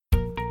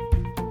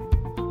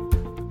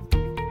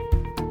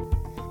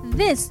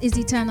This is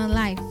eternal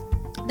life,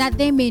 that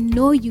they may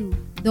know you,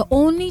 the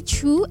only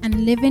true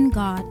and living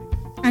God,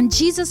 and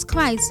Jesus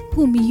Christ,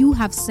 whom you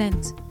have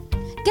sent.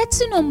 Get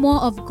to know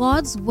more of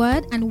God's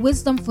word and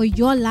wisdom for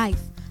your life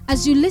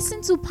as you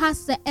listen to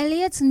Pastor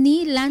Elliot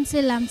Ni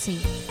Lante Lamte.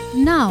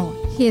 Now,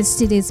 here's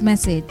today's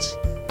message.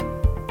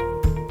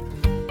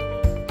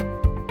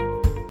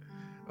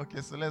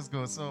 Okay, so let's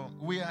go. So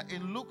we are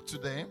in Luke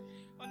today.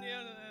 On est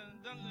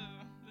dans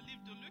le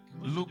livre de Luc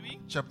Luke aujourd'hui,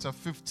 chapter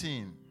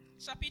 15.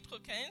 chapitre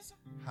 15.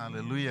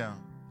 Hallelujah.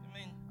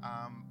 Amen.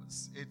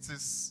 It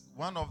is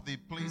one of the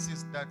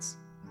places that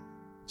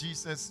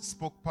Jesus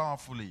spoke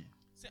powerfully.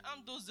 C'est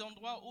un des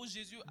endroits où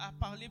Jésus a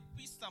parlé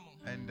puissamment.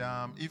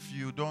 And if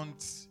you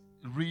don't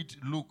read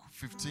Luke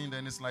 15,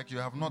 then it's like you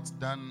have not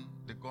done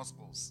the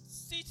Gospels.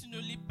 Si tu ne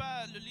lis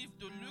pas le livre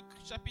de Luc,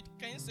 chapitre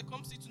 15, c'est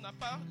comme si tu n'as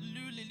pas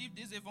lu les livres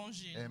des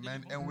évangiles.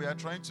 Amen. And we are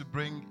trying to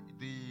bring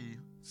the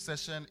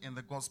session in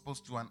the Gospels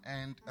to an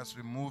end as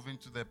we move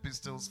into the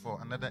epistles for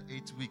another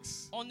 8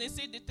 weeks. On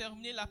essaie de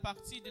terminer la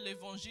partie de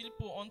l'évangile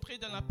pour entrer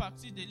dans la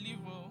partie des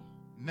livres.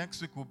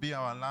 Next week will be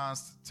our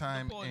last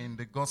time in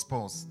the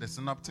Gospels, the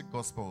Synoptic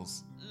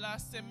Gospels. La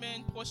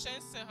semaine prochaine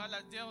sera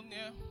la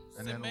dernière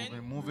And then we'll be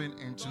semaine moving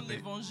into dans the,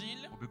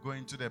 l'évangile. we'll be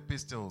going to the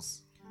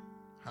epistles.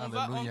 On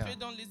va Hallelujah. entrer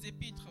dans les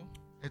épîtres.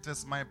 It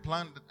is my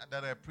plan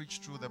that I preach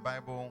through the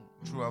Bible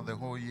throughout the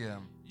whole year.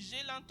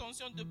 J'ai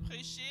l'intention de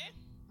prêcher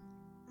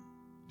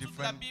toute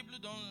la Different, Bible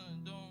dans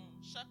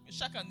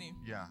chaque année.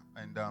 yeah,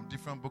 and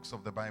different books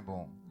of the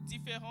Bible,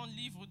 Différents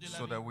livres de la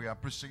so Bible. that we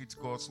appreciate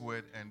God's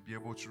word and be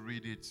able to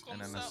read it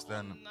Comme and ça,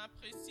 understand. on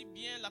apprécie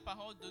bien la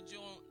parole de Dieu,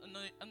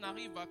 on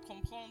arrive à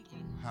comprendre.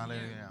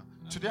 Hallelujah.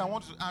 Today I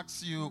want to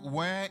ask you,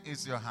 where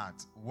is your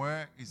heart?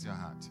 Where is your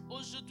heart?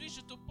 Aujourd'hui,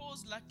 je te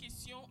pose la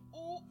question,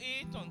 où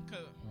est ton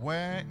cœur?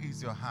 Where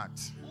is your heart?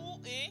 Où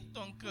est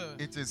ton cœur?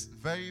 It is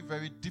very,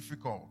 very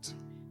difficult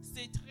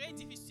C'est très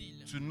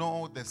difficile to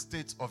know the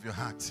state of your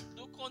heart.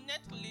 de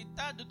connaître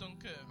l'état de ton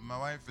cœur. My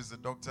wife is a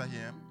doctor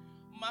here.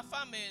 Ma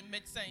femme est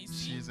médecin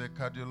ici, She's a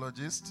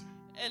cardiologist,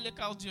 elle est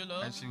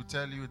cardiologue. and she will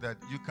tell you that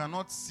you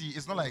cannot see.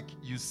 It's not like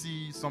you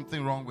see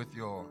something wrong with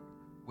your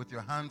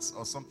hands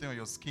or something on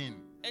your skin.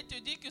 Elle te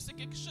dit que c'est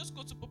quelque chose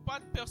que tu ne peux pas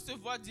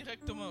percevoir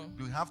directement.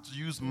 You have to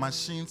use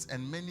machines and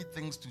many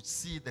things to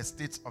see the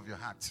state of your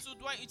heart. Tu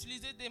dois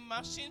utiliser des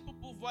machines pour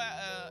pouvoir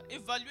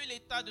évaluer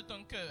l'état de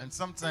ton cœur. And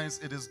sometimes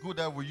it is good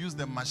that we use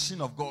the machine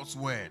of God's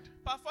word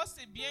Parfois,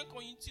 c'est bien qu'on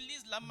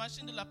utilise la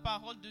machine de la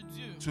parole de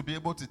Dieu to be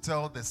able to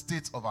tell the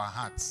state of our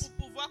hearts.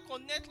 pour pouvoir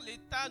connaître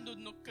l'état de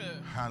nos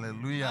cœurs.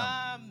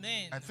 Hallelujah.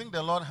 Amen. I think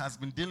the Lord has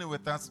been dealing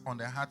with us on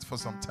the heart for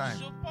some time.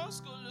 Je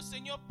pense que le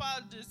Seigneur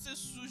parle de ce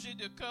sujet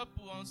de cœur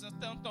pour un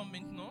certain temps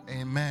maintenant.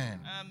 Amen.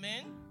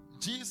 Amen.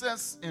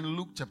 Jesus in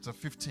Luke chapter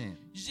 15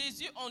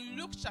 Jésus en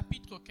Luc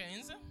chapitre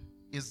 15,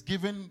 is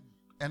given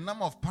a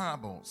number of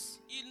parables.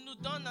 il nous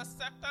donne un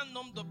certain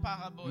nombre de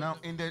paraboles. Now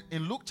in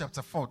Luke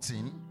chapter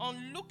 14, En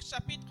Luc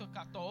chapitre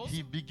 14,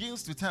 he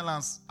begins to tell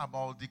us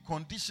about the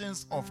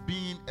conditions of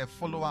being a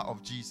follower of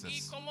il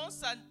Jesus.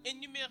 commence à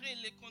énumérer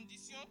les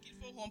conditions qu'il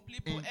faut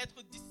remplir pour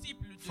être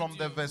disciple de From Dieu.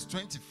 the verse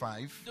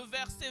 25, De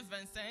verset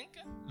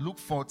 25, Luke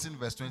 14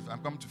 verse 25,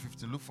 I'm coming to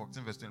 15, Luke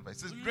 14 verse 25. It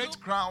says, Luke- great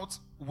crowds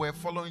were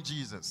following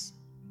Jesus.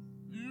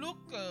 Luc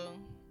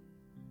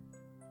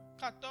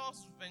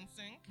 14,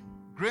 25,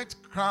 Great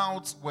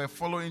crowds were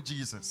following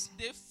Jesus.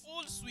 des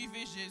foules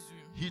suivaient Jésus.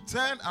 He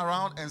turned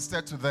around and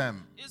said to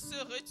them, Il se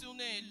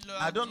retournait et leur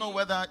I don't know dit,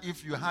 whether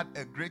if you had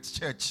a great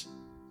church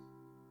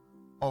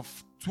of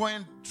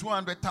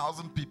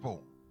 200,000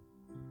 people,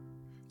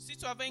 si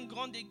tu avais une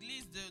grande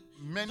église de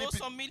Many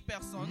 200 000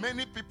 personnes,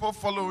 many people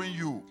following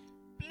you,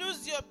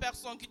 plusieurs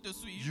personnes qui te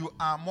suivent, you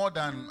are more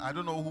than, I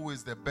don't know who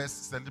is the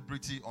best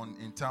celebrity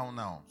in town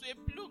now. tu es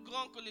plus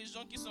grand que les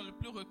gens qui sont les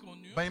plus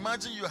reconnus. But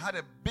imagine you had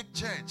a big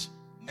church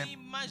Mais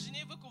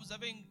imaginez-vous que vous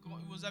avez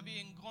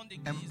une grande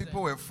and église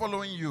people were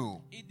following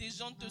you. et des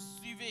gens te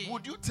suivaient.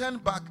 Would you turn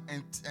back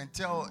and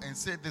tell and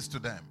say this to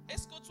them?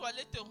 Est-ce que tu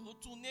allais te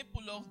retourner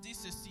pour leur dire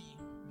ceci?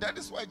 That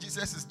is why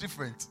Jesus is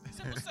different.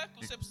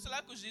 C'est pour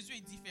cela que Jésus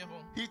est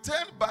différent. He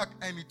turned back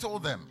and he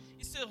told them,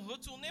 Il s'est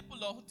retourné pour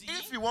leur dire,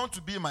 if you want to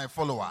be my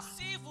follower,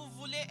 si vous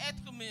voulez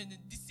être mes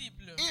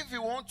disciples, if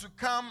you want to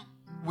come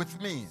with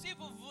me, si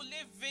vous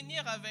voulez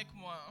venir avec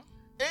moi,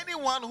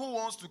 anyone who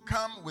wants to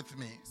come with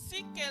me,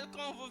 si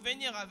quelqu'un veut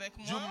venir avec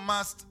you moi,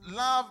 must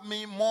love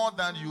me more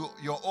than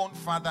your own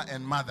father and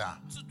mother.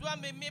 tu dois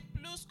m'aimer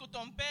plus que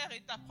ton père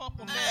et ta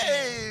propre mère.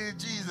 Hey,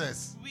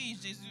 Jesus. Oui,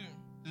 Jésus.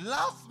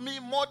 Love me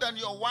more than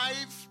your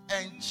wife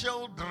and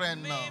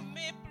children.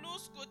 M'aimer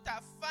plus que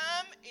ta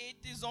femme et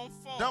tes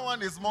enfants. That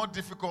one is more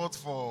difficult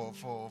for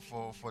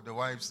the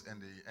wives and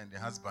the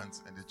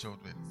husbands and the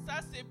children.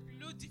 Ça, c'est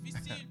plus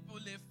difficile pour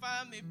les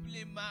femmes et pour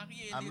les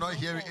maris et I'm les not enfants.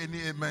 hearing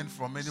any amen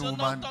from any Je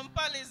woman. n'entends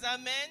pas les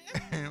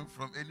amens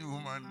From any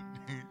woman.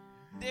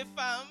 des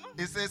femmes.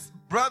 It says,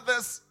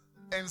 brothers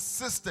and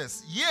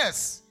sisters,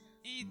 yes,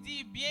 Il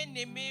dit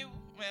bien-aimé,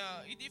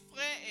 il dit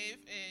frères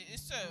et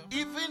sœurs.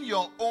 even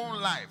your own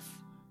life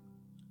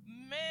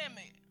Même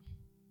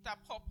ta ta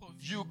propre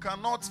vie. you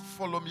cannot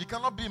follow me. You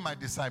cannot be my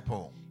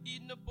disciple.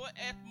 Il ne peut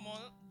être mon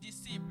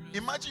disciple.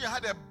 Imagine you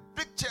had a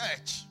big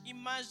church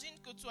Imagine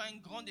que tu as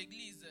une grande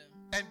église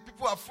and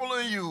people are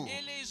following you.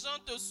 et les gens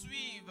te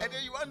suivent. And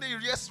then one day you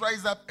just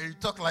rise up and you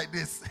talk like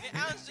this. Et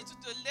un jour, tu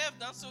te lèves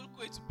d'un seul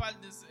coup et tu parles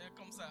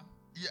comme ça.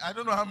 Yeah, I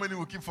don't know how many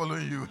will keep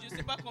following you. Je ne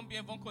sais pas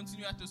combien vont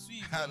continuer à te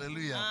suivre.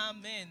 Hallelujah.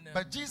 Amen.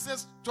 But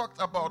Jesus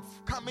talked about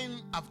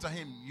coming after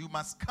him. You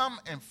must come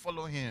and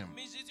follow him.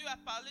 Mais Jésus a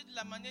parlé de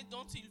la manière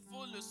dont il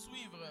faut le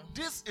suivre.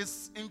 This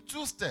is in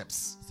 2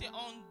 steps. C'est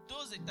en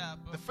 2 étapes.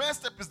 The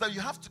first step is that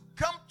you have to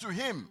come to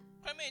him.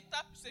 Première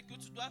étape, c'est que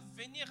tu dois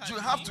venir à You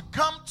lui. have to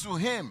come to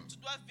him. Tu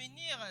dois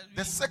venir à lui.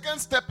 The second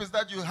step is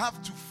that you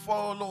have to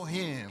follow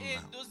him. Et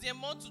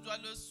deuxièmement, tu dois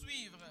le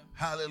suivre.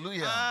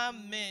 Hallelujah.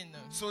 Amen.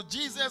 So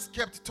Jesus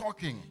kept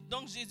talking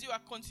Donc Jésus a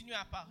continué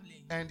à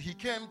parler. and he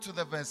came to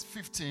the verse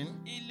 15,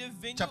 Il est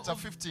venu, chapter au,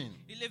 15.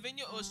 il est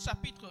venu au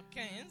chapitre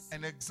 15.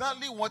 And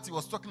exactly what he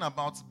was talking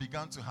about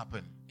began to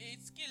happen. Et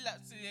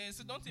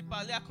ce dont il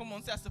parlait a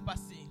commencé à se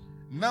passer.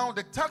 Now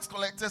the tax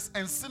collectors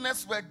and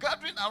sinners were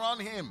gathering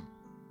around him.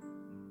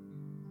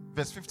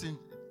 Verse 15,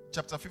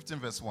 chapter 15,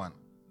 verse 1.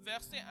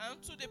 Verset 1,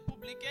 tous les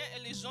publicains et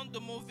les gens de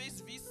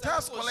mauvaise vie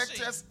Tax s'approchaient.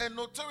 collectors and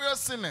notorious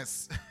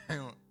sinners.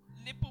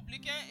 Les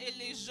publicains et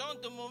les gens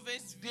de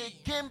mauvaise They vie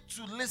came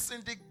to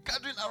listen. They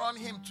gathering around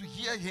him to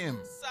hear him.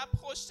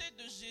 s'approchaient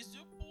de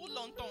Jésus pour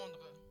l'entendre.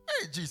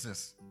 Hey,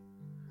 Jesus.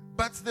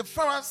 But the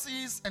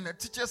Pharisees and the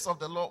teachers of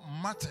the law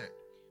muttered,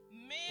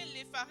 Mais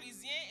les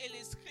pharisiens et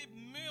les scribes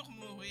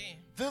murmuraient,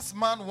 this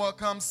man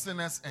welcomes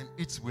sinners and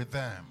eats with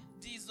them.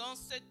 disant,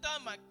 cet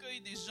homme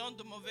accueille des gens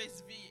de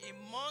mauvaise vie et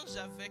mange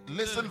avec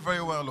Listen eux. very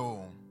well,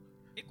 oh.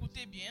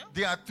 Écoutez bien,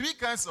 There are 3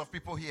 kinds of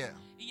people here.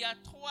 il y a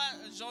 3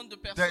 genres de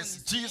personnes There's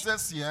ici.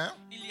 Jesus here.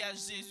 Il y a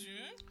Jésus,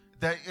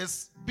 There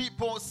is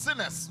people,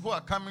 sinners, who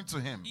are coming to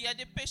him. il y a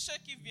des pécheurs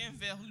qui viennent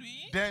vers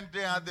lui, Then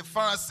there are the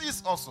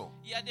Pharisees also,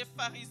 il y a des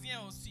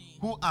pharisiens aussi,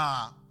 who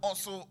are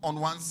also on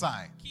one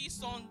side. qui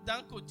sont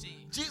d'un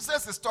côté.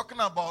 Jesus is talking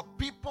about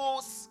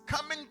people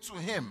coming to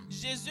him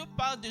Jésus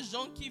parle de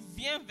gens qui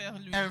viennent vers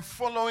lui and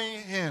following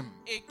him.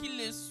 et qui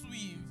les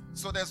suivent.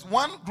 So there's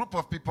one group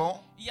of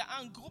people, Il y a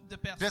un groupe de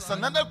there's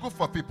personnes. another group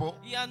of people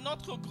Il y a un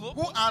autre groupe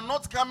who are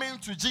not coming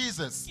to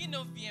Jesus, qui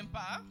ne vient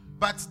pas,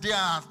 but they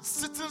are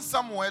sitting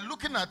somewhere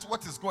looking at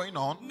what is going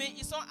on mais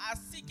ils sont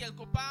assis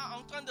quelque part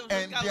en train de and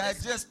they regarder are ce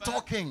qui se just passe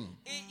talking.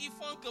 et ils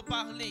font que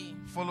parler.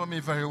 Follow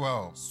me very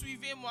well.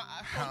 Suivez-moi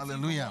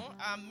Hallelujah.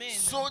 attentivement. Amen.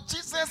 So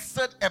Jesus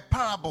said a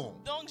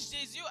parable Donc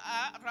Jésus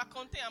a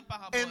raconté un in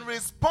parabole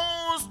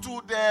response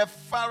to the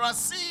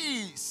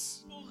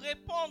Pharisees. pour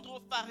répondre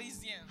aux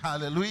pharisiens.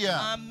 Hallelujah.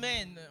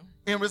 Amen.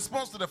 In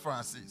response to the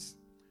Pharisees.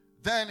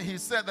 Then he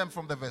said them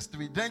from the verse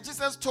 3. Then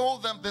Jesus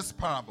told them this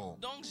parable.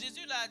 Donc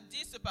Jésus l'a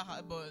dit ce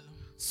parabole.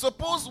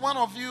 Suppose one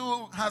of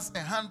you has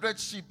 100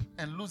 sheep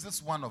and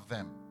loses one of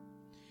them.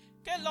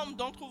 Quel homme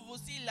d'entre vous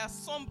aussi il a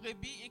 100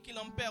 brebis et qu'il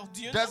en perd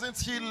une? Doesn't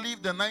he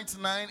leave the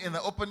 99 in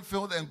the open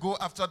field and go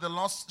after the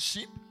lost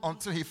sheep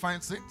until he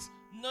finds it?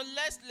 Ne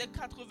laisse les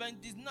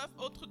 99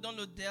 autres dans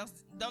le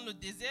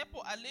désert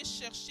pour aller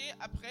chercher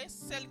après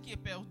celle qui est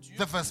perdue.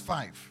 The verse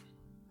 5.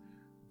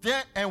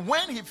 Then, and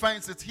when he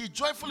finds it, he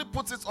joyfully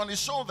puts it on his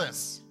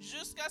shoulders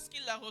Jusqu'à ce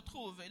qu'il la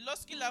retrouve. Et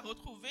lorsqu'il l'a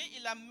retrouvée,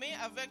 il la met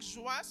avec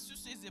joie sur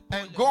ses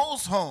and épaules.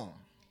 goes home.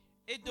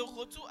 Et de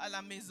retour à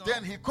la maison.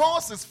 Then he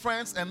calls his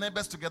friends and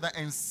neighbors together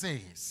and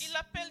says, Il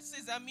appelle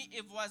ses amis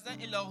et voisins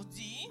et leur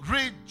dit,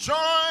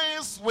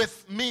 rejoice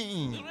with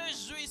me.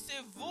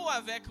 réjouissez-vous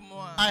avec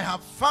moi. I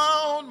have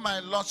found my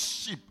lost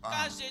sheep.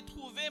 Car j'ai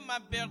trouvé ma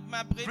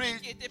brebis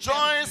qui était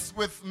Rejoice perdue.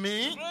 with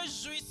me,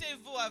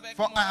 Réjouissez-vous avec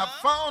for I moi. have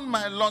found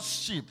my lost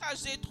sheep. Car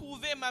j'ai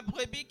trouvé ma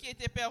brebis qui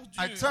était perdue.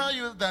 I tell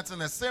you that in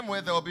the same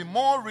way there will be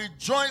more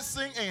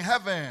rejoicing in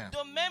heaven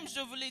De même, je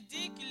vous l'ai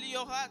dit qu'il y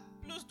aura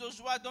plus de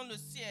joie dans le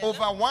ciel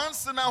over one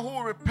sinner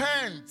who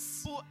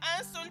repents pour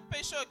un seul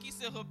pécheur qui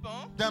se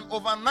repent than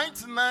over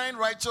 99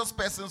 righteous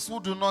persons who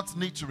do not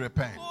need to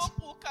repent.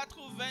 pour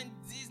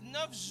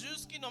 99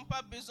 justes qui n'ont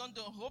pas besoin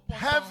de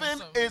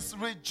Heaven repentance. is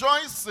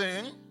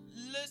rejoicing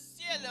Le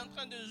ciel est en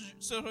train de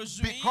se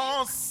réjouir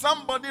because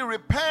somebody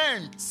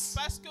repents.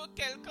 parce que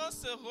quelqu'un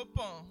se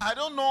repent. I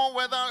don't know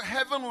whether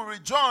heaven will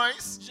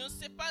rejoice Je ne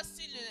sais pas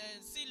si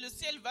le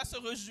ciel va se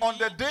réjouir on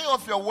the day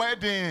of your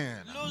wedding.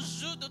 le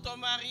jour de ton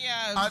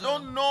mariage. I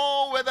don't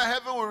know whether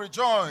heaven will Je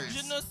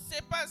rejoice ne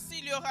sais pas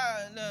s'il y aura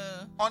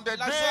on the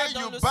la day joie dans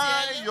you le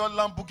buy ciel your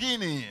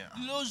Lamborghini.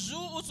 le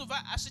jour où tu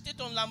vas acheter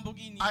ton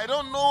Lamborghini. I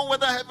don't know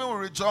whether heaven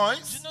will Je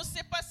rejoice ne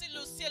sais pas si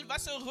le ciel va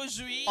se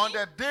réjouir on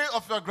the day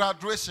of your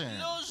graduation.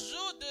 le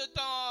jour de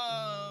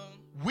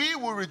ton... We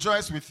will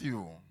rejoice with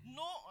you.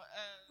 non,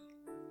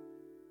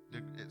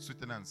 The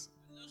sweetenance.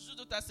 le jour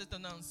de ta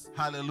soutenance.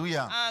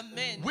 Hallelujah.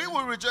 Amen. We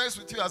will rejoice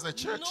with you as a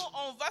church. Nous,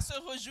 on va se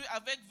réjouir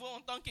avec vous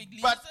en tant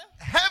qu'église. But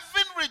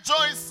heaven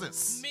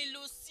rejoices Mais le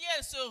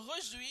ciel se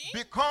réjouit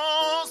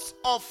because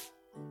of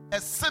a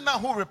sinner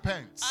who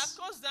repents. À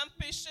cause d'un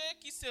péché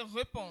qui se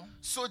répand.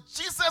 So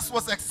Jesus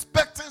was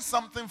expecting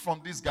something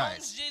from these Donc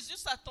guys. Jésus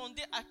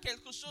s'attendait à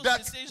quelque chose That,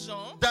 de ces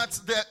gens. that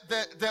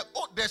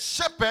the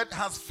shepherd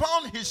has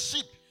found his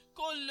sheep.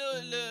 Quand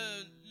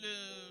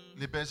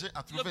Le berger a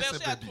le trouvé ses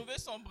berger a brebis. trouvé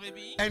son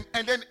brebis. And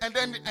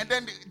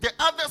then the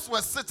others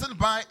were sitting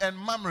by and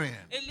murmuring.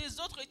 Et les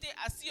autres étaient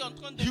assis en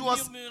train de He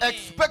was murmurer.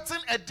 expecting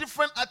a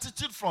different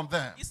attitude from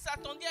them. Il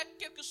s'attendait à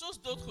quelque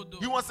chose d'autre He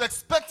d'eux. was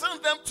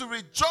expecting them to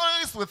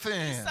rejoice with Il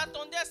him.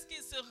 s'attendait à ce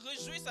qu'ils se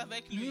réjouissent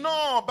avec lui.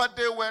 No, but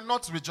they were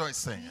not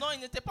rejoicing. Non,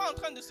 ils n'étaient pas en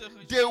train de se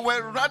réjouir. They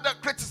were rather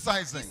Ils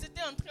criticizing.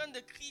 étaient en train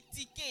de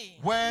critiquer.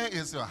 Where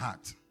is your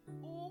heart?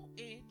 Où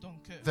est ton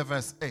cœur? The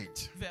verse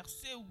 8.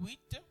 Verset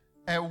 8.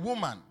 A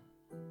woman,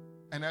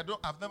 and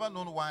I've never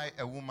known why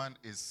a woman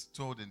is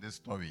told in this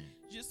story.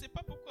 Je ne sais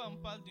pas pourquoi on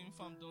parle d'une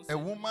femme dans A cette.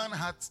 woman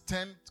had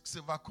 10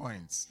 silver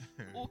coins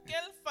Ou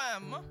quelle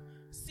femme,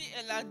 si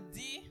elle a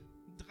 10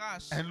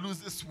 drachmes, and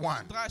loses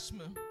one.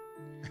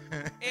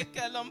 et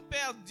qu'elle en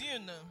perd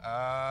une,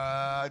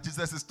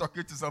 Jesus is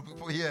talking to some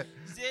people here.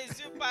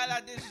 Jésus parle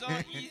à des gens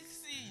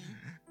ici.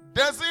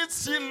 Doesn't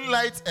she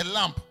light a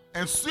lamp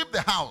and sweep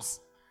the house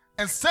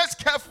and search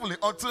carefully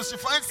until she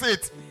finds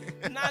it?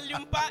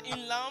 N'allume pas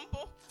une lampe,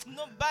 ne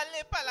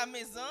balaye pas la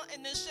maison et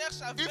ne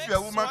cherche avec If you're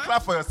a woman, soin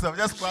clap for yourself.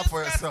 Just clap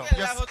for jusqu'à ce yourself. qu'elle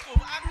la Just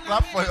retrouve. Acclamez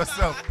clap for les femmes,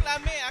 yourself.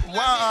 acclamez, acclamez.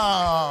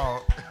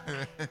 wow.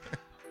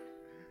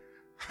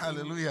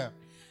 Hallelujah.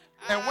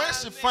 And when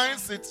she Amen.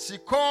 finds it, she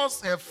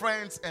calls her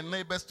friends and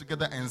neighbors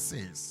together and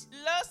says,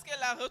 Lorsqu'elle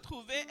l'a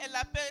retrouvé, elle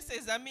appelle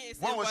ses amis et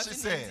ses what was she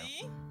voisines et saying?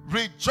 dit,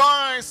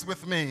 Rejoice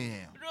with me.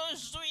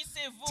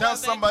 réjouissez-vous Tell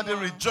avec somebody,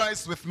 moi.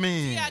 rejoice with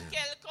me. Dis à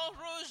quelqu'un,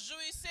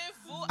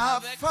 réjouissez-vous I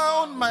avec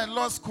found moi. my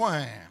lost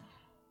coin.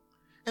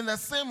 In the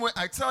same way,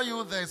 I tell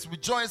you, there is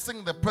rejoicing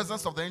in the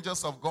presence of the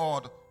angels of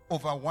God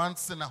over one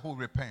sinner who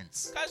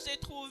repents. Quand j'ai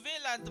trouvé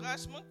la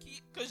drachme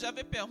que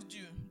j'avais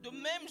perdue, de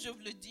même je vous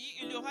le dis,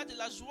 il y aura de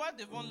la joie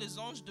devant les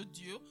anges de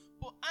Dieu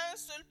pour un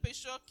seul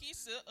pécheur qui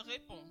se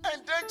répand.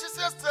 And then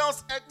Jesus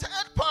tells a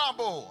third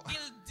parable.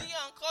 Il dit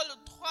encore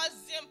le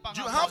troisième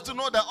You parabole. have to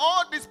know that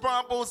all these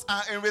parables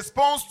are in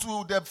response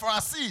to the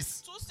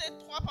Pharisees. Tous ces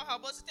trois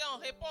paraboles, c'était en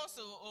réponse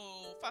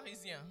aux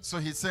pharisiens. So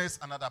he says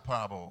another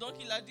parable Donc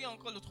il a dit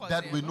encore le that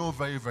troisième. we know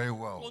very, very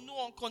well. Pour nous,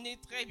 on connaît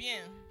très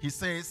bien. He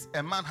says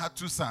a man had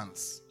 2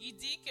 sons. Il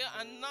dit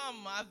qu'un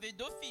homme avait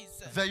 2 fils.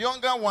 The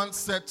younger one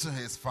said to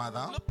his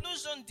father, Le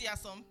plus jeune dit à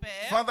son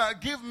père, Father,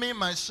 give me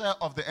my share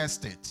of the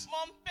estate.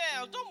 mon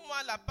père,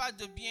 donne-moi la part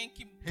de bien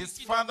qui His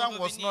qui doit me father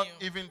was not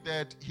revenir. even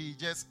dead. He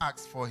just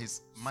asked for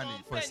his money,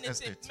 Son for père his n'était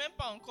estate. même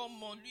pas encore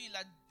mort. Lui, il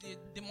a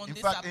demandé In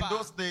sa fact, in part.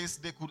 those days,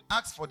 they could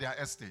ask for their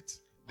estate.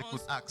 They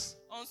could ask.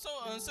 En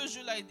ce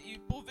jour-là, ils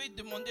pouvaient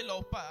demander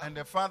leur part. And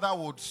the father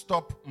would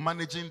stop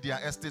managing their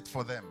estate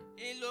for them.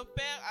 Et le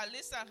père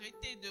allait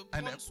s'arrêter de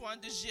prendre soin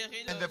de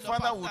gérer And le the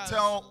father would partage.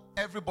 tell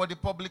everybody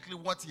publicly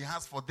what he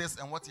has for this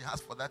and what he has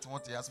for that and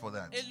what he has for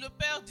that. Et le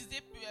père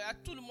disait à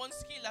tout le monde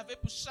ce qu'il avait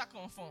pour chaque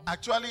enfant.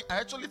 Actually,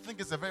 I actually think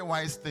it's a very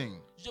wise thing.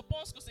 Je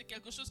pense que c'est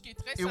quelque chose qui est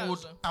très It would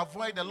sage.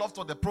 avoid a lot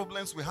of the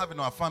problems we have in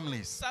our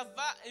families. Ça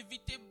va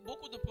éviter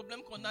beaucoup de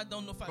problèmes qu'on a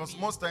dans nos Because familles.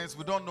 most times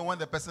we don't know when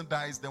the person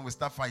dies, then we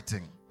start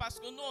fighting. Parce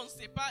que nous, on ne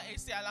sait pas et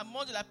c'est à la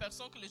mort de la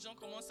personne que les gens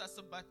commencent à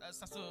se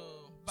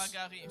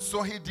bagarrer.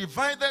 So he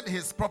divided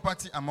his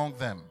property among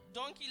them.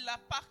 Donc, il a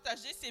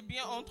partagé ses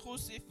biens entre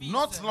ses fils.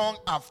 Not long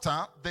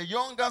after, the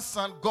younger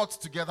son got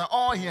together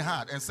all he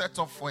had and set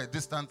off for a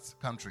distant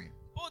country.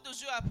 Peu de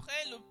jours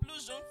après, le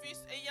plus jeune fils,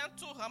 ayant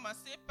tout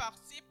ramassé,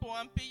 partit pour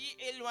un pays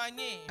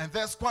éloigné, And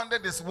there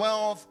squandered his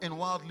wealth in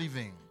wild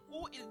living.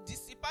 où il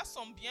dissipa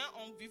son bien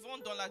en vivant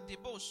dans la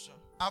débauche.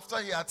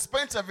 After he had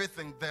spent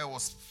everything, there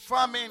was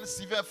famine,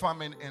 severe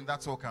famine in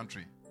that whole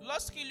country.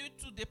 Lorsqu'il eut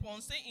tout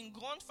dépensé, une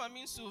grande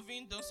famine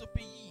survint dans ce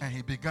pays. And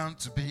he began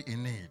to be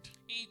in need.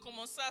 Et il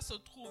commença à se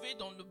trouver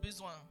dans le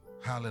besoin.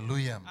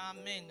 Hallelujah.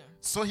 Amen.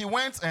 So he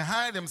went and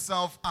hired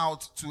himself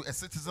out to a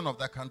citizen of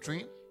that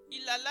country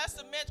Il alla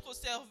se mettre au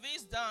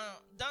service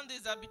d'un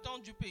des habitants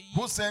du pays,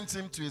 who sent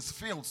him to his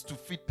fields to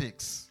feed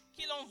pigs.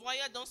 qu'il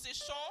envoya dans ses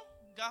champs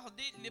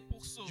garder les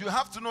pourceaux. You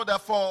have to know that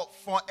for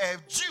a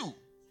Jew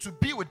to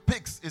be with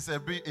pigs is a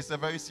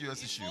very serious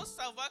Il issue. faut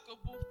savoir que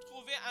pour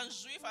trouver un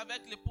juif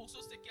avec les pourceaux,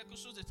 c'est quelque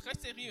chose de très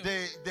sérieux.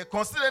 They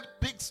considered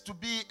pigs to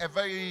be a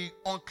very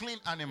unclean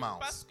animal.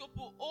 Parce que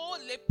pour eux,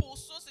 les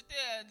pourceaux, c'était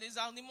des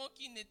animaux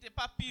qui n'étaient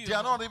pas purs. They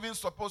are not even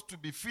supposed to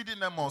be feeding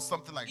them or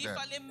something like Il that.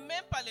 fallait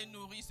même pas les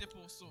nourrir, ces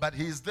pourceaux. But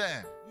he's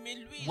there, Mais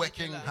lui, il était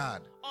working là,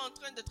 hard. en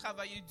train de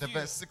travailler The dur.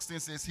 verse 16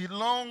 says, he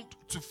longed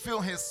to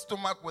fill his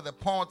stomach with the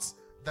pods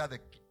that the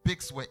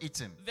pigs were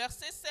eating.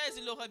 Verset 16,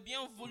 il aurait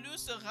bien voulu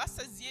se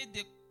rassasier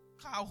des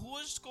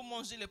carouges qu'on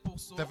mangeait les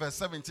pourceaux. The verse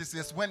 17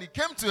 says, when he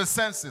came to his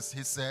senses,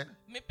 he said,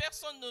 Mais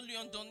personne ne lui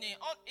en donnait.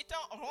 Étant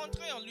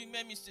rentré en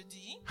lui-même, il se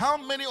dit, how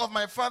many of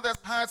my father's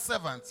hired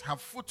servants have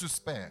food to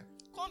spare?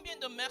 combien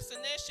de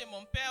mercenaires chez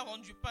mon père ont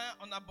du pain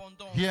en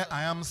abondance? Here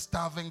I am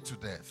starving to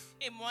death.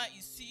 Et moi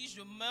ici,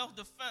 je meurs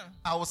de faim.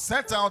 I will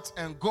set out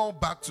and go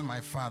back to my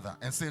father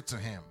and say to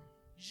him,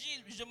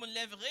 Je me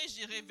lèverai,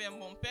 j'irai vers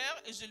mon père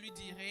et je lui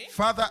dirai,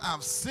 Father,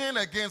 I've sinned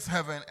against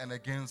heaven and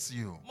against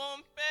you. mon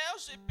père,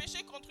 j'ai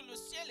péché contre le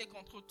ciel et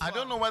contre toi. I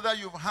don't know whether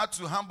you've had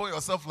to humble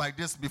yourself like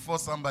this before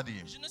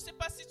somebody, Je ne sais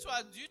pas si tu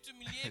as dû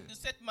t'humilier de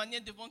cette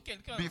manière devant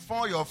quelqu'un.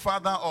 before your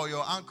father or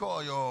your uncle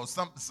or your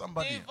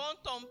somebody. Devant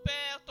ton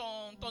père,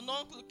 ton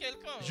oncle,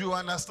 quelqu'un. You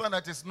understand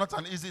that it's not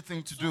an easy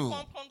thing to Tu do.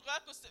 comprendras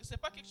que ce n'est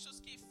pas quelque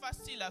chose qui est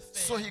facile à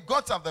faire. So he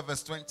got up, the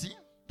verse 20,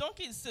 Donc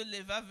il se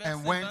leva vers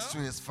and went to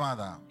his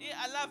father. et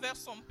alla vers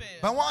son père.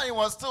 But while he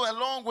was still a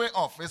long way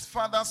off, his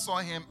father saw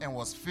him and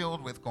was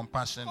filled with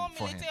compassion Comme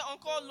for il him. était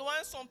encore loin,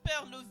 son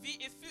père le vit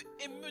et fut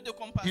ému de He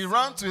compassion.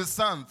 ran to his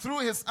son, threw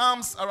his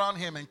arms around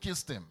him, and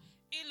kissed him.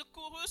 Il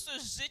courut se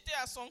jeter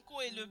à son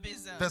cou et le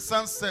baisa. The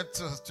son said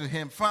to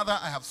him, Father,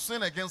 I have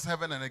sinned against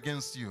heaven and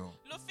against you.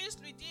 Le fils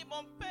lui dit,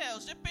 mon père,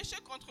 j'ai péché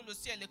contre le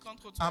ciel et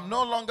contre toi. I'm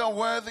no longer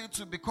worthy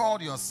to be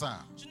called your son.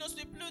 Je ne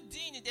suis plus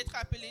digne d'être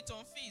appelé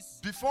ton fils.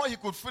 Before he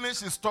could finish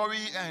his story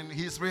and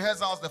his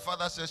rehearsals, the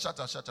father said, Shut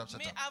up, shut up, shut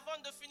Mais up.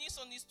 avant de finir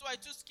son histoire et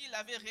tout ce qu'il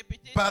avait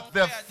répété, But son the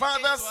père a dit,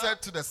 father tais-toi.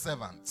 said to the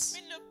servants,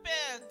 Mais le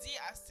père dit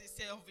à ses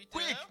serviteurs,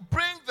 Quick,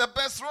 bring the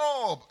best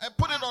robe and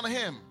put it on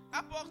him.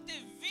 apportez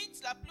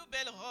vite la plus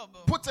belle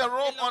robe. Put a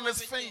robe Et on his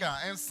l'enrevêtez. finger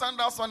and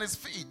sandals on his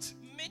feet.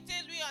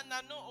 Mettez-lui un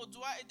anneau au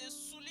doigt et des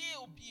souliers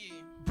aux pieds.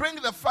 Bring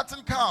the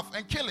fattened calf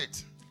and kill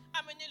it.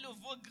 Amenez le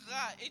veau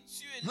gras et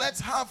tuez-le.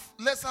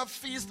 Let's have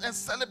feast and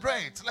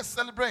celebrate. Let's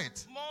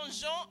celebrate.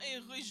 Mangeons et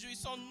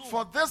réjouissons-nous.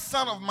 For this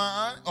son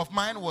of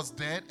mine was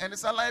dead and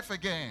is alive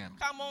again.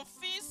 Car mon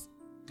fils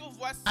que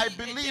voici I était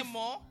believe-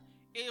 mort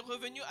et est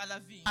revenu à la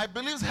vie. I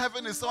believe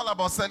heaven is all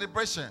about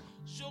celebration.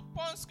 Je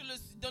pense que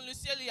dans le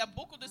ciel, il y a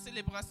beaucoup de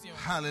célébrations.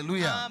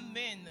 Hallelujah.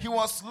 Amen. He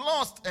was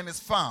lost and is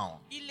found.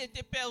 Il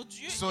était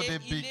perdu So et they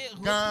il est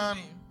began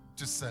retrouvé.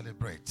 to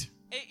celebrate.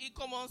 Et ils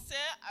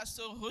commencèrent à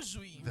se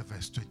réjouir. The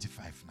verse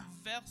 25 now.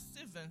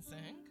 Verset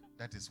 25,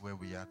 That is where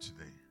we are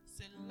today.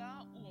 c'est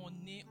là où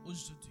on est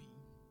aujourd'hui.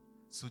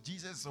 So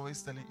Jesus is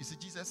always telling, you see,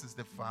 Jesus is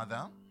the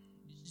father.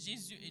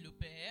 Jésus est le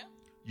Père.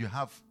 You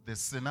have the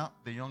sinner,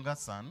 the younger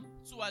son,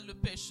 Tu as le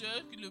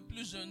pécheur, le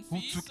plus jeune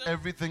who fils, took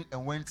everything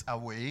and went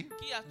away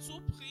qui a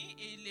tout pris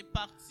et il est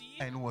parti.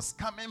 and was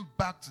coming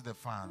back to the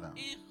father.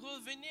 Et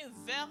revenait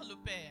vers le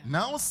Père.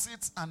 Now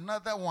sits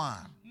another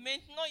one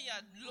Maintenant, il y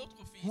a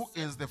l'autre who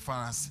fils is the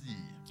Pharisee,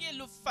 qui est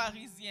le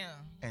pharisien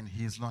and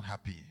he is not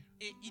happy.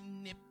 et il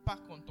n'est pas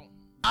content.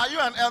 Are you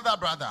an elder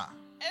brother?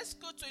 Est-ce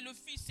que tu es le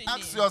fils aîné?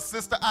 Ask your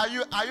sister, are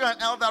you an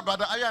elder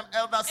brother? Are you an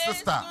elder Est-ce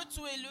sister? que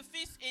tu es le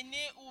fils aîné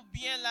ou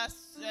bien la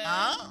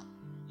Huh?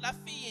 la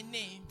fille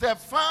aînée? The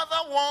father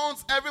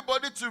wants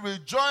everybody to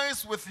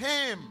rejoice with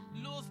him.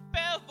 Le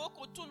Père veut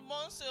que tout le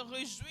monde se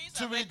réjouisse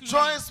To avec lui.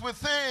 rejoice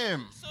with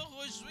him. Se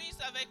réjouisse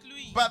avec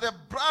lui. But the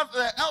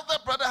elder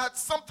brother had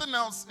something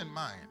else in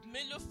mind.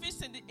 Mais le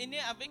fils aîné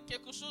avec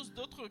quelque chose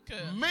d'autre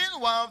cœur.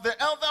 Meanwhile, the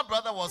elder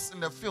brother was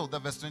in the field, the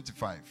verse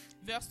 25.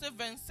 Verset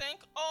 25.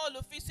 Or, le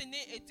fils aîné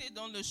était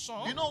dans le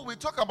champ. You know, we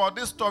talk about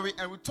this story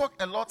and we talk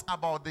a lot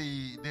about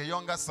the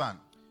younger son.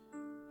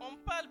 On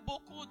parle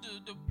beaucoup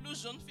de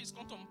plus jeunes fils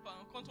quand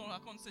on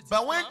raconte cette But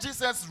histoire. when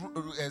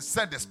Jesus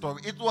said the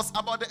story, it was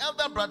about the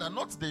elder brother,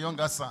 not the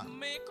younger son.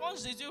 Mais quand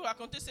Jésus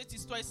racontait cette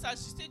histoire, il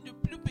s'agissait du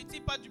plus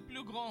petit, pas du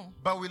plus grand.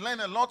 But we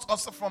learn a lot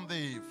also from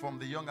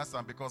the younger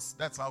son because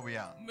that's how we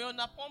are. Mais on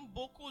apprend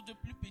beaucoup de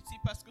plus petit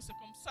parce que c'est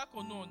comme ça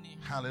qu'on est.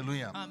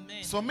 Hallelujah.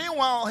 Amen. So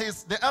meanwhile,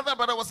 the elder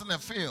brother was in the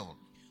field.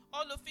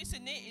 Or, le fils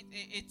aîné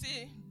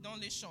était dans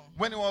les champs.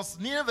 When he was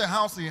near the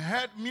house, he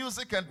heard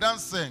music and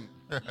dancing.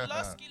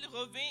 Lorsqu'il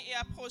revint et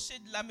approchait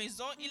de la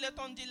maison, il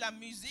entendit la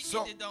musique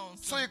So, et des danses.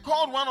 so he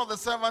called one of the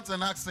servants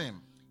and asked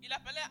him, Il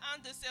appelait un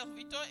des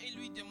serviteurs et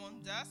lui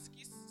demanda c'est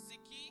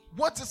qui.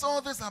 What is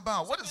all this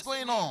about? What is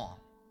going on?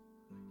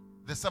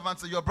 The servant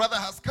said, Your brother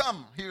has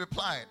come. He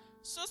replied.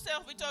 Ce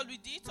serviteur lui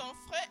dit, ton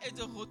frère est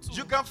de retour.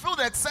 You can feel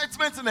the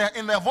excitement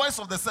in the voice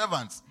of the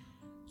servants.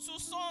 Tu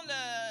sens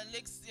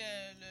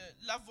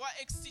la voix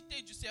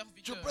excitée du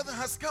serviteur. Your brother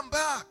has come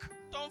back.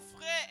 Ton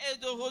frère est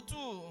de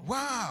retour.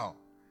 Wow.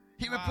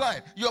 He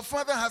replied, Your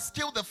father has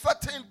killed the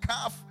fattened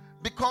calf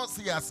because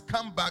he has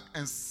come back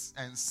and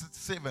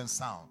safe and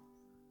sound.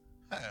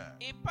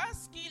 Et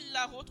parce qu'il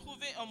l'a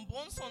retrouvé en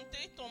bonne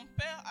santé, ton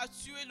père a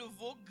tué le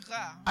veau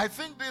gras. I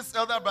think this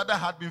elder brother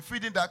had been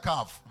feeding that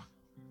calf.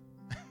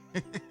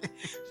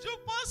 Je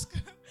pense que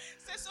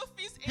c'est son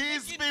fils aîné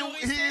He's qui been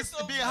nourrissait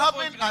son veau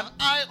having gras. an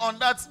eye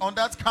on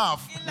that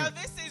calf. Il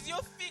avait ses yeux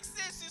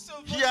fixés sur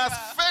son veau He has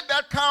gras. fed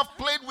that calf,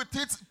 played with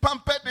it,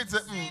 pampered it.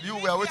 C'est You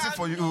lui were qui waiting a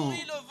for you.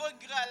 nourri le veau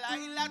gras là.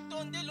 Il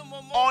attendait le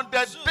moment. On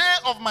the jour. day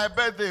of my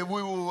birthday,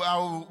 we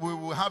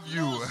will have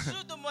you. Le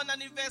jour de mon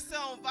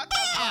anniversaire, on va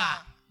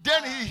t'avoir.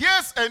 Then he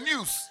hears a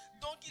news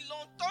Donc il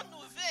entend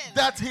nouvelle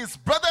that his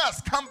brother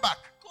has come back.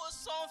 que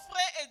son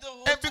frère est de And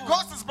retour.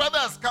 because his brother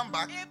has come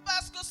back, Et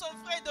parce que son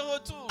frère est de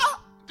retour,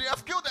 they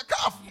have killed the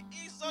calf.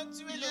 ils ont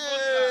tué le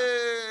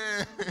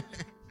veau gras. Yay!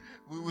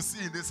 We will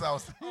see in this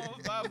house.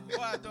 On va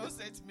voir dans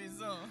cette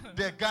maison.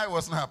 The guy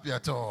was not happy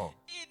at all.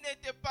 Il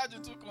n'était pas du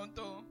tout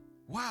content.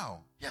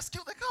 Wow, he has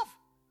killed the calf.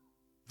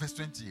 Verse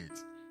 28.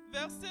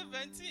 Verset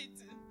 28.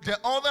 The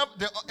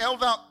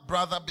elder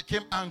brother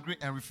became angry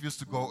and refused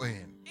to go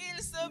in.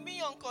 Il se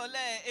mit en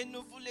colère et ne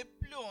voulait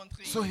plus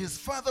entrer. So his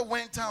father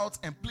went out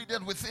and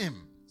pleaded with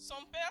him. Son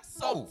père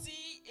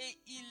sortit et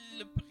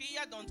il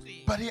pria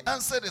d'entrer. But he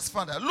answered his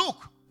father, look,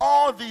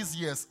 all these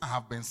years I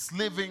have been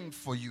slaving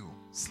for you.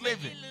 Mais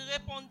Slaving. il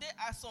répondait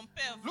à son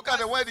père, Look at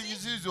the word he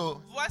uses.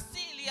 voici,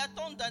 il y a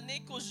tant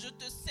d'années que je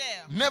te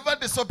sers, Never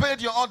disobeyed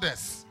your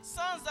orders.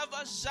 sans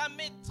avoir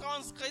jamais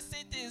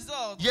transgressé tes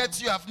ordres. Yet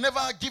you have never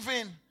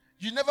given,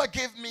 you never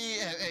gave me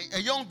a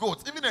young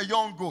goat, even a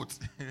young goat.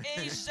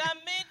 Et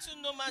jamais tu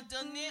ne m'as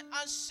donné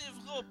un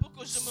chevreau pour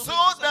que je me So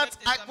réjouisse that avec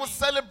tes I could amis.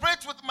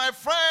 celebrate with my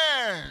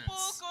friends.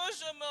 Pour que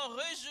je me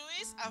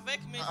réjouisse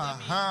avec mes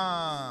amis.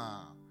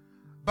 Uh-huh.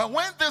 But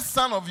when this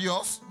son of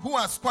yours, who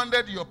has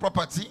squandered your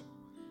property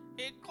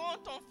Et quand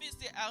ton fils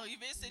est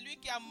arrivé, c'est lui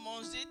qui a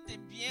mangé tes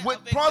biens with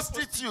avec des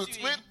prostitutes,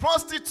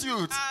 prostituées.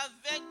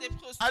 Avec des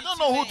prostituées. I don't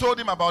know who told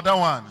him about that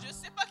one. Je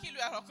sais pas qui lui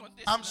a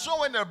raconté I'm cela. sure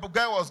when the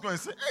guy was going,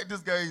 say, hey,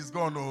 this guy is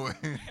gone away.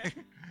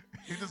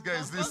 This guy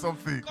is doing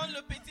something. Quand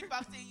le petit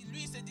partait,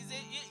 lui se disait,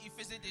 il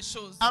faisait des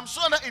choses. I'm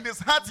sure that in his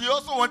heart he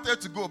also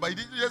wanted to go, but he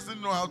just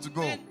didn't know how to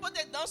go. Mais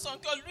peut-être dans son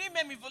cœur,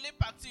 lui-même, il voulait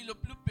partir le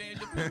plus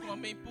grand,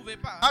 mais il ne pouvait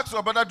pas. Ask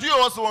your brother, do you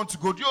also want to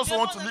go? Do you also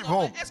want to Demande à leave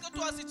ton home? frère, est-ce que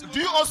toi aussi tu veux Do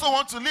you partir? also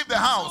want to leave the Tu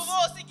house?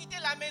 veux aussi quitter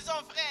la maison,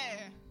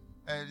 frère.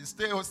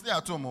 Stay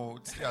at home. Oh.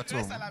 Stay at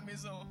Reste à la home.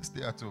 maison.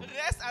 Stay at home.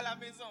 Reste à la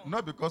maison.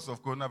 Not because of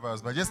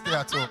coronavirus, but just stay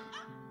at home.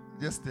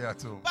 Just stay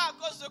at home. Pas à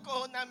cause de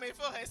Corona, mais il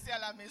faut rester à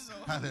la maison.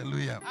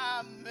 Hallelujah.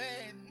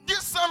 Amen.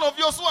 This son of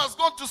yours who has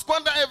gone to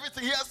squander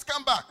everything, he has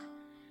come back.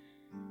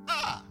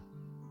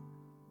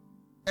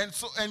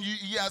 And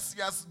he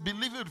has been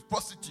living with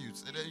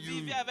prostitutes. And then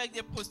Il vivait avec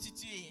des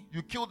prostituées.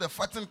 you killed a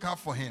fattened calf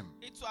for him.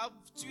 Et tu as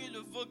tué le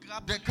veau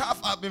gras. The calf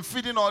I've been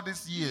feeding all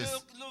these years.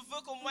 Le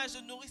veau que moi je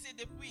nourrissais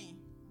depuis.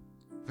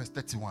 Verse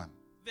 31.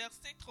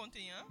 Verset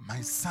 31.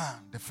 My son,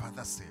 the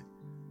father said,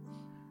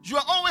 you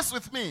are always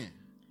with me.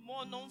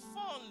 Mon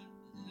enfant,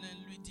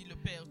 lui dit le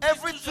père, tu es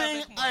toujours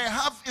Everything avec moi. I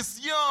have is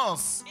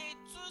yours. Et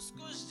tout ce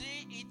que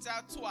j'ai est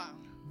à toi.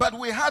 But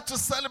we had to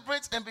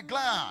celebrate and be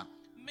glad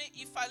Mais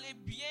il fallait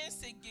bien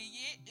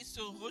s'égayer et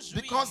se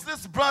réjouir. because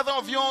this brother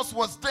of yours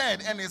was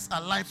dead and is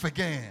alive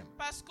again.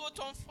 Parce que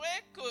ton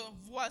frère que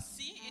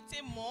voici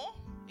était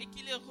mort et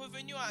qu'il est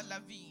revenu à la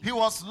vie. He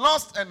was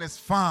lost and is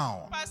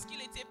found. Parce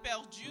qu'il était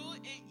perdu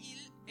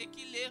et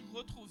qu'il est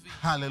retrouvé.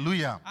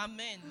 Hallelujah.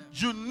 Amen.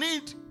 You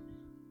need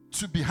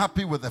to be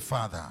happy with the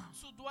father.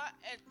 Tu dois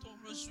être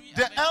réjoui The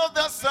avec elder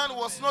avec son le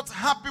was père. not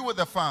happy with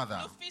the father.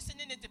 Le fils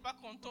aîné n'était pas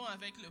content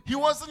avec le He père.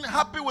 wasn't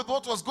happy with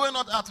what was going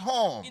on at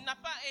home Il n'a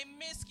pas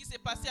aimé ce qui s'est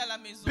passé à la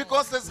maison.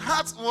 because his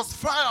heart was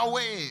far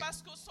away.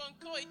 Parce que son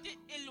cœur était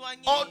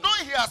éloigné.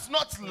 Although he has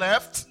not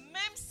left,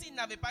 Même s'il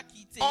n'avait pas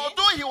quitté,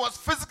 although he was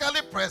physically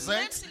même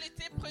present, s'il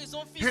était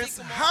présent his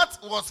physiquement, heart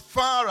was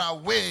far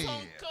away.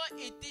 son cœur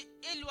était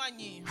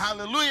éloigné.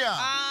 Hallelujah.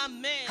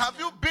 Amen. Have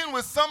you been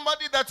with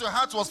somebody that your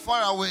heart was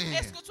far away?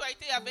 Est-ce que tu as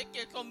été avec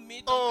quelqu'un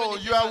mais ton Oh, cœur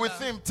n'était you are pas with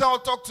là? him.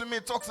 Talk to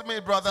me,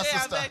 brother, Tu es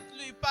sister. avec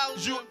lui, parle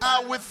You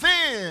are with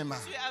him,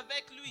 Tu es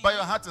avec lui, but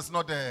your heart is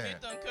not mais there.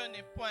 ton cœur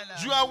n'est point là.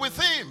 You are with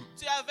him.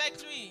 Tu es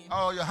avec lui.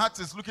 Oh, your heart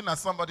is looking at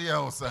somebody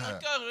else. Ton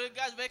cœur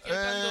regarde avec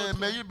quelqu'un Hey, d'autre.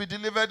 may you be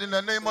delivered in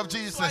the name of Sois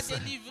Jesus.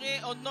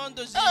 délivré au nom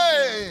de Jésus.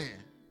 Hey!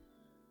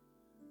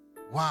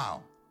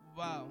 Wow.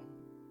 Wow.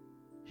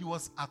 He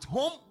was at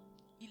home.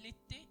 Il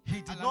était He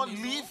à did la not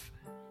maison. leave,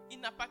 Il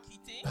n'a pas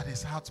quitté, but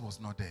his heart was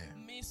not there.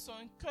 mais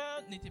son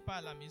cœur n'était pas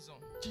à la maison.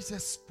 Jesus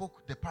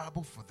spoke the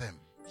parable for them.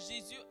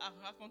 Jésus a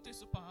raconté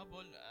ce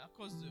parabole à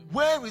cause de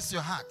Where is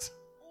your heart?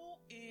 où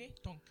est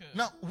ton cœur.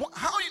 Now,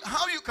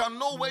 how you can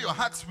know where your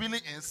heart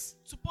really is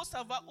Tu peux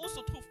savoir où se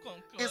trouve ton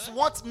cœur is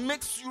what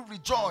makes you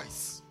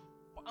rejoice.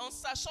 en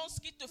sachant ce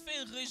qui te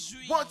fait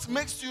réjouir. What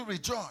makes you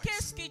rejoice?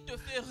 Qu'est-ce qui te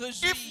fait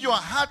réjouir? If your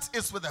heart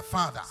is with the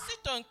Father, Si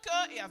ton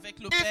cœur est avec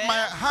le if my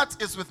Père,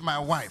 heart is with my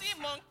wife, si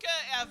mon cœur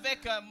est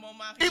avec mon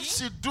mari, if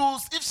she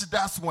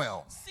does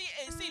well,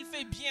 s'il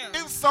fait bien,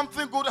 if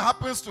something good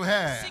happens to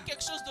her, si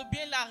quelque chose de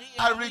bien l'arrive,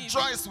 I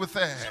rejoice with je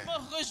her.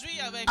 me réjouis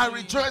avec I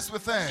lui. rejoice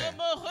with Je her.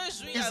 me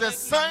réjouis It's avec a lui.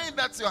 sign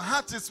that your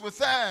heart is with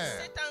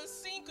her. C'est un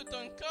signe que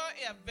ton cœur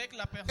est avec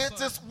la It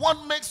personne. is what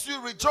makes you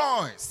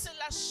rejoice. C'est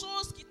la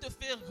chose qui te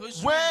fait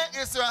réjouir. Where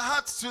is your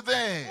heart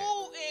today?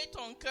 Où est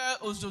ton cœur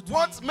aujourd'hui?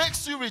 What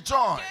makes you Qu'est-ce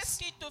rejoice?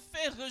 qui te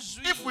fait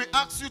réjouir? If we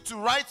ask you to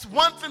write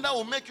one thing that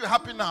will make you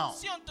happy now,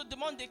 Si on te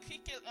demande d'écrire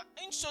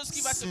une chose qui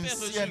va te faire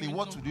sincerely, réjouir,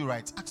 what maintenant, would you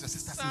write? Ask your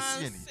sister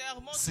sincerely.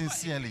 Sincèrement, tu vas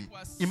Sincerely. écrire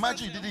quoi?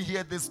 Imagine you Sincèrement. didn't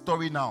hear this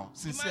story now.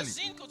 Sincerely.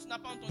 Imagine que tu n'as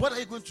pas entendu What are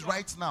you cette going to histoire.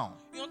 write now?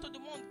 Et on te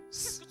demande,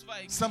 qu'est-ce que tu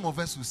vas écrire? Some of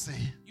us will say,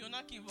 Il y en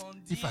a qui vont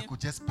if I dire, could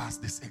just pass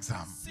this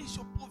exam. si je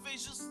pouvais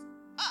juste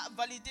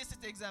valider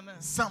cet examen.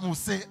 Some will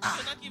say, Il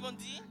y en a qui vont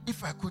dire,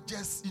 if I could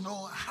just,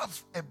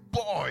 have a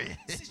boy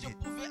si je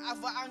pouvais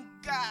avoir un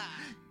gars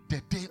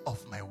the day of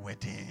my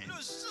wedding. le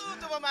jour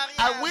de mon mariage.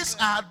 I wish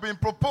I had been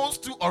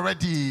proposed to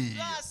already.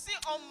 Là, si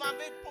on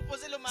m'avait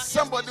proposé le mariage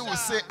Somebody déjà, will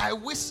say, I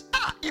wish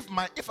if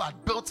I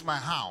had built my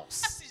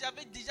house. si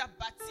j'avais déjà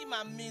bâti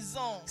ma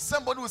maison.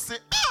 Somebody will say,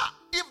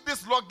 if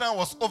this lockdown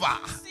was over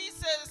Si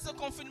ce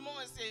confinement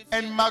c'est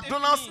and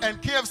McDonald's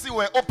and KFC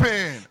were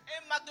open,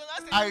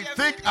 I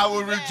think I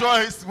will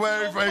rejoice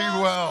very, very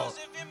well.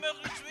 Je vais me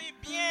réjouir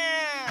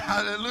bien.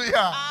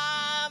 Hallelujah.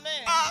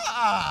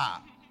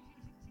 Amen.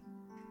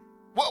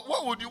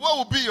 What would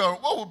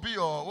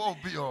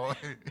be your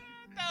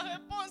Ta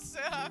réponse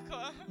sera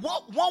quoi?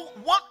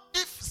 what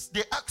if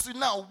they ask you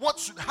now what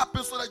should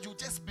happen so that you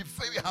just be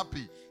very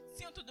happy?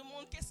 Si on te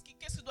demande qu'est-ce qui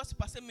doit se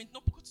passer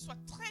maintenant pour que tu sois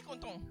très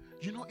content.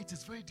 You know, it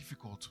is very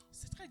difficult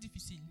C'est très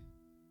difficile.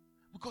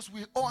 because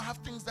we all have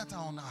things that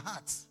are on our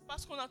hearts.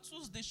 Parce qu'on a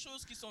tous des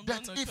choses qui sont dans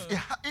That nos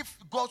cœurs. if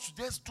God should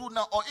just do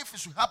now, or if it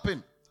should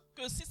happen,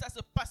 Que si ça se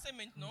passait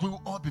maintenant, we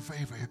will all be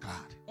very, very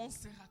glad. on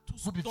sera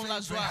tous We'll be dans very, la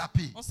very joie.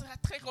 happy. On sera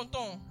très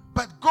content.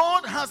 But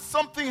God has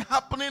something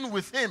happening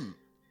with him,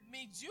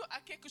 Mais Dieu a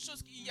quelque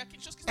chose, il y a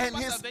quelque chose qui se and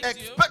passe he's avec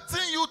Dieu.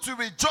 expecting you to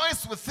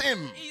rejoice with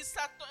him. Il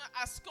s'attend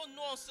à ce que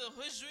nous on se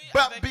réjouisse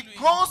But avec lui.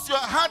 because your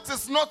heart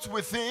is not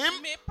with him,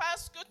 Mais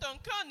parce que ton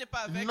cœur n'est pas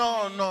avec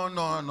no,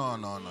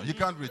 lui, you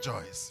can't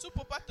rejoice. tu ne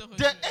peux pas te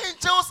The réjouir.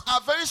 angels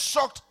are very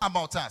shocked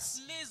about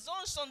us. Les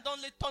anges sont dans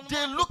l'étonnement.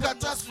 They look de at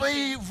nos us yeux.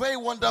 very, very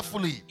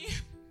wonderfully.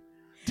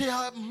 They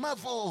are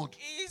marveled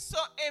Ils sont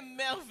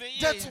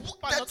émerveillés that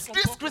par notre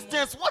these comportement.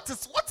 Christians,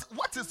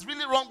 what is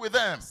really wrong with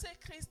them? Ces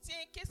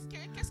chrétiens, qu'est-ce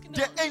qui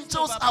The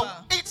angels va are,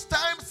 pas? each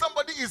time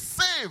somebody is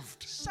saved,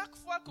 Chaque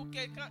fois que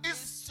quelqu'un est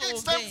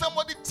each time sauvé,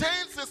 somebody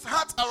turns his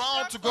heart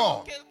around to chaque fois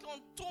God, que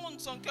quelqu'un tourne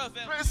son cœur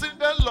vers lui, praising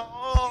the ils sont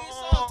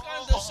en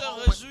train de se Lord,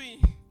 réjouir.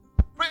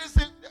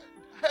 praising,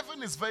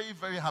 heaven is very,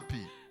 very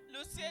happy.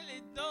 Le ciel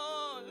est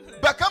dans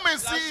But come and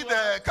la see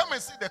joie.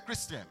 the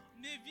Christian,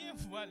 Mais viens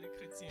voir le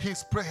chrétien.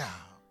 his prayer.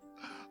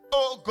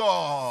 Oh Sa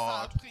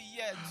God,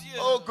 prière, Dieu.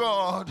 oh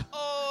God,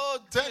 Oh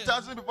Dieu.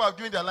 10,000 people have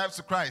given their lives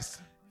to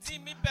Christ. 10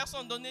 000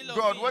 personnes donné leur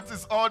God, vie. what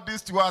is all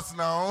this to us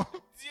now?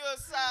 Dieu,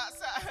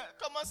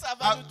 comment ça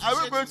va nous Are we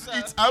toucher going tout to ça?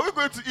 eat? Are we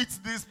going to eat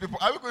these people?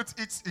 Are we going to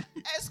eat?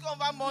 Est-ce qu'on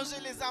va manger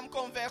les âmes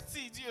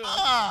converties, Dieu?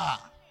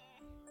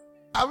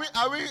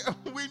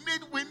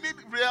 We need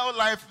real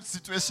life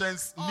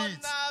situations On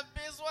needs. a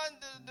besoin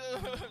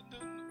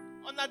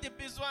on a des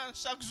besoins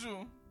chaque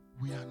jour.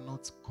 We are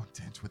not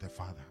content with the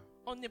Father.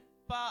 On n'est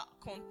pas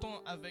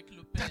content avec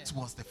le Père. That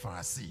was the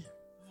Pharisee.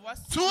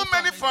 Voici Too le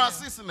many pharisien.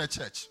 Pharisees in the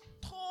church.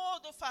 Trop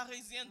de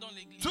pharisiens dans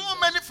l'église. Too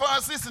many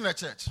Pharisees in the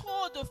church.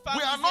 Trop de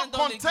We are pharisiens not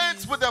dans content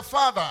l'église. with the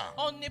Father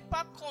On n'est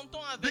pas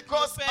content avec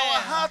because le our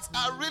Père. hearts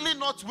are really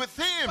not with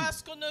Him.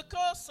 Parce que nos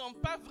cœurs sont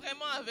pas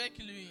vraiment avec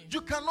lui.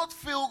 You cannot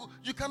feel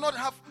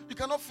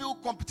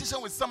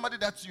competition with somebody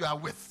that you are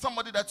with,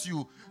 somebody that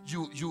your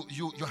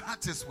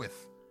heart is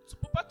with. Tu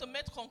peux pas te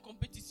mettre en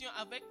compétition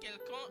avec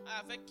quelqu'un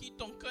avec qui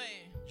ton cœur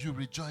est. You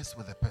rejoice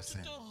with the Tu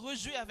person. te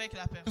réjouis avec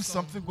la If personne.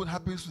 something good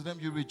happens to them,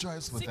 you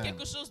rejoice with Si them.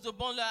 quelque chose de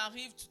bon leur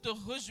arrive, tu te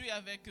réjouis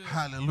avec eux.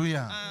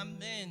 Hallelujah.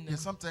 Amen. Yeah,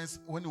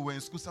 sometimes when we were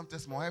in school,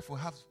 sometimes my wife will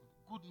have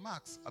good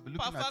marks. I'll be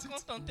looking Parfois, at it.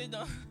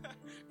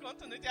 quand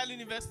on était à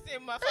l'université,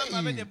 ma femme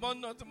avait des bonnes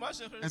notes. Moi,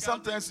 je And regardais.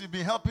 sometimes you'll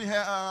be helping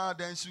her,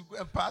 then she'll go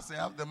and pass and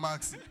have the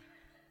marks.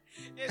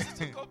 Et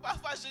si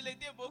parfois, je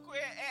l'aidais beaucoup et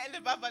elle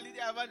va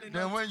valider avant les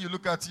Then notes. when you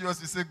look at yours,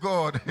 you say,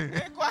 God.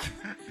 Et quoi?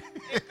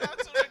 Et quand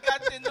tu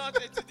regardes tes notes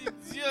et tu dis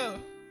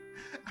Dieu.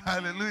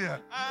 Hallelujah.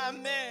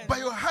 Amen. But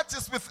your heart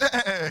is with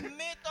her.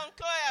 Mais ton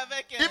cœur est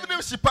avec elle. Even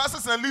if she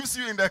passes and leaves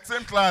you in the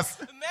same class.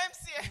 Même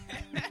si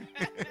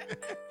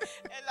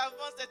elle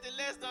avance et te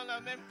laisse dans la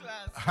même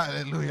classe.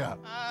 Hallelujah.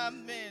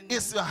 Amen.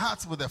 Is your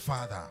heart with the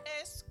Father?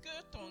 Est-ce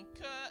que ton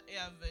cœur est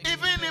avec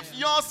Even le if Père?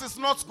 yours is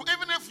not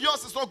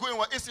going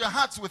well, is your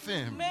heart with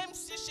Him? Même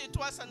si chez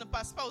toi ça ne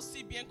passe pas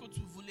aussi bien que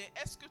tu voulais,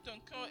 est-ce que ton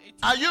cœur est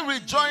Are you aligné?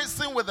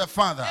 rejoicing with the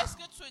Father? Est-ce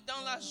que tu es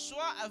dans la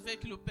joie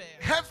avec le Père?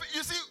 Heaven,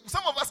 you see,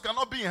 some of us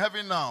cannot be in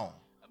heaven now.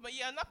 Mais il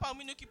y en a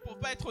parmi nous qui ne peuvent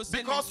pas être au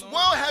ciel Because maintenant.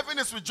 while heaven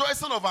is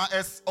rejoicing over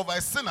a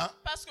sinner,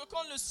 Parce que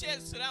quand le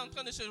ciel sera en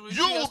train de se réjouir,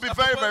 you will be à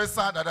very, propos- very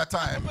sad at that à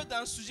time. propos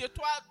d'un sujet,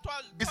 toi,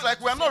 It's like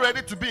we are not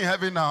ready to be in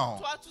heaven now.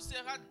 Toi, tu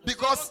seras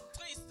Because- vraiment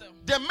triste.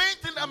 The main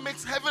thing that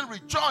makes heaven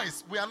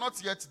rejoice, we are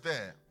not yet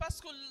there.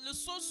 Parce que le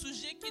seul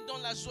sujet qui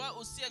donne la joie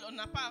au ciel, on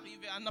n'a pas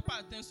arrivé, on n'a pas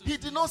atteint ce He sujet.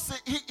 did not say,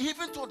 he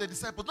even told the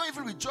disciples, don't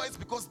even rejoice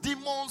because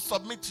demons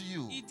submit to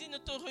you. Il dit ne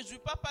te réjouis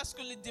pas parce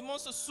que les démons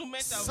se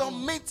soumettent à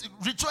vous.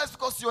 Rejoice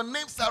because your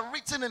names are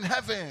written in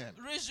heaven.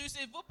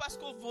 Réjouissez-vous parce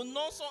que vos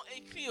noms sont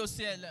écrits au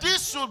ciel.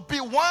 This should be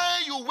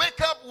why you wake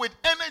up with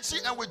energy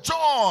and with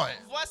joy.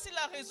 Voici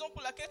la raison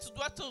pour laquelle tu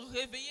dois te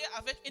réveiller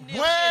avec énergie et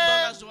dans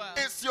la Where joie.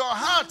 is your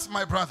heart,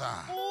 my brother?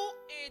 Où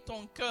est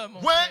ton cœur,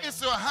 mon Where frère?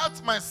 is your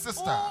heart, my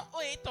sister?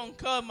 Où est ton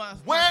cœur, ma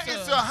Where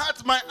sœur? is your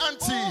heart, my Où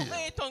auntie?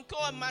 est ton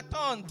cœur, ma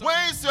tante?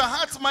 Where is your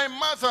heart, my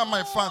mother,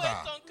 my Où father?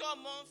 est ton cœur,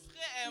 mon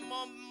frère,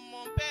 mon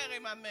père et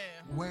ma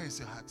mère? Where is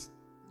your heart?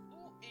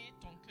 Où est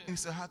ton cœur? cœur?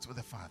 Is your heart with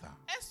the Father?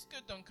 Est-ce que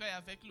ton cœur est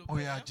avec le Or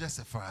you are Père? just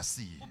a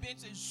Pharisee? Ou bien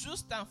tu es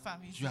juste un You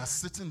pharisien? are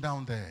sitting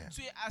down there.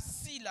 Tu es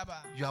assis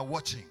là-bas. You are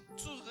watching.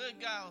 Tu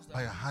regardes.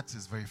 But your heart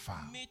is very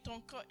far. Mais ton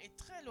cœur est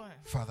très loin.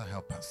 Father,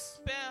 help us.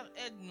 Père,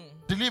 aide-nous.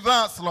 Deliver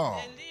us, Lord.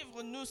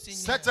 Délivre-nous, Seigneur.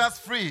 Set us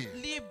free.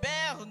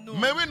 Libère-nous.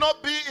 May we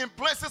not be in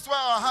places where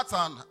our hearts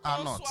are On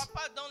ne not. soit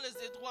pas dans les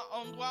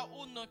endroits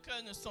où nos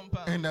cœurs ne sont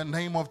pas. In the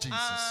name of Jesus.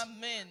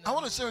 Amen. I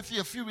want to share with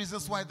you a few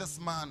reasons why this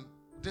man,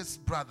 this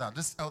brother,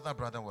 this elder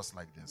brother was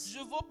like this. Je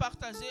veux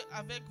partager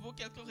avec vous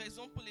quelques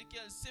raisons pour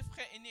lesquelles ces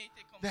frères aînés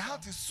étaient comme The ça.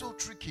 heart is so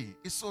tricky.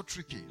 It's so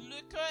tricky.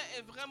 Le cœur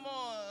est vraiment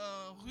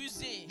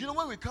rusé. You know,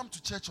 when we come to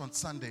church on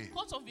Sunday,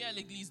 Quand on vient à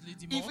l'église le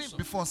dimanche, even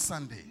before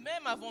Sunday,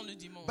 même avant le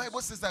dimanche,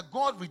 Bible says that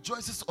God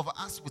rejoices over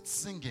us with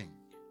singing.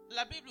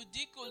 la Bible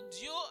dit que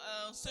Dieu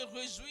se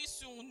réjouit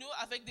sur nous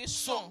avec des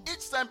So chants.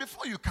 each time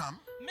before you come,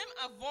 Même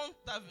avant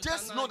ta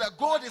just know that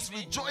God is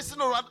rejoicing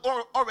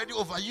already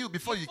over you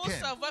before you Il faut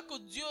came. savoir que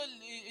Dieu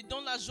est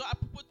dans la joie à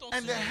propos de ton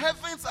And the sujet.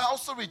 heavens are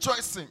also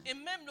rejoicing. Et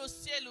même le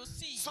ciel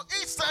aussi. So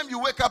each time you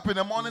wake up in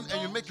the morning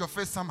and you make your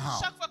face somehow,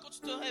 Chaque fois que tu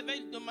te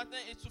réveilles le matin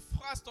et tu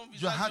froisses ton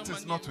visage your heart de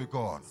is not manière, with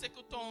God. c'est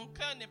que ton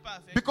cœur n'est pas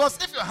avec Because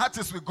Dieu. if your heart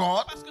is with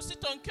God, Parce que si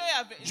ton cœur est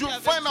avec, you est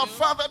avec find out, Dieu,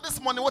 Father,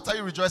 this morning, what are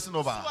you rejoicing tu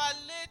over? vas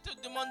aller te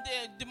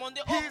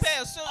demander au He's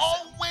Père,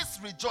 always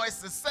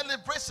rejoicing,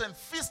 celebration,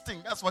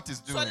 feasting. That's what he's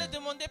tu vas doing. aller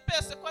demander,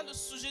 Père, c'est quoi le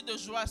sujet de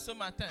joie ce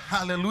matin?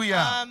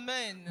 Hallelujah.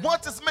 Amen.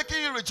 What is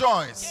making you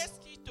rejoice? Qu'est-ce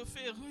qui te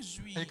fait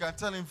réjouir? And you can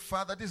tell him,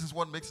 Father, this is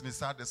what makes me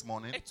sad this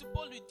morning, Et tu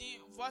peux lui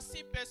dire,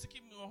 voici, Père, ce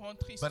qui me rend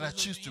triste but I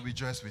choose to aujourd'hui.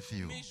 rejoice with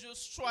you. Mais je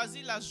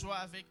choisis la joie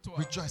avec toi.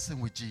 Rejoicing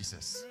with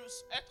Jesus.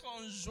 Je- Être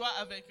en joie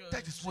avec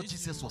That is what Jésus.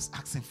 Jesus was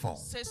asking for.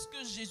 C'est ce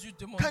que Jésus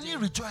Can demandait. you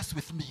rejoice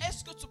with me?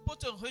 Est-ce que tu peux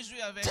te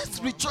réjouir avec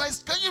Just moi?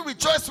 rejoice. Can you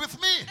rejoice with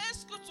me?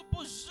 Est-ce que tu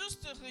peux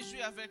juste te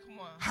réjouir avec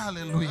moi?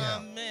 Hallelujah.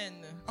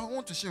 Amen. I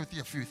want to share with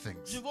you a few things.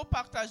 Je veux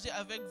partager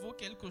avec vous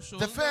quelque chose.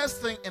 The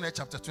first thing in the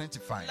chapter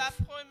 25, La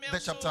première the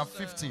chapter chose,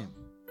 15,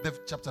 the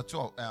chapter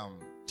 12,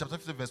 chapter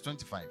 15, verse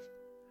 25,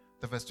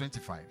 the verse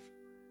 25.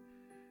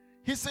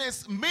 He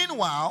says,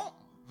 meanwhile,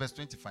 verse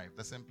 25,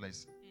 the same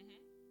place.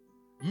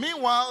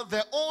 Meanwhile,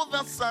 the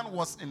older son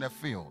was in the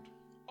field.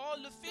 Oh,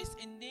 le fils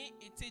aîné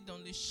était dans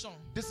les champs.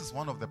 This is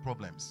one of the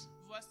problems.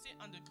 Voici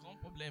un des grands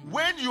problèmes.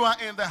 When you are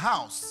in the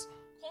house,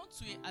 Quand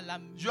tu es à la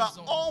you are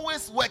maison,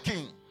 always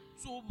working.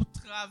 tu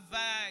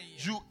travailles.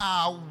 You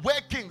are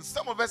working.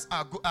 Some of us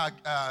are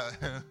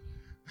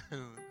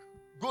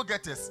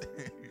go-getters.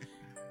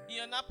 Il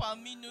y en a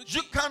parmi nous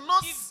You cannot,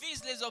 qui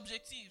visent les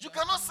objectifs. you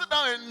cannot sit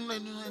down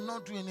and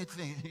not do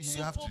anything. Tu You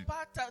ne have peux to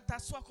pas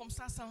t'asseoir comme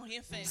ça sans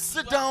rien faire. Tu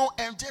sit dois down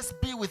and just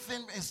be with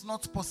him. It's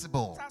not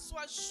possible.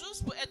 t'asseoir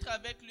juste pour être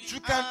avec lui. You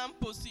can-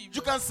 Impossible.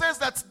 You can sense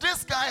that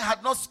this guy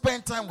had not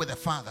spent time with the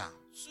father.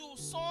 Tu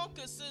sens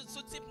que ce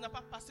type n'a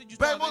pas passé du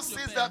temps Bible avec le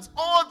says père. that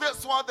all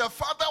this while the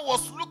father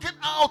was looking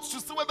out to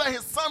see whether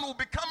his son will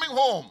be coming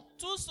home.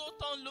 Tout ce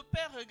temps, le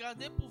père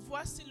regardait pour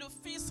voir si le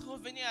fils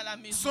revenait à la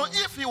maison. So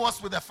if he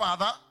was with the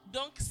father,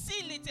 Donc,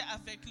 s'il était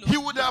avec le, he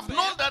would le have père,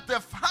 known that the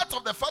heart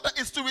of the father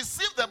is to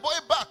receive the boy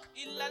back.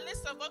 il allait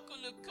savoir que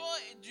le cœur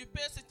du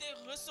père, c'était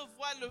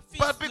recevoir le fils,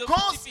 But le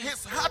because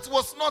petit-fils. his heart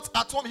was not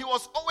at home, he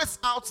was always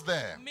out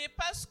there. Mais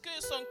parce que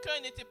son cœur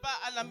n'était pas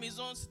à la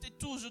maison, c'était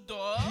toujours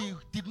dehors. He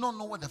did not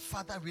know what the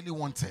father really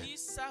wanted. Il ne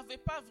savait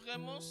pas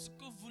vraiment ce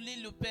que voulait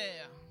le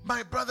père.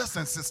 My brothers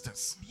and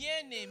sisters,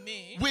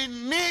 Bien-aimé, we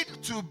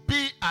need to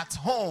be at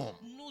home.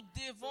 nous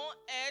devons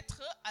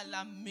être à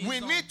la maison. We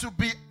need to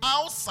be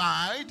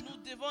outside. Nous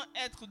devons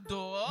être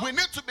dehors. We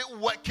need to be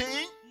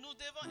working. Nous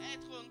devons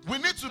être en train We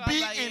de need to be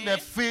travailler in the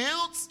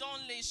fields. dans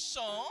les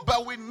champs.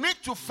 But we need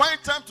to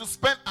find time to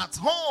spend at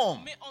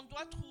home. Mais on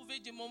doit trouver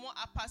des moments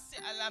à passer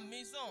à la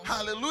maison.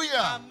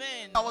 Hallelujah.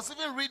 Amen. I was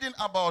even reading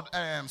about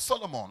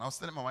Solomon. I was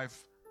telling my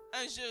wife.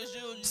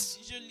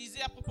 Je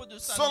lisais à propos de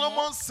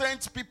Solomon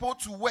sent people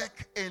to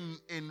work in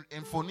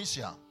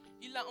Phoenicia.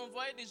 Il a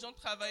envoyé des gens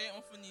travailler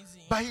en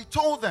Phénicie. But he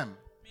told them,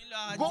 Il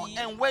leur a go dit,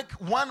 and work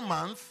 1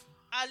 month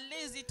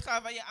allez-y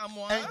travailler un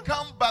mois and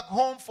come back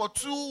home for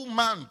 2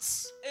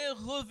 months. et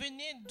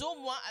revenez 2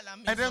 mois à la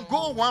And then maison.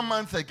 go 1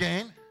 month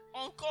again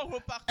Encore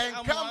repartez and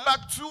un come mois back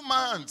 2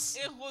 months.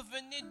 et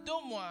revenez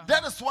 2 mois.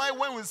 That is why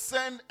when we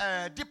send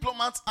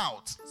diplomats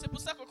out, C'est pour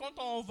ça que quand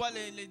on envoie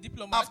les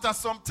diplomates, after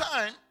some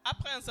time,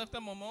 après un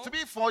certain moment,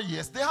 3-4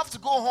 years, they have to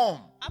go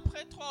home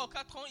après 3 ou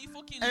 4 ans, il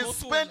faut qu'ils and retournent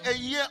spend a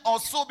year or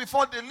so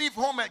before they leave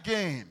home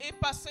again. et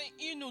passer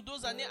 1 ou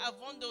 2 années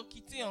avant de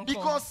quitter encore.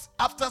 Because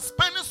after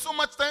spending so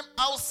much time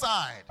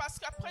outside, Parce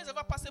qu'après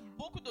avoir passé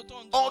beaucoup de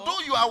temps dehors,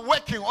 although you are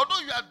working, although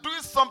you are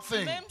doing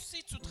something, même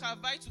si tu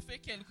travailles, tu fais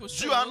quelque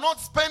chose, you are not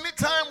spending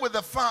time with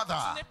the tu Father.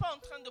 n'es pas en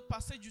train de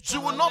passer du temps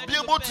You will not avec be le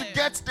able to Père.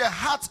 get the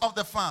heart of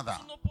the Father.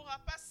 Tu ne pourras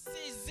pas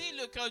saisir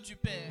le cœur du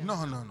Père. No.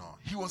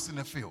 He was in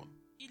the field.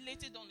 Il Il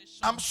était dans les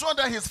champs. I'm sure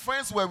that his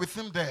friends were with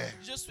him there.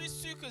 Je suis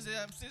sûr que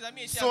ses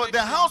amis étaient So avec the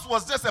lui. house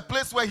was just a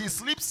place where he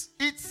sleeps,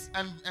 eats,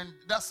 and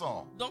that's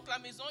all. Donc la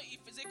maison, il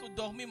faisait que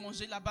dormir,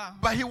 manger là-bas.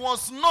 But he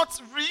was not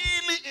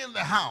really in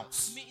the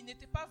house. Mais il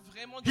n'était pas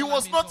vraiment He dans la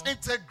was maison. not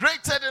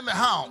integrated in the Il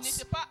house.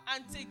 n'était pas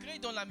intégré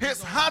dans la His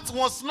maison. heart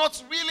was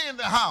not really in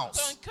the house.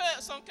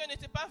 Son cœur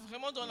n'était pas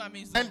vraiment dans la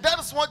maison. And that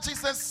is what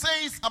Jesus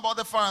says about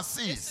the Et c'est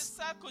Pharisees.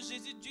 ça que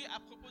Jésus dit à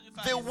propos du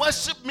They pharisien.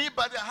 worship me,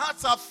 but their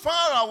hearts are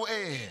far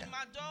away. Ils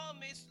m'adorent,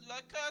 mais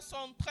leurs cœurs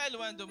sont très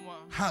loin de moi.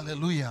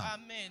 Hallelujah.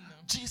 Amen.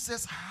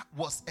 Jesus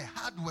was a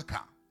hard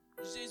worker,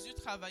 Jésus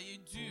travaillait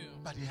dur,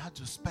 but he had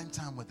to spend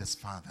time with his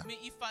Father. mais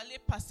il fallait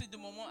passer des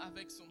moments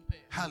avec son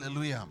Père.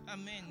 Hallelujah.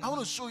 Amen. I want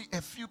to show you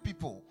a few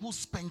people who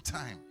spend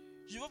time.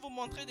 Je vais vous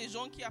montrer des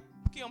gens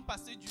qui ont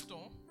passé du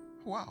temps.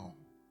 Wow.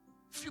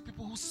 Few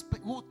people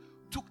who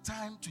took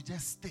time to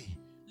just stay.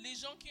 Les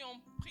gens qui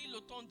ont pris le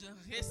temps de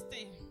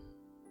rester.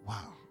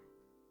 Wow.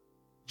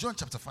 John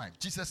chapter 5,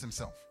 Jesus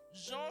himself.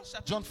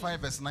 Jean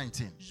 5 verse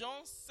 19.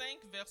 Jean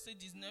 5 verset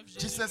 19.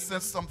 Jesus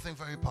says something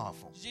very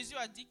powerful. Jésus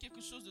a dit quelque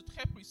chose de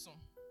très puissant.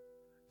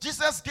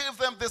 Jesus gave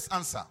them this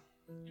answer.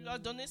 Il leur a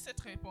donné cette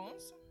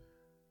réponse.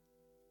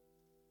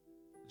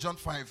 John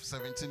 5,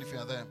 17, if you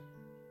are there.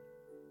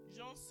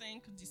 Jean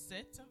 5,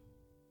 17.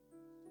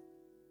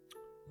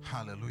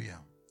 Hallelujah.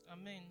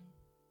 Amen.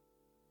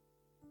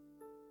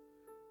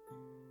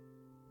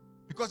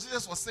 Because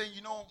Jesus was saying,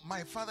 you know,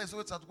 my Father is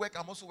always at work.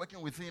 I'm also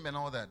working with him and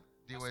all that.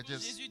 They were Parce que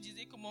just... Jésus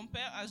disait que mon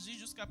Père agit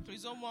jusqu'à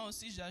présent, moi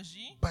aussi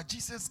j'agis. But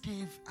Jesus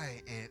gave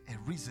a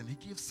reason. He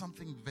gave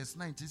something, verse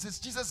 19. He says,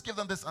 Jesus gave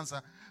them this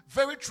answer.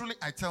 Very truly,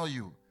 I tell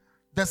you,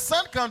 the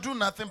Son can do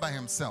nothing by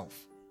himself.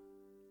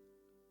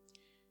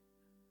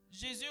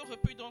 Jésus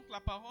reprit donc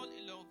la parole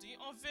et leur dit,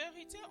 en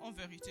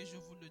vérité, je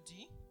vous le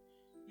dis,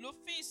 le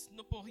Fils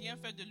ne peut rien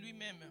faire de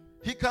lui-même.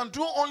 He can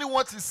do only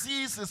what he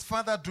sees his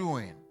Father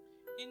doing.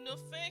 Il ne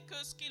fait que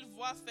ce qu'il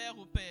voit faire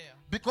au Père.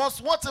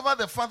 Because whatever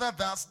the Father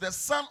does, the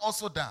Son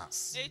also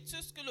does. Et tout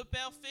ce que le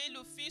Père fait,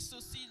 le Fils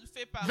aussi le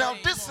fait pareil. Now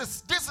this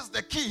is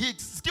the key.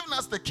 He's given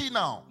us the key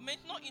now.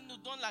 Maintenant, il nous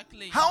donne la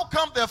clé. How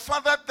come the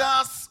Father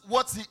does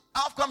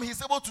how come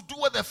he's able to do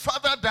what the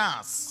Father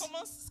does?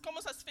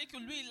 Comment ça se fait que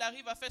lui, il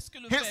arrive à faire ce que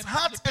le His Père,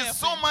 heart le Père is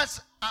so fait? much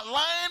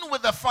aligned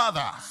with the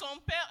Father.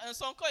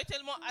 Son corps est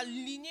tellement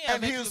aligné And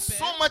avec he le is Père.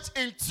 so much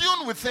in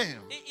tune with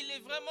him. Et il est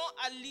vraiment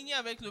aligné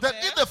avec le That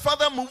Père. if the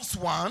Father moves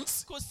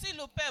once, Que si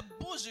le Père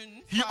bouge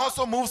une he fois,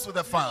 also moves with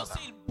the lui Father. aussi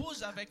il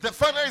bouge avec The le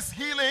Father Père. is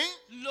healing,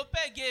 Le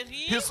Père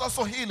guérit, he's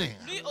also healing.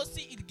 lui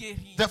aussi il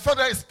guérit. The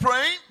Father is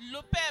praying,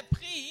 Le Père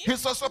prie,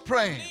 he's also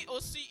praying. lui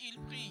aussi il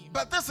prie.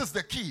 But this is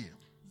the key.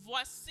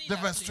 Voici The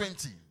la verse clé.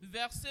 20.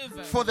 Verset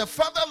 20. For the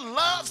Father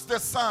loves the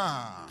Son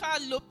Car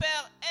le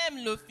Père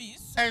aime le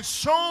Fils and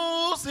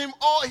shows him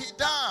all he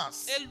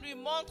does. et lui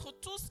montre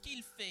tout ce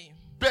qu'il fait.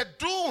 The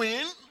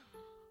doing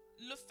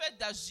Le fait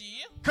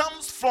d'agir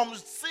comes from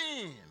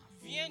seeing,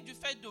 vient du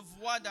fait de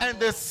voir and d'abord.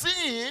 the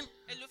seeing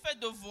Et le fait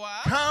de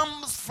voir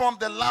comes from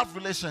the love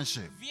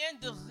relationship. vient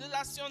de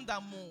relation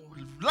d'amour.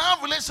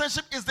 Love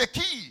relationship is the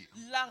key.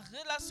 La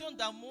relation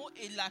d'amour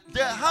est la clé.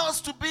 There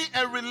has to be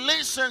a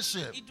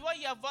relationship. Il doit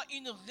y avoir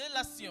une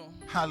relation.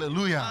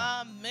 Hallelujah.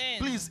 Amen.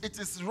 Please, it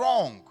is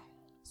wrong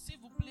S'il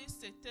vous plaît,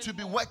 c'est to be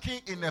tellement...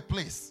 working in a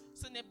place.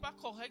 Ce n'est pas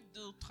correct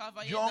de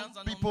travailler Young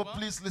dans un people, endroit.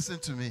 please listen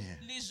to me.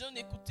 Les jeunes,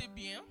 écoutez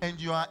bien. And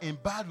you are in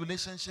bad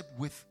relationship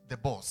with the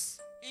boss.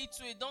 Et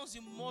tu es dans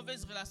une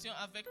mauvaise relation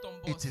avec ton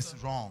boss. It is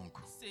wrong.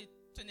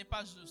 Ce n'est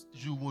pas juste.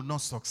 You will not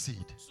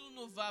succeed. Tout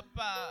ne va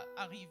pas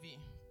arriver.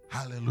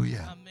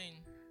 Hallelujah. Amen.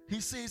 He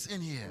says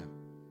in here,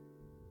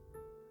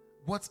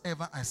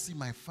 whatever I see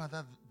my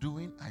Father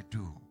doing, I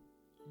do.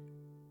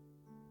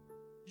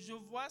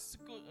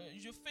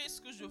 Je fais ce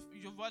que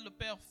je vois le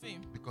Père faire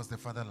Because the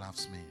Father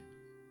loves me.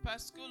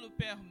 parce que le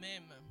Père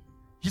m'aime.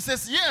 He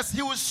says, yes,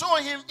 he will show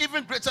him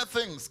even greater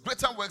things,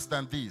 greater works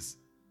than these.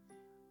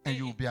 And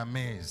you will be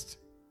amazed.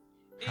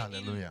 Et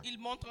Hallelujah. il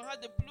montrera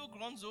de plus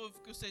grandes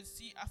œuvres que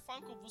celles-ci afin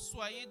que vous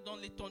soyez dans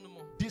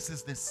l'étonnement. This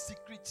is the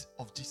secret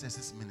of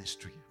Jesus'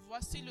 ministry.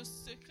 Voici le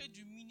secret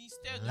du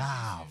ministère de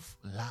Love,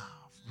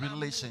 love,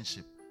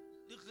 relationship.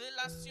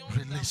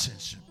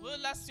 Jésus.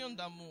 Relation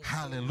d'amour.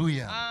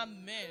 Hallelujah.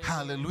 Amen.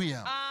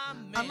 Hallelujah.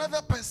 Amen.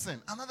 Another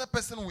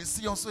person we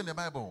see also in the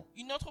Bible.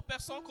 Une autre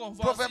personne qu'on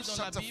voit Proverbs aussi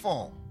dans la chapter Bible,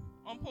 4.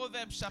 en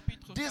Proverbes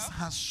chapitre This 4,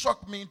 has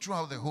shocked me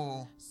throughout the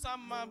whole. ça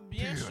m'a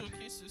bien period.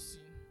 choqué ceci.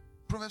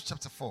 Proverbs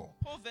chapter 4.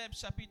 Proverbes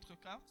chapitre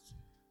 4,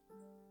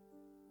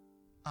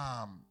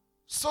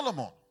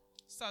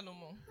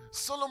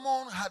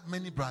 Solomon had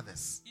many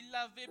brothers. il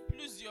avait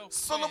plusieurs frères.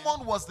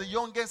 Solomon was the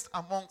youngest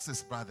amongst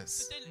his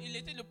brothers. Il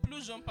était le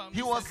plus jeune parmi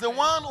He ses was the frères.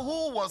 one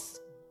who was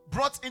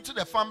brought into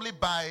the family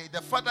by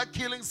the father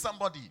killing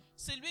somebody.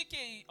 C'est lui qui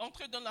est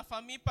entré dans la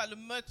famille par le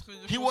meurtre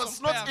de He son was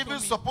père not even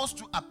commis. supposed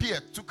to appear,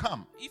 to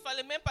come. Il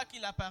fallait même pas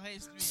qu'il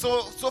apparaisse lui.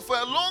 So for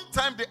a long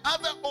time, the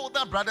other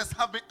older brothers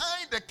have been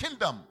eyeing the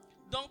kingdom.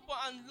 Donc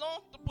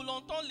pour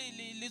longtemps,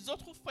 les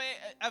autres frères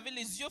avaient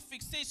les yeux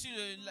fixés sur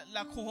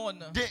la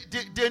couronne.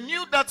 They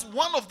knew that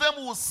one of them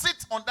will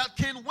sit on that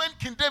king when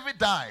King David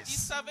Ils dies.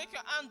 savaient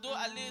qu'un d'eux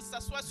allait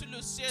s'asseoir sur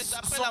le siège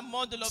après la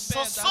mort de leur So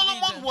père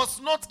Solomon David.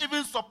 was not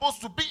even supposed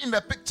to be in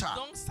the picture.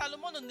 Donc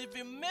Salomon ne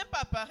devait même pas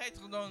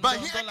apparaître dans But dans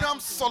here la comes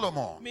photo.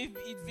 Solomon. Mais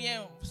il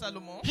vient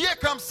Salomon. Here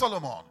comes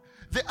Solomon.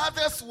 The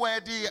others were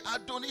the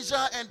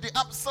Adonijah and the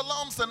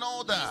Absaloms and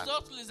all Les that.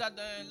 autres,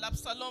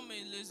 l'Absalom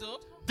et les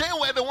autres, They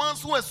were the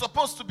ones who were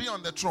supposed to be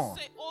on the throne.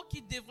 c'est eux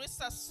qui devraient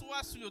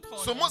s'asseoir sur le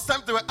trône. So most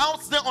times they were out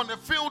there on the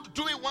field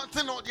doing one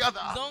thing or the other.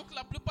 Donc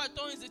la plupart du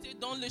temps, ils étaient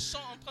dans les champs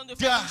en train de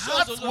Their faire une chose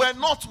hearts ou were l'autre.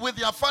 not with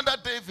their father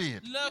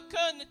David. Leur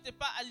cœur n'était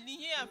pas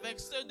aligné avec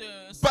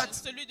But-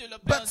 celui de leur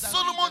père But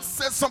Solomon David.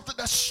 said something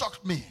that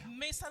shocked me.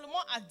 Mais Salomon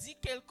a dit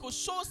quelque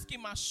chose qui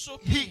m'a He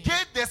choqué.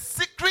 gave the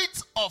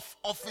secret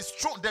of his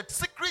throne, the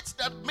secret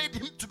that made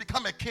him to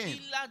become a king.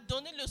 Il a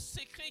donné le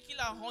secret qui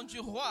l'a rendu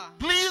roi.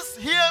 Please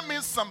hear me,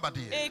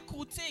 somebody.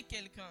 Écoutez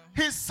quelqu'un.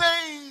 He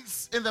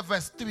says in the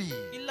verse 3.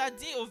 Il a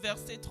dit au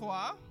verset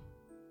 3.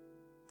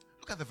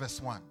 Look at the verse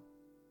 1.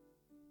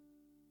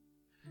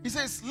 He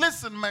says,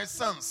 listen, my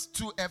sons,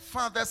 to a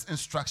father's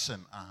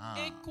instruction.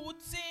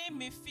 Écoutez,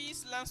 mes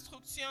fils,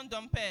 l'instruction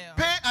d'un père.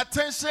 Pay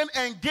attention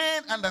and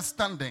gain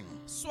understanding.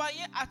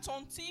 Soyez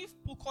attentifs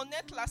pour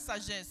connaître la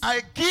sagesse.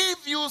 I give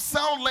you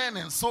sound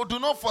learning, so do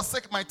not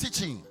forsake my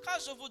teaching. Car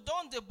je vous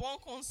donne de bons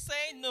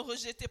conseils, ne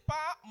rejetez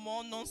pas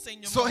mon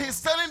enseignement. So he's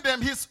telling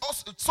them,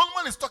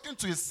 Solomon is talking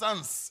to his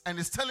sons and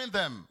he's telling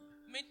them,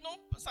 Maintenant,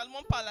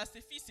 Salomon parle à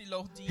ses fils, il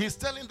leur dit, he's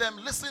telling them,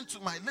 listen to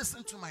what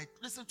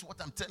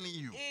I'm telling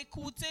you.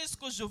 écoutez ce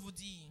que je vous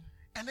dis.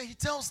 And then he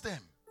tells them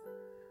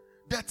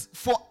that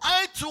for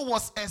I too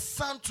was a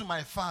son to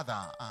my father.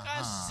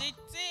 Car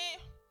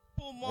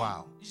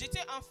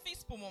j'étais un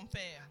fils pour mon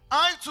père.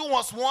 I too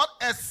was what?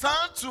 A son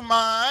to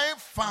my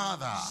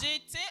father.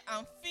 J'étais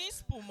un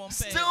fils pour mon père.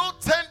 Still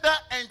tender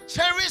and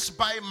cherished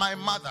by my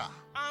mother.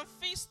 Un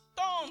fils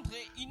tendre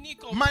et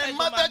unique auprès My de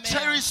ma mother mère.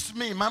 cherished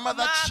me. My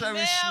mother Ma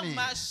cherished mère me.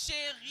 m'a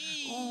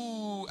chéri.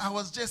 Ooh, I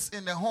was just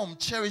in the home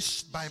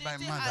cherished by my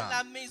J'étais à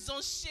la mother.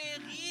 maison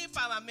chérie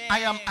par ma mère.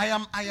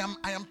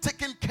 I am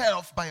taken care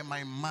of by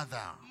my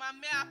mother. Ma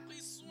mère a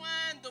pris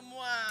soin de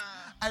moi.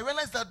 I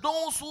realized that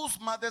those whose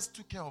mothers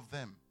took care of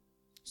them.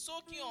 Ceux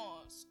qui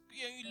ont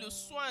eu le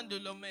soin de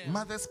leur mère.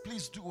 Mothers,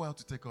 please do well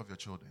to take care of your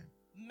children.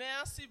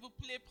 Mère, s'il vous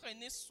plaît,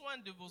 prenez soin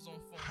de vos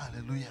enfants.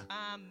 Hallelujah.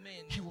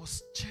 Amen. He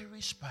was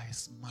cherished by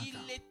his mother.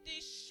 Il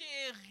était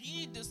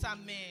chéri de sa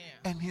mère.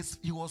 And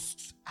he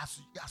was, as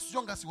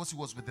young as he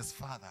was with his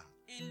father.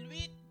 Et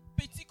lui,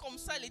 petit comme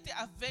ça, il était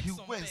avec He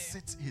son would père.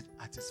 sit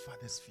at his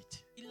father's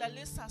feet. Il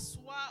allait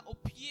s'asseoir au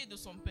pied de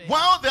son père.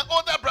 While the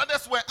older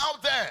brothers were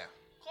out there,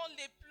 Quand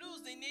les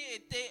plus aînés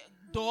étaient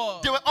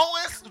dehors, they were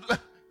always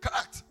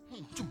correct.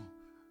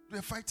 They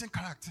were fighting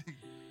correct.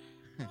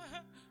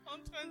 en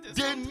train de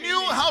They s'entraîner.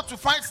 knew how to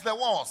fight the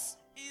wars,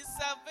 Ils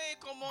savaient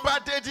comment,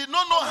 but they did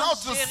not know how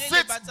to Gérer les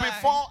sit batailles.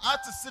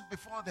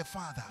 before the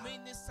father. mais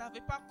ils ne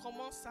savaient pas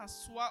comment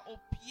s'asseoir au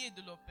pied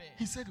de leur père.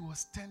 He said he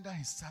was tender.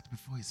 He sat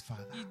before his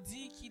father. Il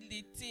dit qu'il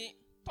était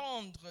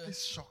tendre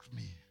This shocked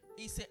me.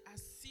 et il s'est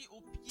assis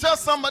au pied. Tell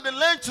somebody,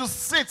 learn to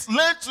sit,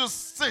 learn to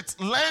sit,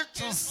 learn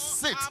to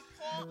sit,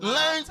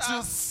 learn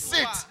to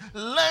sit,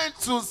 learn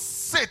to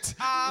sit,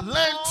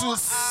 learn to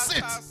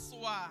sit.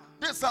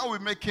 This is how we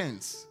make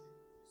kings.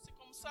 C'est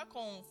comme ça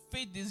qu'on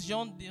fait des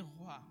gens des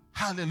rois.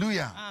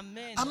 Hallelujah.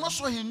 Amen. I'm not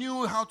sure he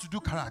knew how to do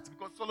karate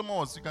because Solomon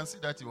was, you can see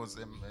that he was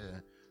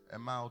a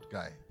mild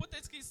guy.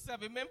 Peut-être qu'il ne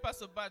savait même pas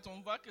se battre.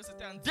 On voit que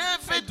c'était un type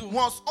très David doux.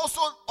 was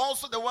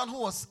also the one who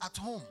was at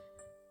home.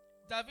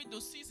 David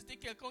aussi, c'était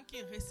quelqu'un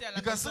qui restait à la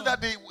You can see maison.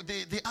 that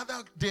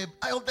the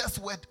elders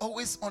were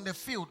always on the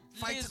field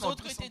fighting Les or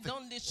autres doing étaient something.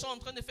 dans les champs en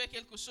train de faire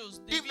quelque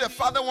chose. If David, the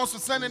father wants to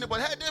send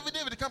anybody, hey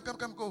David,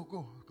 come,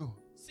 go.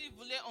 s'il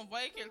voulait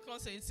envoyer quelqu'un,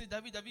 c'est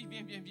David,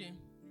 viens.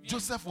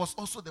 Joseph was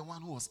also the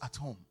one who was at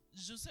home.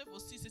 Joseph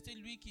aussi, c'était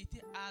lui qui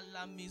était à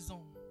la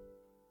maison.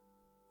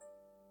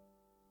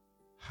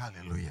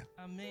 Hallelujah.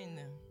 Amen.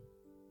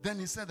 Then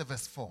he said the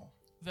verse 4.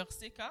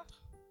 Verset 4.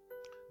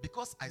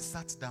 Because I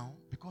sat down,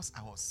 because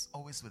I was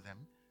always with them,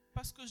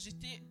 Parce que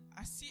j'étais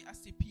assis à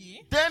ses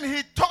pieds, then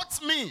he taught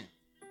me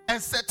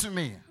and said to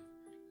me,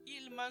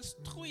 il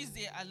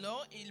m'instruisait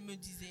alors et il me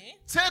disait,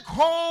 take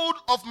hold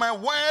of my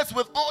words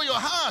with all your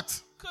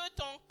heart. que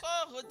ton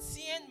corps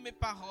retienne mes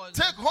paroles.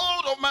 Take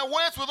hold of my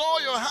words with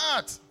all your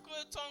heart.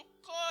 Que ton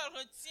corps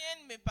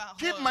retienne mes paroles.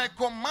 Keep my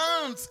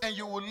commands and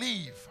you will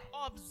live.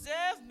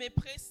 Observe mes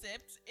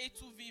préceptes et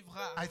tu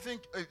vivras. I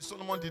think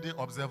Solomon didn't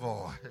observe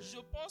all. Je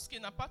pense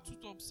qu'il n'a pas tout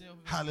observé.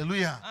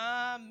 Hallelujah.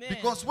 Amen.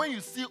 Because when you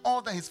see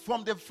all that is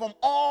from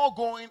all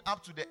going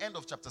up to the end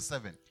of chapter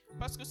 7,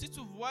 Parce que si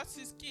tu vois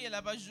c'est ce qui est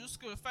là-bas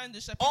jusqu'à la fin de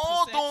chapitre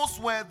all 7, those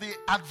were the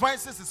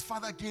advices his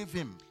father gave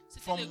him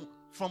c'était from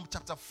from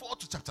chapter 4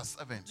 to chapter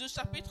 7. De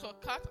chapitre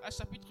 4 à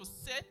chapitre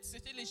 7,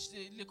 c'était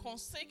les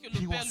conseils que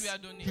le Père lui a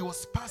donnés. He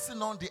was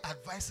passing on the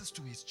advices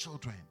to his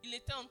children. Il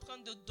était en train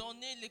de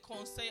donner les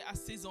conseils à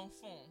ses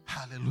enfants.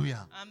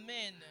 Hallelujah.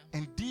 Amen.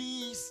 And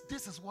this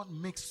is what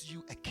makes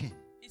you a king.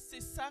 Et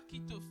c'est ça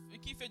qui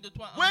fait de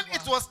toi un When roi.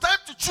 it was time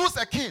to choose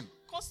a king,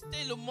 Quand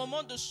c'était le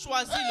moment de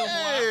choisir le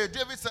hey, roi,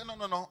 David said,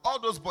 no. All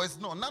those boys,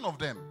 no, none of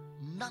them.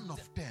 None of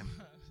them.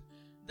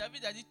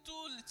 David a dit,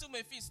 tous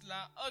mes fils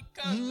là,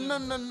 aucun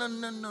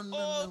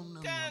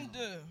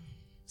d'eux.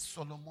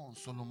 Solomon.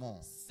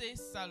 C'est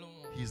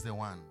Salomon. He's the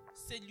one.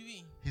 C'est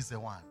lui. He's the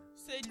one.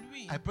 C'est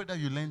lui. I pray that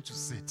you learn to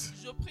sit.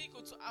 Je prie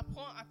que tu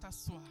apprends à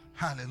t'asseoir.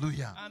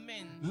 Hallelujah.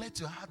 Amen. Let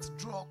your heart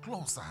draw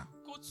closer.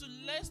 Que tu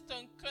laisses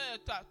ton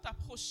cœur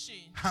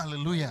t'approcher.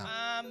 Hallelujah.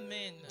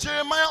 Amen.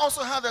 Jeremiah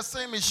also had the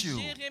same issue.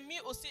 Jérémie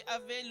aussi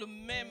avait le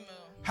même.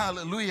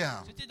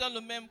 Hallelujah. C'était dans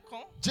le même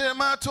camp.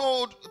 Jeremiah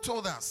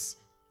told us.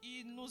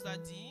 Il nous a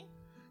dit.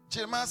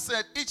 Jeremiah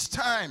said each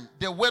time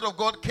the word of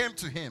God came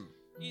to him,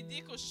 Il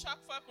dit que chaque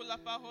fois que la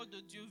parole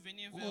de Dieu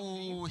venait vers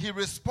lui, he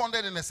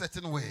responded in a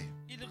certain way.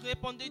 il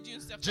répondait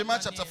d'une certaine Jeremiah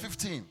manière. chapter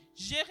 15,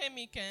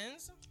 Jérémie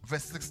 15,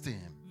 verse 16.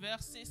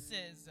 verset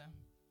 16.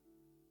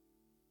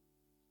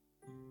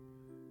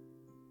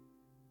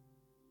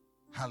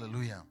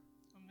 Hallelujah.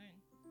 Amen.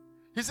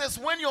 He says,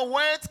 when your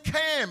words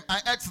came,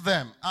 I ate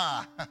them.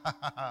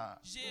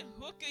 J'ai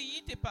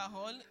recueilli tes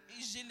paroles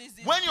et je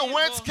les ai When your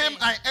words dévorées. came,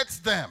 I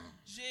ate them.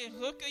 J'ai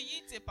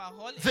recueilli tes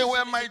paroles et They je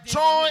were les my ai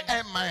joy dévorées.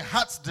 and my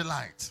heart's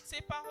delight.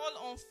 Ces paroles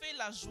ont fait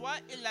la joie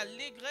et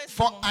l'allégresse de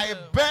For mon I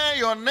cœur. bear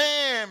your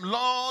name,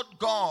 Lord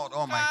God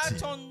Car Almighty.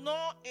 ton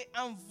nom est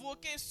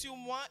invoqué sur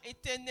moi,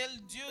 éternel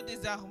Dieu des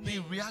He armées.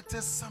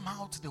 reacted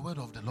somehow to the word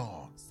of the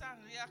Lord. Sa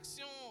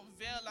réaction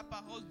vers la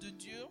parole de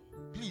Dieu,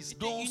 Please, c'était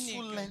those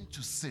who unique. learn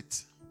to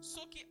sit,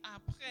 Ceux qui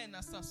apprennent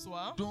à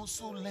s'asseoir, those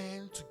who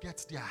learn to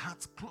get their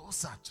hearts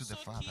closer to the ceux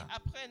qui Father,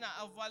 apprennent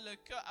à avoir le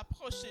cœur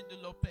approché de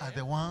leur are the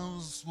Père,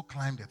 ones who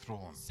climb the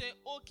throne. c'est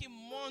eux qui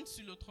montent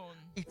sur le trône.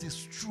 It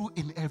is true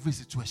in every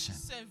situation.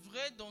 C'est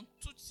vrai dans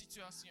toute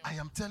situation. I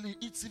am telling you,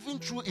 it's even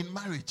true in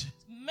marriage.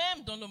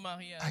 Même dans le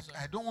mariage.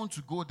 I don't want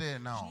to go there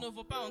Je now. ne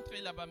veux pas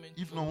entrer là-bas maintenant.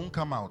 If no, won't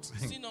come out.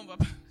 Sinon, on va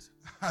pas.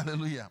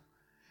 Hallelujah.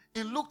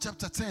 In Luke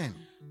chapter 10,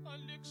 En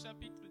Luc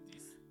chapitre 10,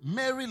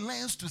 Mary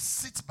learns to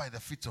sit by the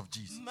feet of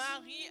Jesus.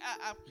 Marie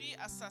a appris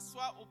à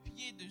s'asseoir aux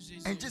pieds de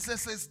Jésus. And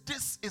Jesus says,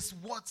 this is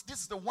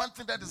the one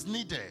thing that is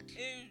needed.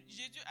 Et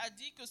Jésus a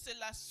dit que c'est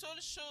la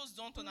seule chose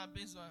dont on a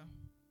besoin.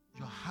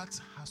 Your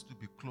heart has to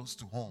be close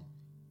to home.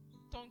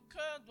 Ton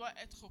cœur doit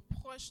être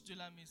proche de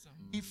la maison.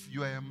 If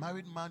you are a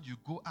married man, you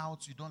go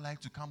out, you don't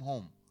like to come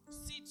home.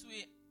 Si tu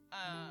es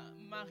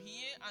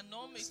marié, un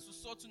homme, et tu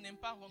sors, tu n'aimes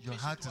pas rentrer Your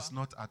chez heart toi. is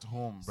not at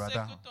home, C'est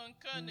brother. que ton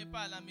cœur n'est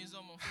pas à la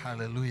maison, mon frère.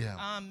 Hallelujah.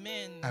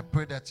 Amen. I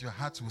pray that your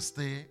heart will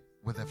stay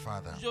with the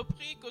Father. Je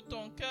prie que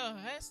ton cœur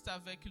reste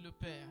avec le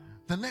Père.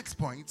 The next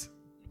point,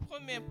 Le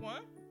premier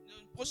point,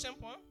 le prochain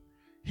point,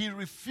 he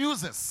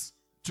refuses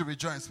to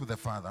rejoice with the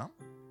Father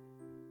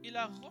il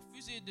a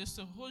refusé de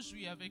se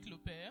réjouir avec le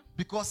Père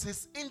because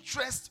his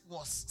interest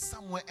was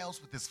somewhere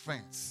else with his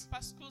friends.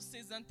 parce que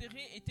ses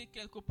intérêts étaient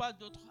quelque part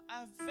d'autre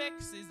avec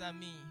ses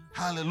amis.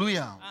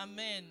 Hallelujah.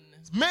 Amen.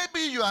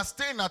 Maybe you are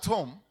staying at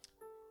home.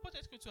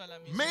 Peut-être que tu es à la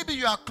maison. Maybe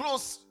you are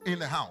close in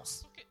the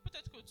house.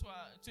 Peut-être que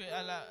tu es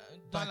dans la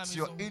But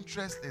your maison.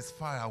 interest is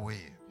far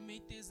away. Mais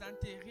tes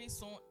intérêts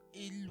sont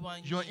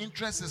éloignés. Your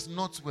interest is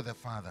not with the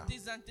Father.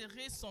 Tes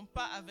intérêts ne sont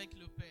pas avec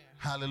le Père.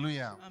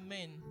 Hallelujah.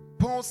 Amen.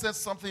 Paul said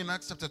something in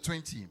Acts chapter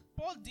 20,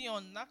 Paul dit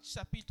en Actes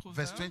chapitre 20,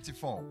 verse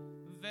 24.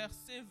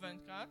 verset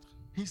 24,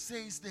 He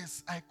says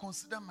this, I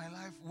consider my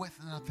life worth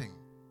nothing.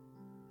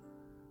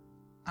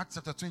 Acts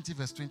chapter 20,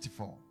 verse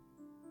 24.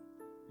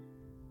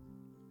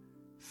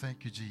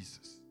 Thank you,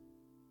 Jesus.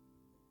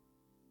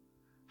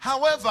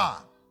 However,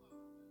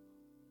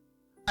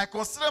 I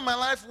consider my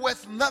life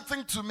worth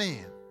nothing to me.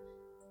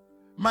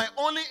 My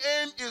only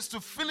aim is to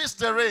finish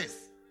the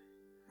race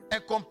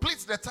and complete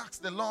the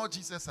task the Lord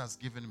Jesus has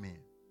given me.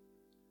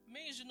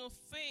 mais je ne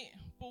fais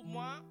pour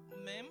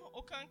moi-même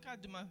aucun cas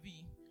de ma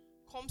vie,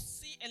 comme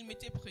si elle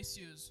m'était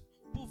précieuse.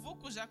 Pourvu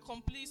que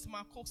j'accomplisse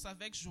ma course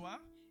avec joie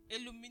et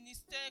le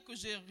ministère que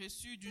j'ai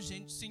reçu du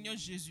Seigneur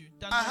Jésus.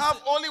 I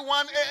have only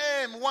one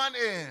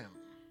aim,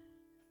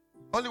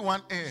 Only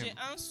one J'ai aim.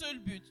 un seul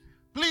but.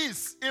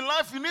 Please, in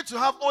life you need to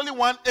have only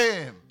one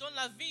aim. Dans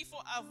la vie, il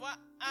faut avoir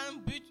un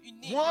but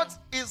unique. What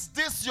is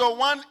this your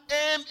one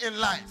aim in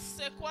life?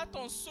 C'est quoi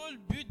ton seul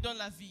but dans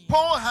la vie?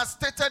 Paul has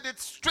stated it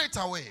straight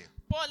away.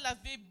 Paul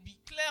avait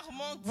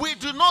clairement dit, We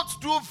do not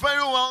do very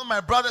well, my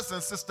brothers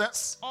and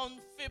sisters, on ne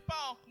fait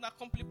pas, on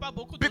n'accomplit pas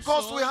beaucoup de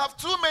because choses we have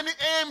too many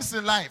aims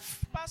in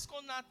life. parce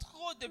qu'on a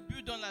trop de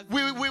buts dans la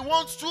vie. We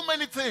want too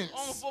many things.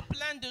 On veut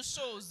plein de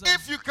choses.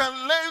 If you can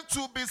learn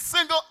to be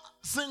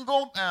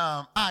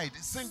single-eyed,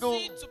 Si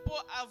tu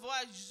peux avoir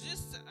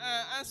juste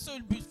un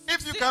seul but,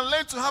 if you can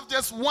learn to have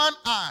just one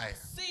eye,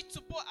 si tu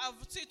peux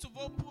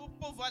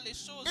voir les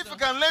choses, if you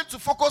can learn to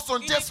focus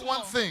on just one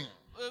uniquement, thing,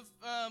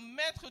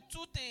 mettre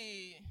tous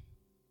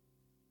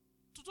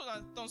toute ton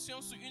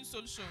attention sur une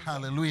seule chose.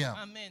 Hallelujah.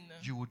 Amen.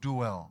 You will do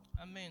well.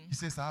 Amen. He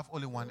says, I have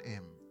only one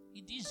aim.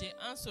 Il dit, j'ai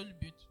un seul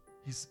but.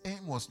 His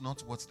aim was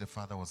not what the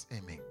Father was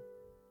aiming.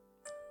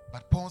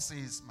 But Paul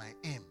says, my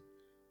aim.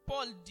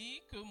 Paul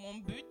dit que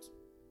mon but,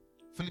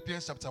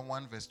 Philippians chapter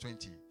 1 verse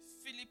 20.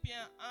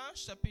 Philippiens 1,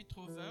 chapitre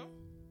 20,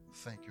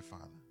 Thank you,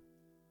 Father.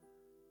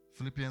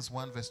 Philippians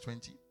 1 verse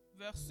 20.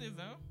 verset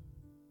 20.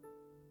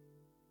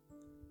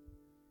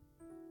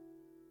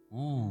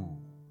 Ooh.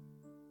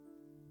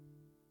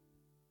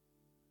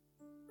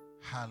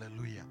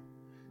 Hallelujah.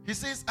 He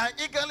says, I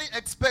eagerly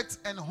expect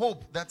and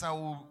hope that I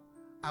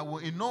will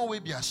in no way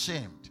be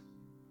ashamed.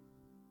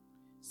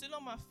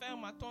 Selon ma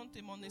ferme attente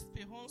et mon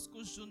espérance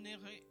que je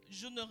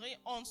n'aurai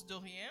honte de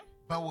rien,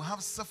 But will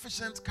have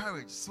sufficient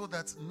courage so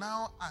that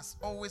now, as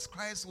always,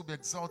 Christ will be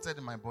exalted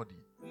in my body,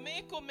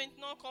 mais que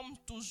maintenant, comme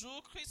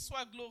toujours, Christ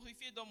soit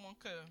glorifié dans mon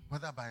cœur,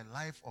 whether by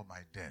life or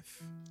by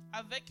death.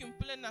 avec une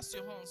pleine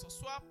assurance,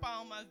 soit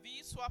par ma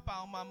vie, soit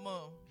par ma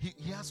mort.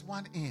 He has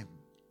one aim.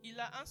 Il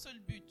a un seul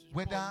but,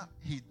 Whether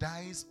he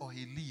dies or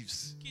he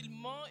lives, qu'il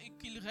meurt et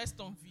qu'il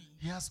reste en vie.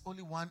 he has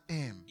only one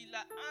aim. Il a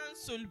un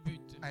seul but.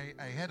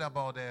 I heard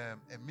about a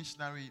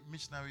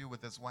missionary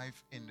with his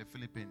wife in the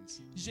Philippines,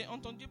 J'ai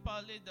entendu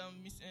parler d'un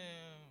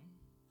missionnaire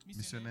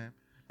missionnaire,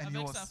 and he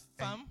avec was sa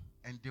femme.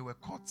 and they were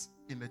caught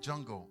in the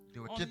jungle. They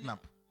were On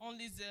kidnapped, on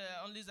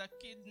les a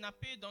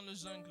kidnappés dans le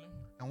jungle.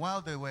 and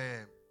while they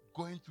were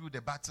going through the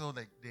battle,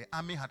 like the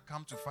army had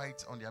come to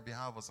fight on their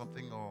behalf or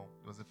something, or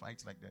there was a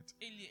fight like that,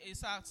 Et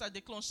ça a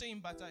déclenché une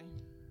bataille.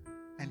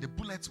 and the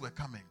bullets were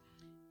coming.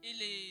 Et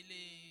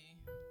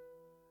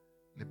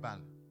The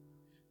balles.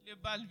 les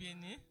balles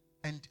venaient.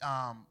 And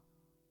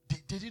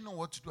they didn't know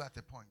what to do at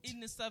the point. Il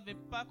ne savait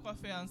pas quoi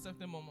faire à un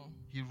certain moment.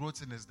 He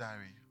wrote in his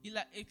diary. Il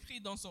a écrit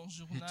dans son He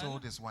journal.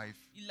 told his wife,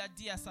 Il a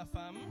dit à sa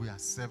femme, we are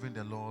serving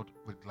the Lord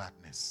with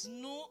gladness,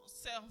 nous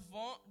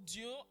servons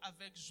Dieu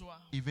avec joie,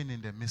 even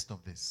in the midst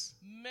of this.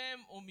 même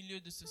au milieu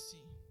de ceci.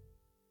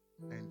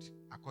 And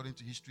according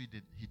to history,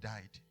 he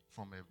died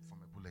from a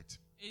bullet.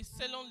 Et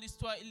selon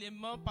l'histoire, il est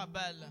mort par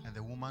balle. And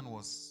the woman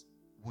was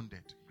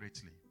wounded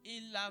greatly. Et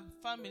la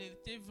femme, elle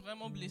était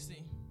vraiment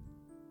blessée.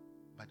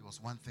 But there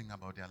was one thing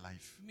about their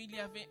life, Mais il y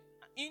avait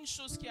une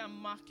chose qui a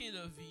marqué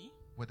leur vie,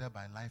 whether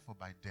by life or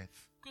by death,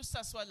 que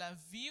ça soit la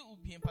vie ou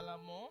bien par la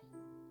mort,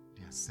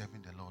 they are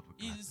serving the Lord with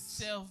ils gladness.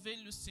 servaient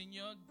le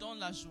Seigneur dans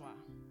la joie.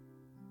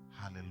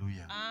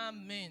 Hallelujah.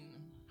 Amen.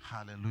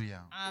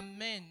 Hallelujah.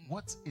 Amen.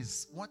 What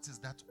is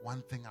that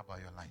one thing about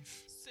your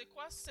life? C'est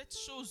quoi cette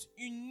chose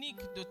unique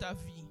de ta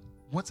vie?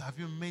 What have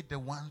you made the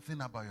one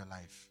thing about your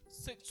life?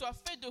 Tu as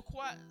fait de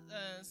quoi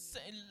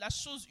la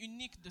chose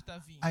unique de ta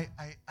vie?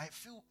 I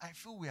feel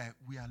we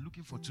are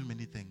looking for too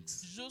many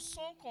things. Je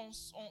sens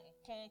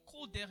qu'on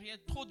court derrière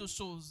trop de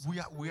choses. We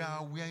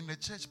are in the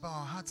church, but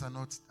our hearts are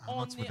not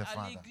On with est the à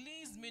Father.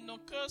 l'église, mais nos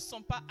cœurs ne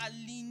sont pas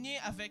alignés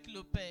avec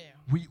le Père.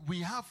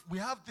 We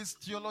have this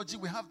theology.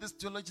 We have this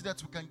theology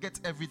that we can get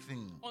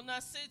everything. On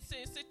a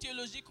cette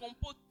théologie qu'on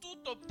peut tout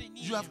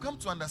obtenir. You have come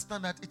to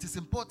understand that it is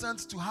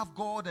important to have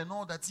God and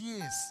all that.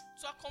 Yes.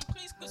 Tu as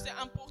compris que c'est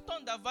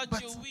important d'avoir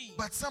Dieu, oui.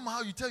 But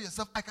somehow you tell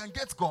yourself, I can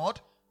get God.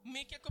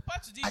 Mais quelque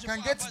part tu dis, I je can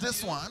peux get avoir this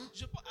Dieu, one.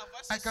 je peux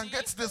avoir I can ceci,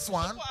 get this je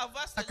one. peux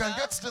avoir I can cela,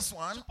 get this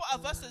one. je peux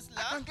avoir I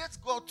cela, can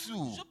get God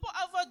too. je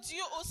peux avoir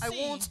Dieu aussi.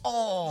 I want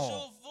all.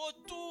 Je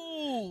veux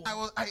tout.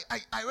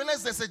 I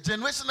realize there's a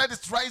generation that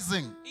is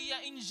rising Il y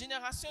a une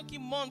génération qui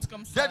monte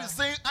comme ça. that is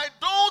saying, I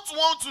don't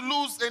want to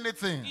lose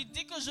anything. Il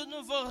dit que je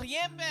ne veux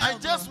rien I perdre.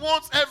 just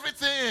want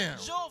everything.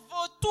 Je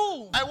veux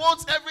tout. I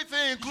want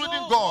everything,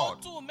 including je God.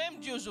 veux tout, même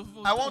Dieu, je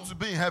veux I tout. want to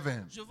be in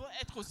heaven. Je veux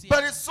être au ciel.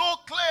 But it's so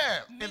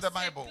clear Mais in the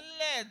c'est Bible.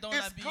 clair dans la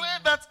It's Bible. clear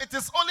that it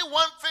is only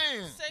one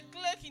thing. C'est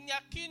clair qu'il n'y a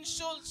qu'une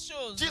chose.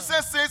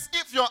 Jesus says,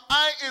 if your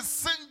eye is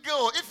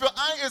single,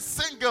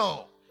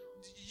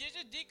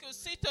 Jésus dit que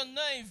si ton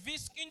œil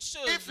vise une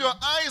chose, if your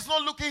eye is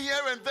not looking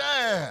here and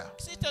there,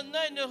 si ton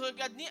œil ne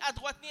regarde ni à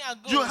droite ni à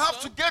gauche, you have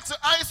to get your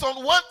eyes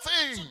on one tu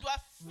thing, dois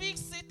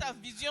fixer ta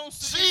vision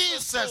sur une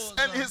seule Jesus chose.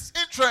 and his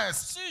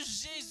interest. Sur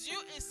Jésus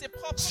et ses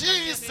propres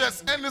Jesus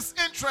intérêts. and his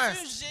Sur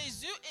interest.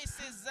 Jésus et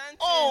ses intérêts.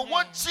 Oh,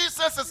 what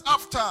Jesus is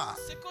after.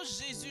 Ce que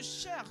Jésus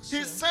cherche.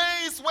 He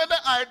says, whether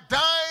I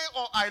die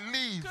or I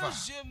live, Que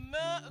je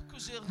meurs, que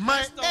je my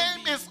reste en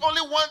aim vie. is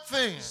only one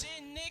thing.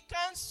 Je n'ai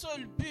qu'un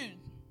seul but.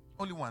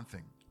 Only one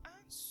thing Un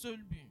seul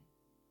but.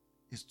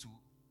 is to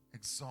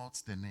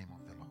exalt the name of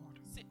the Lord.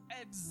 C'est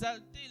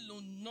exalter le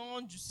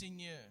nom du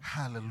Seigneur.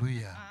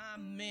 Hallelujah.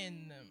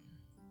 Amen.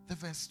 The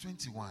verse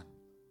 21.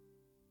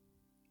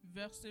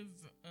 Verset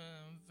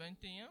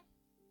 21.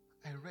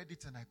 I read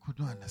it and I could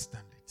not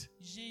understand it.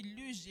 J'ai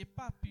lu, j'ai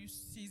pas pu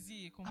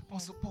saisir et comprendre.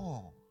 Apostle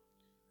Paul.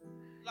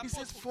 He says,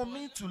 L'apôtre for Paul,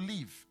 me to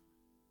live,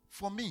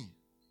 for me.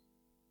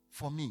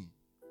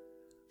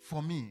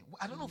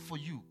 I don't know for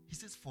you. He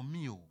says, for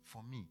me.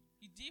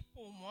 il dit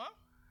pour moi,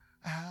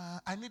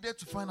 I needed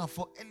to find out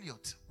for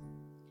Elliot.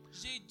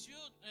 j'ai dû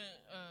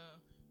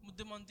me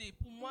demander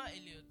pour moi,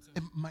 Elliot.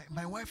 And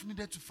my wife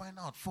needed to find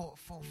out for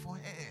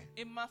her.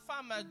 Et ma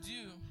femme a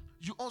dû.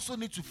 You also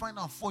need to find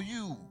out for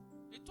you.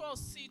 Et toi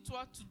aussi,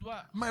 toi, tu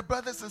dois. My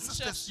brothers and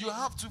sisters, you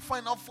have to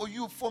find out for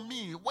you, for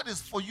me, what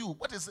is for you?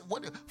 What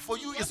for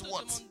you is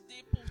what?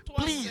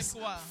 Please,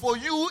 for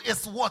you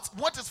is what?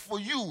 What is for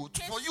you?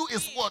 For you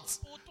is what?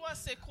 Pour toi,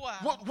 c'est quoi?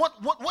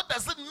 What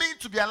does it mean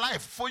to be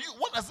alive? For you,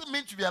 what does it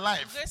mean to be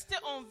alive? Rester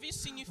en vie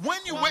signifie When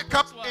you quoi wake pour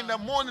up toi? in the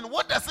morning,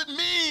 what does it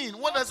mean?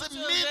 What does it Quand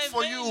tu te mean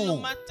for réveilles le you?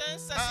 matin,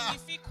 ça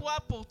signifie quoi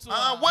pour toi?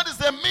 What is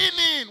the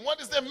meaning?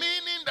 What is the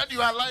meaning that you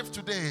are alive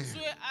today?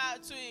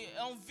 Tu es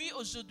en vie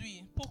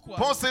aujourd'hui. Pourquoi?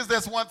 Paul says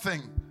there's one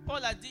thing.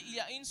 Paul a dit il y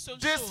a une seule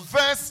This chose.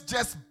 verse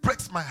just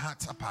breaks my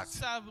heart apart.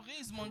 Ça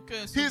brise mon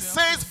cœur. ce He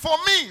verset. says, for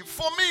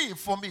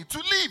me, to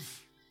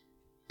live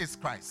is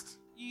Christ.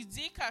 Il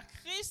dit qu'à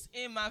Christ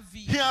est ma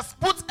vie. He has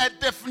put a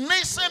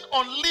definition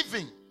on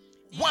living.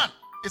 One.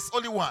 It's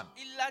only one.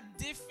 Il a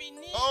défini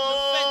le fait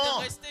Oh,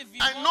 de rester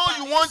vivant. I know par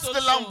you une want seule the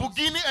chose.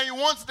 Lamborghini and you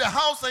want the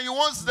house and you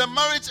want the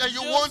marriage and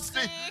you Je want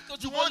sais que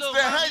tu you veux want le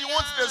the hair, you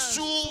want the mariage,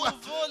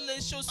 shoe. tu veux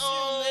les chaussures,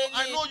 Oh,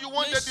 I know you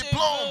want les the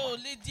diploma. cheveux,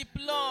 les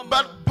diplômes.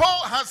 But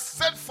Paul has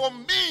said for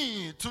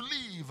me to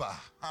live.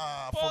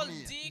 For Paul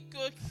me. dit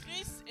que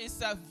Christ est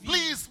sa vie.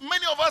 Please,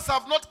 many of us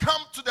have not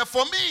come to the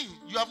for me.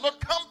 You have not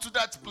come to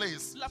that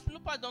place. La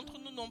plupart d'entre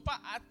nous n'ont pas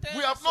atteint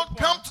We have ce not point.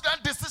 come to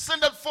that decision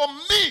that for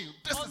me,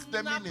 this is the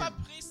On n'a meaning. pas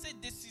pris cette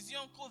décision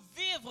que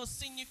vivre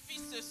signifie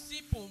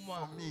ceci pour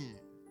moi. For me,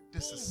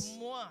 this Pour is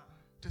moi,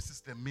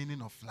 the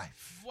meaning of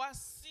life.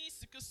 voici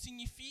ce que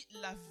signifie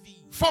la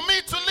vie. For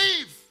me to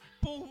live,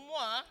 Pour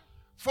moi,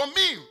 for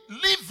me,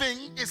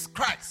 living is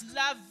Christ.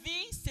 la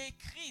vie c'est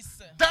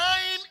Christ.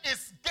 Dying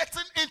is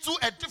getting into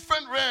a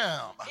different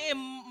realm. Et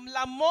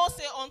la mort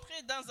c'est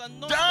entrer dans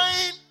un autre.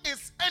 Dying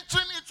is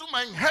entering into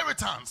my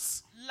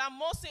inheritance. La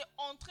mort c'est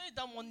entrer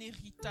dans mon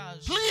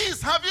héritage.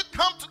 Please, have you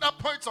come to that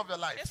point of your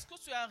life Est-ce que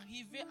tu es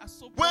arrivé à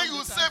ce point where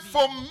you de ta say, vie?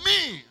 for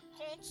me?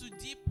 Quand tu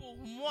dis pour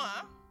moi,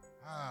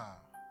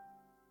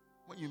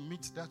 When you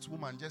meet that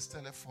woman, just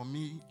tell her, for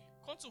me,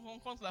 quand tu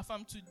rencontres la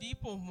femme, tu dis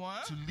pour moi,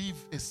 to live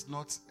is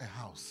not a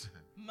house.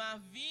 ma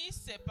vie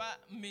c'est pas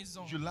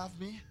maison. You love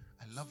me,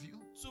 I love you.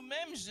 Tu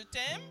m'aimes, je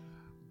t'aime.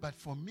 But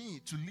for me,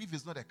 to live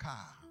is not a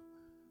car.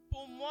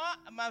 Pour moi,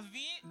 ma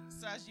vie, il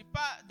ne s'agit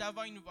pas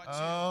d'avoir une voiture.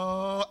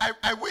 Oh,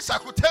 I wish I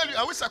could tell you.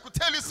 I wish I could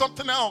tell you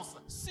something else.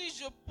 Si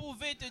je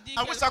pouvais te dire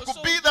I quelque wish I chose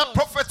could be that d'autre,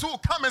 prophet who will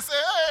come and say,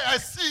 hey, I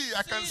see,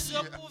 I can si see.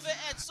 je pouvais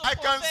être son I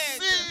can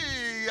prophète,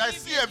 see. I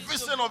see a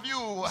vision of you.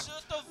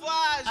 je te vois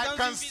I dans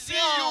can une see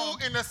vision.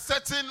 you in a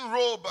certain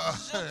robe.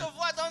 Je te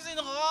vois dans une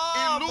It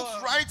robe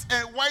looks right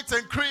and white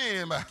and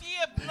cream. qui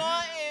est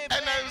blanc et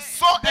And I beige.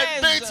 saw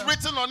a date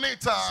written on it.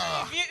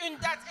 J'ai vu une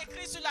date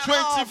écrite sur la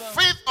robe.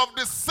 25th of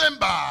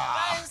December.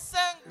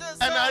 25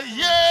 décembre. And I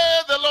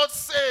hear the Lord Et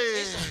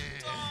say,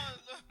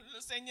 j'entends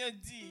le Seigneur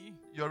dit,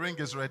 your ring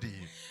is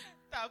ready.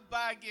 ta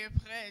bague est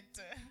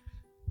prête.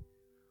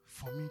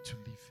 For me to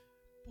live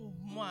Pour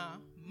moi,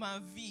 ma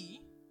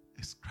vie,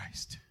 is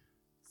Christ.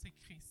 c'est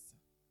Christ.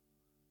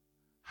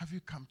 Have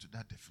you come to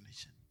that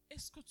definition?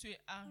 Est-ce que tu es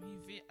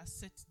arrivé à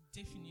cette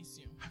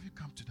définition? Have you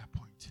come to that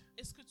point?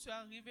 Est-ce que tu es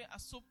arrivé à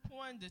ce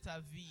point de ta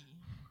vie?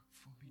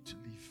 For me to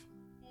live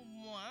Pour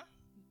moi,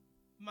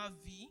 ma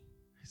vie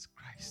is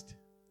Christ.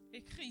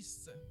 est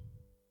Christ.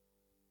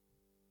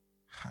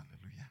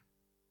 Hallelujah.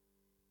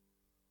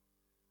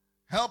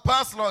 Help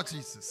us, Lord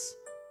Jesus.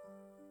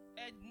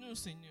 Aide-nous,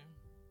 Seigneur.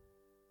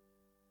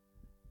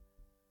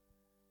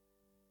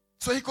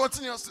 So he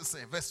continues to say,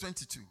 verse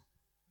 22.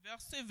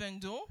 Verset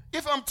 22.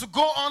 If I'm to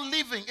go on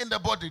living in the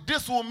body,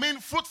 this will mean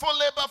fruitful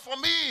labor for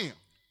me.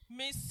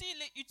 Mais s'il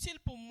est utile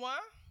pour moi,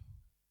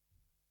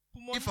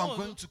 pour mon If I'm œuvre,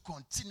 going to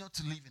continue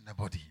to live in the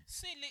body,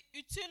 s'il est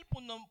utile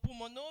pour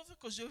mon œuvre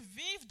que je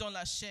vive dans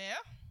la chair,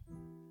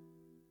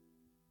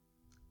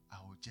 I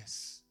will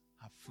just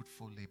have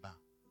fruitful labor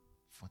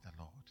for the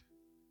Lord.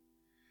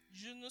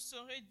 je ne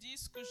saurais dire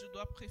ce que je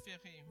dois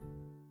préférer.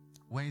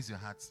 Where is your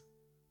heart?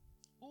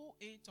 Où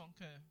est ton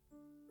cœur?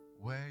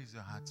 Where is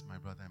your heart, my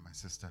brother and my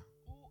sister?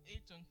 Où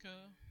est ton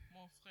cœur,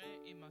 mon frère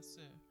et ma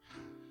sœur?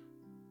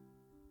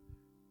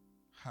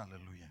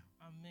 Hallelujah.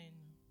 Amen.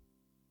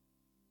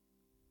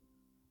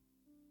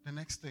 The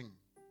next thing.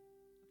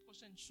 La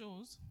prochaine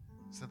chose,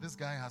 So this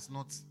guy has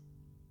not,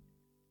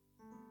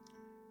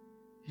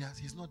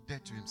 he's not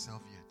dead to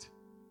himself yet.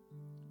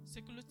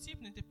 c'est que le type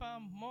n'était pas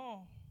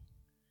mort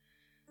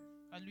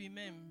à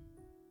lui-même.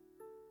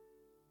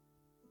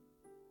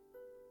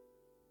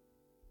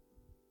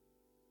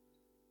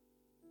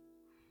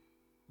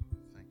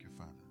 Thank you,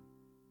 Father.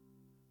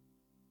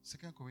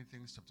 2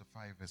 Corinthians chapter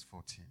 5, verse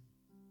 14.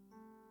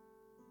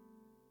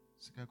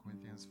 2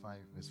 Corinthians 5,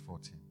 verse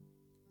 14.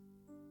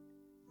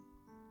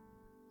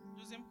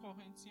 2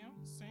 Corinthiens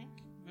 5,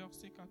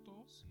 verset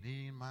 14.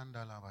 Li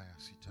mandala baya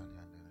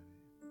sitaliandele.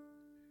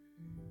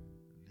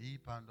 Li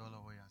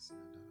pandolo baya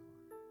siandala.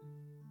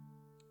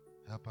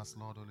 Help us,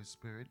 Lord, Holy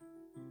Spirit.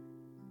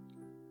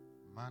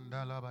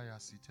 Mandala baya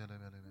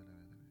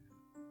sitelebelebelebele.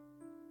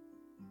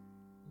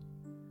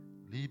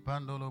 Li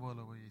pandolo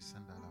bolo baya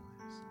sandala baya.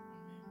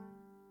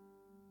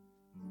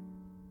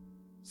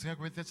 2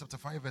 Corinthians chapter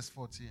 5, verse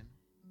 14.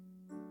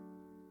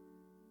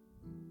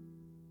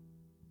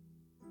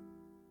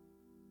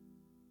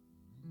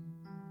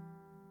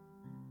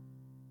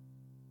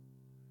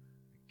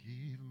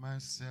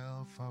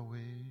 myself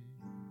away.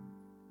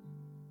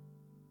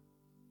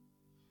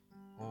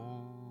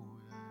 Oh,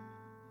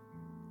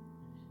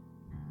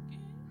 yeah.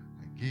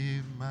 I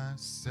give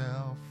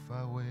myself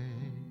away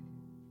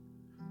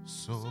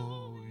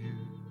so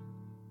you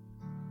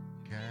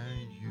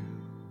can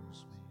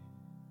use me.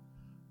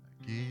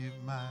 I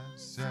give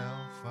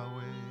myself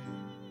away.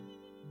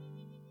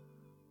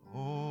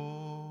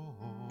 Oh,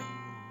 I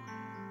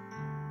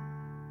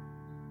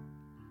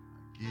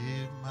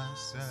give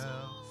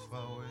myself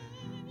away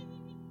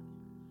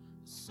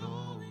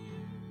so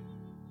you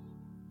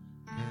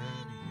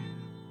can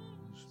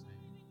use me.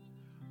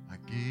 I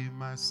give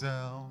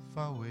myself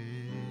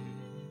away.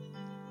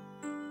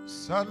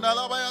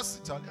 Sandalabaya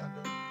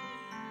Sitalianda.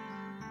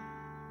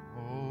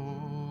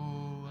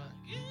 Oh,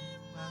 I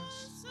give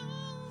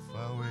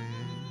myself away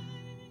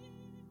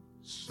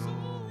so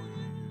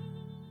you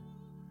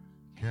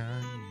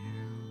can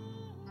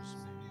use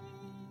me.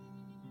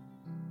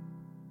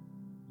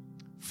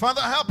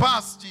 Father, help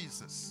us,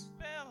 Jesus.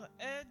 Père,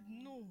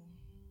 aide-nous.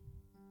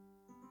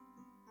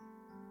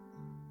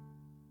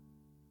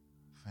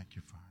 Thank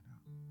you, Father.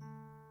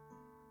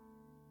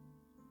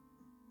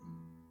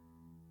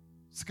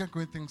 2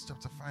 Corinthians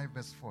chapter 5,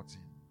 verse 14.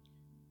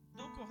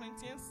 2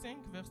 Corinthiens 5,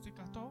 verset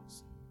 14.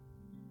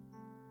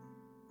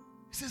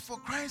 It says, for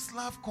Christ's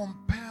love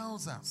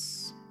compels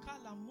us, Car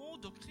l'amour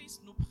de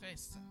Christ nous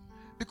presse.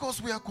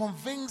 because we are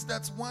convinced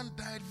that one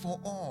died for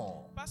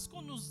all, Parce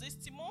que nous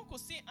estimons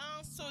qu'aussi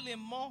un seul est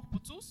mort pour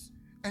tous.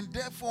 and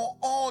therefore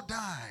all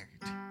died.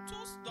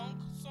 Tous donc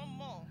sont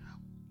morts.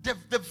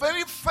 The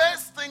very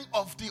first thing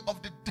of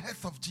the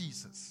death of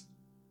Jesus,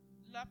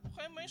 La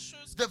première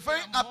chose, the que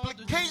very la mort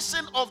de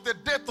application of the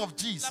death of La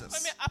Jesus,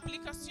 première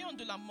application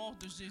de la mort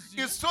de Jésus,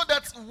 is so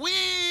that we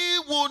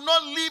will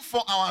not live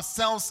for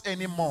ourselves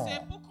anymore.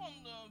 c'est pour qu'on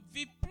ne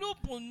vit plus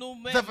pour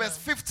nous-mêmes. The verse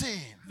 15.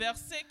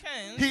 Verset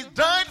 15. He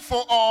died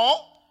for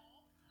all,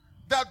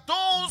 that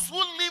those who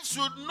live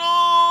should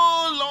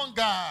no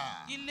longer,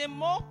 Il est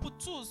mort pour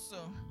tous,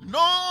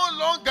 no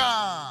longer,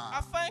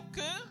 afin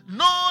que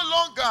no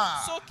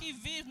longer, ceux qui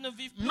vivent ne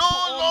vivent plus no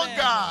pour eux-mêmes.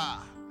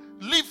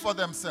 longer live for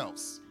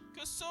themselves.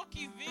 Que ceux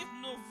qui vivent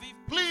ne vivent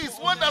plus Please,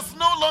 pour what eux-mêmes. does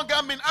no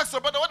longer mean? Ask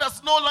your brother, what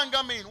does no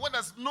longer mean? What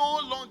does no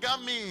longer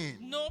mean?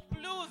 Non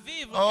plus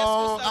vivre,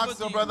 Oh, qu'est-ce que ça ask veut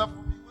your dire? brother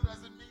for me, what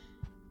does it mean?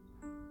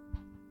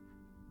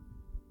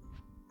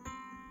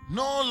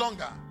 No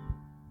longer.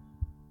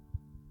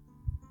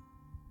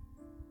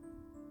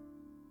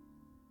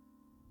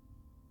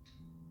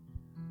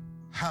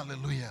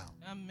 Hallelujah.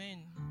 Amen.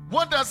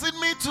 What does it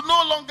mean to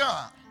no longer?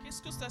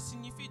 Qu'est-ce que ça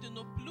signifie de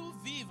ne plus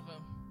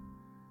vivre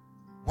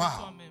Wow.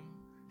 toi-même?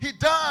 He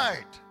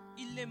died.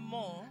 Il est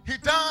mort. He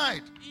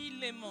died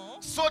Il est mort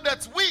so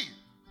that we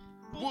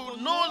pour will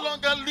que no nous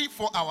longer live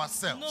for ne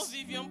ourselves,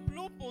 vivions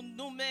plus pour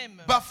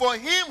nous-mêmes. but for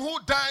him who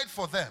died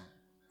for them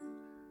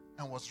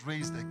and was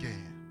raised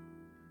again.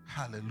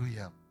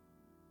 Hallelujah.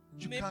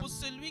 You, Mais can't, pour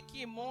celui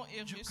qui est mort et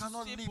you cannot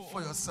ressuscité live pour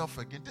for eux, yourself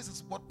again. This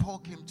is what Paul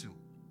came to.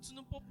 tu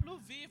ne peux plus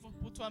vivre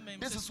pour toi-même.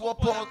 This C'est is ce que what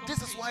Paul a Paul. This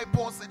is compris. why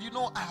Paul said, "You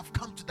know, I have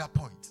come to that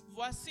point.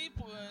 Voici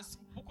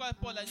pourquoi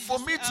Paul a dit, For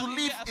je me suis to arrivé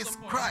live à ce is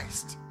point.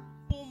 Christ,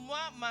 Pour moi,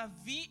 ma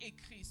vie est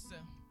Christ.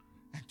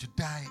 and to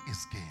die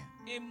is gain."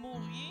 Et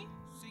mourir,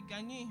 c'est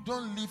gagner.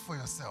 Don't live for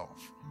yourself.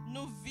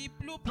 Ne vis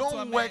plus pour Don't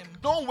toi-même.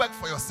 work. Don't work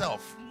for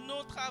yourself.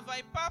 Ne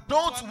travaille pas pour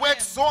Don't toi-même.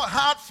 work so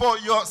hard for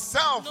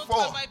yourself. Ne For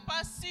travaille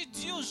pas si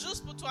dur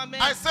juste pour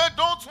toi-même. I said,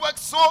 don't work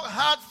so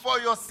hard for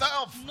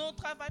yourself. Ne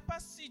travaille pas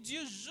si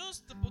dur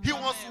juste pour He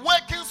was toi-même.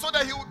 working so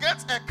that he would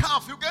get a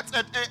calf, he would get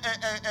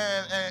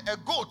a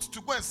goat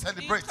to go and Il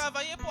celebrate.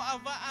 travaillait pour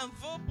avoir un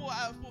vœu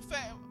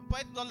pour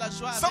être dans la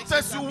joie avec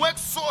Sometimes ses you amis. work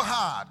so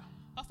hard,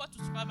 Parfois, tu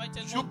travailles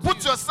tellement you put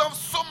dur. yourself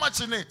so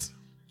much in it,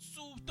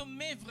 Tu te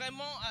mets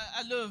vraiment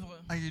à l'œuvre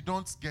and you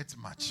don't get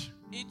much.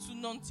 et tu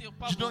n'en tires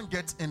pas You beaucoup. don't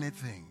get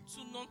anything. Tu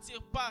n'en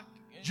tires pas.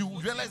 You ne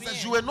realize tires that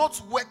rien. you were not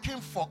working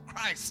for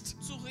Christ.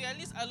 Tu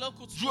réalises alors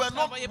que tu You ne are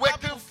not travaillais pas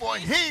working pour for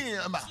Christ.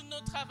 him. Tu ne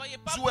travaillais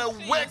pas You pour were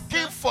Christ.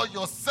 working for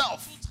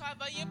yourself. Tu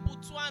travaillais pour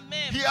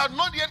toi-même. He had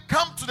not yet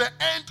come to the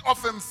end of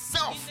Il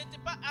himself. n'était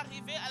pas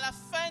arrivé à la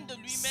fin de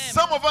lui-même.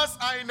 Some of us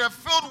are in a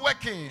field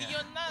working, Il y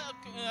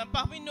en a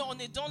parmi nous, on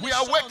est dans les We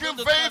are champs, working en train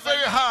de very,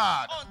 very travailler.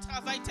 hard. On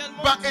travaille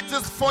tellement but dur. it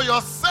is for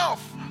yourself.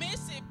 Mais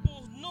c'est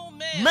pour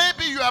nous-mêmes.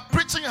 Maybe you are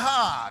preaching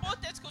hard,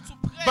 Peut-être que tu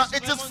prêches but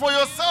it is vraiment for Dieu,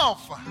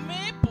 yourself.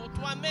 mais pour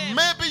toi-même.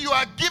 Maybe you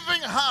are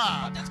giving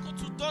hard, Peut-être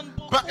que tu donnes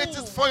beaucoup, but it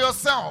is for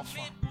yourself.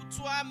 mais pour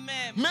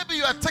toi-même. Maybe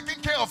you are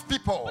taking care of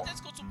people,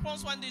 Peut-être que tu prends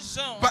soin des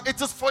gens, but it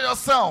is for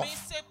yourself. mais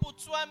c'est pour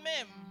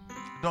toi-même.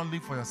 Don't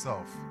live for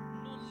yourself.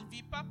 Ne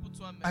vis pas pour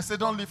toi-même. I said,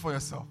 don't live for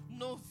yourself.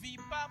 Ne vis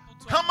pas pour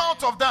Come toi-même.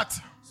 out of that,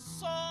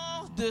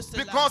 Sors de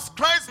cela. because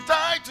Christ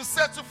died to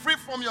set you free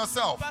from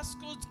yourself. Parce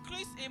que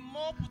Christ est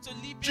mort pour te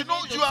libérer You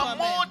know, de you are toi-même.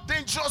 more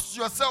dangerous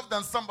to yourself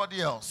than somebody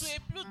Tu else. es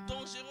plus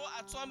dangereux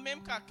à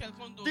toi-même qu'à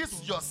quelqu'un d'autre.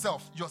 This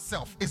yourself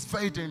is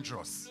very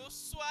dangerous. Le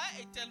soi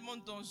est tellement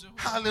dangereux.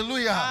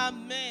 Hallelujah.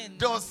 Amen.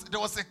 There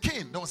was a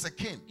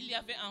king. Il y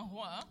avait un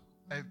roi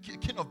A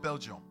king of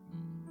Belgium.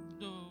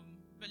 de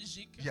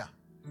Belgique. Yeah.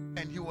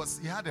 And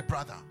he had a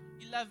brother.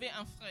 Il avait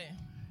un frère.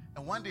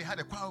 And one day he had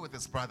a quarrel with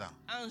his brother.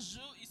 Un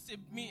jour, il s'est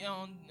mis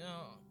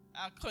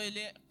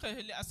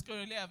à se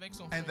quereller avec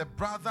son And frère. the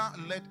brother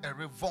led a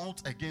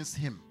revolt against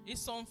him. Et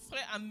son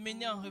frère a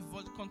mené en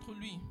révolte contre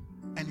lui.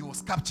 And he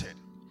was captured.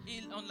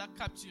 Et on l'a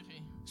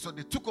capturé. So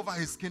they took over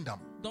his kingdom.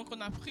 Donc on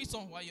a pris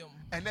son royaume.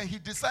 And then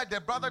the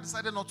brother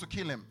decided not to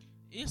kill him.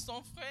 Et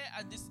son frère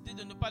a décidé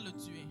de ne pas le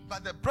tuer.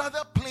 But the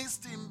brother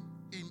placed him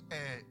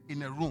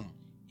in a room.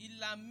 Il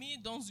l'a mis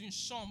dans une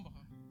chambre,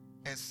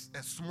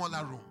 A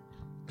smaller room.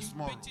 A une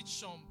small room. petite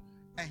chambre.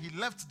 And he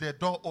left the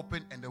door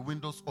open and the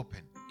windows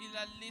open. Il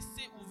a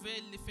laissé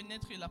ouvert les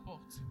fenêtres et la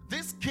porte.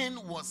 This king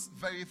was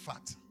very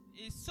fat.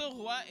 Et ce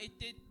roi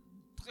était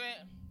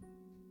très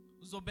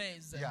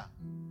obèse. Yeah.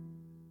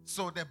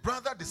 So the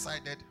brother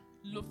decided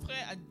Le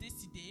frère a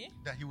décidé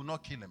that he would not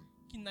kill him.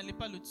 qu'il n'allait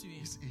pas le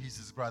tuer. He's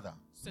his brother.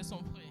 C'est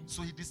son frère.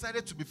 So he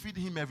decided to be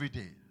feeding him every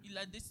day. Il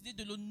a décidé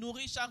de le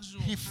nourrir chaque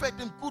jour. He fed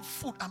him good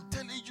food. I'm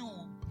telling you,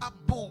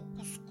 abo,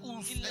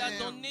 couscous, Il a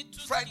donné tout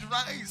fried ce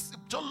rice,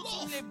 toutes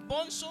jollof, les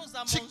bonnes choses à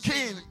manger.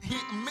 chicken. He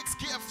mixed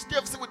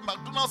KFC with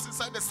McDonald's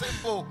inside the same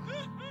bowl.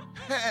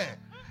 Hey,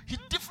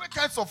 different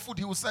kinds of food.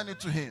 He will send it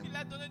to him. Il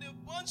a donné de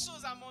bonnes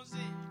choses à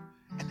manger.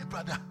 And the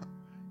brother,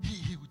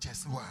 he would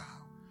just wow.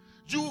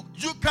 You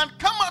can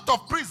come out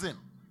of prison.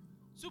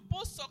 Tu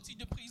peux sortir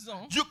de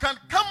prison. You can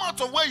come out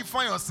of where you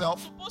find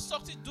yourself. Tu peux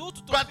sortir d'où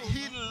tu te But trouves.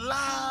 he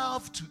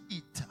loved to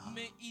eat.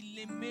 Mais il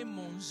aimait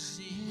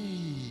manger.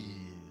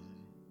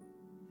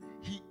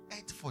 He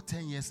ate for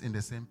 10 years in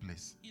the same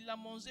place. Il a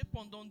mangé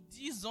pendant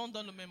 10 ans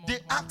dans le même They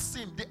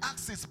endroit.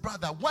 asked his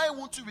brother, why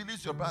won't you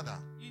release your brother?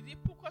 Il dit,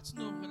 pourquoi tu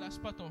ne relâches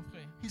pas ton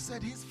frère? He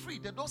said, he's free.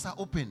 The doors are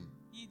open.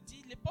 Il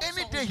dit, les portes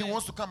Any sont day he ouvertes.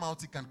 wants to come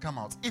out, he can come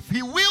out. If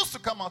he wills to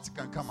come out, he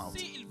can come out.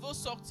 Si il veut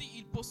sortir,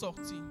 il peut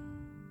sortir.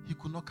 He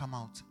could not come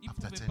out Il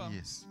after pouvait 10 pas.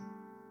 years.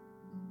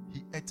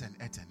 He ate and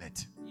ate and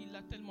ate. Il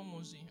a tellement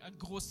mangé, a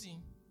grossi.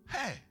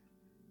 Hey,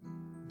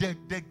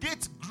 the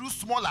gate grew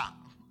smaller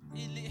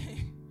Et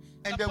les-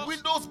 and la the porte-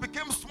 windows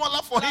became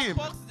smaller for la him.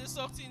 porte de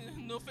sortie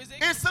ne faisait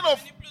Instead que of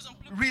devenir plus en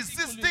plus petit que lui.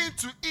 resisting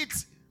to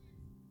eat,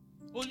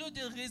 Au lieu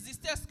de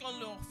résister à ce qu'on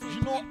leur fait,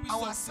 you know, il puisse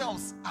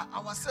sortir.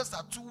 ourselves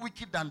are too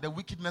wicked than the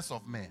wickedness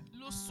of men.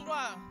 Le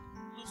soir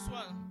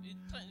est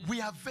très- We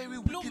are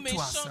very plus wicked to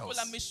méchant que la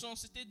ourselves.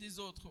 méchanceté des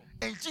autres.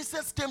 And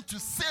Jesus came to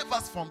save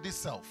us from this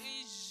self.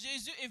 Et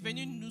Jésus est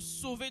venu nous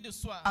sauver de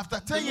soi. After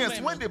de 10 years,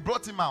 nous-mêmes. when they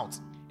brought him out,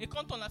 Et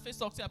quand on l'a fait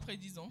sortir après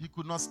 10 ans, he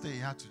could not stay.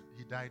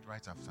 He died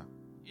right after.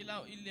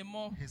 il est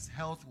mort His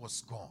health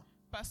was gone.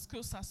 parce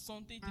que sa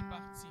santé était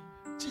partie.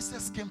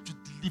 Jesus came to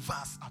deliver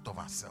us out of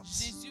ourselves.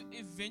 Jésus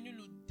est venu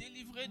nous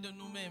délivrer de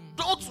nous-mêmes.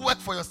 Don't work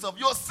for yourself.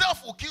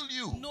 Yourself will kill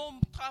you. Ne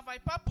travaille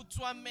pas pour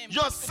toi-même.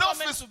 Your Parce que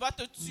toi-même, self tu vas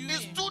te tuer.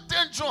 It's too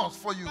dangerous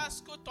for you.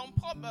 Parce que ton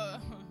propre...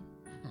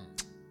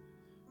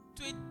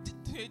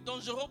 tu es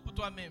dangereux pour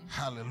toi-même.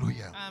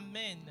 Hallelujah.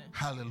 Amen.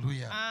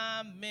 Hallelujah.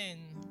 Amen.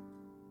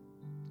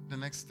 The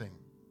next thing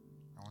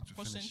I want to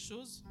Prochaine finish.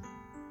 chose,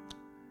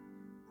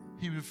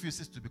 He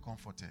refuses to be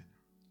comforted.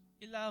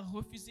 il a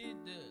refusé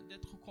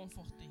d'être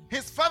conforté.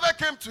 His father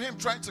came to him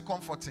trying to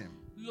comfort him.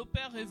 Le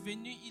père est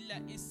venu, il a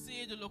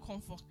essayé de le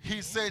conforter.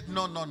 He said,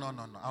 No. I'm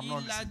not Il a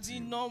listening to dit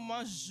you. non,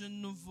 moi je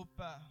ne veux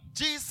pas.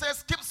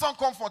 Jesus keeps on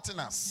comforting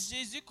us.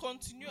 Jésus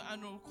continue à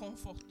nous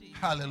conforter.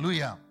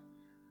 Hallelujah.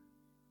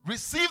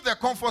 Receive the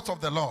comfort of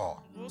the Lord.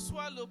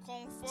 Reçois le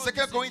confort. 2 du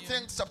Seigneur.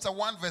 Corinthians chapter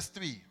 1 verse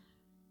 3.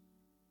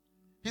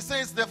 He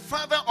says, the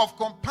Father of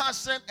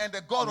compassion and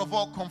the God of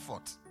all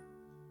comfort.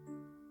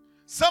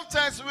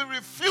 Sometimes we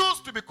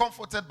refuse to be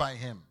comforted by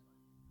him,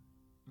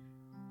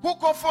 who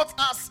comforts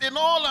us in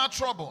all our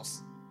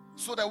troubles,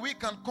 so that we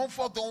can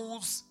comfort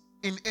those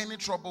in any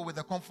trouble with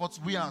the comforts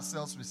we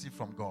ourselves receive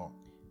from God.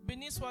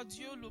 Béni soit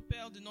Dieu, le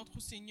Père de notre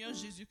Seigneur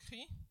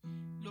Jésus-Christ,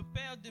 le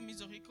Père de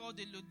miséricorde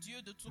et le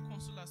Dieu de toute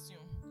consolation,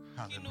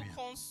 qui nous Hallelujah.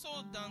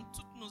 console dans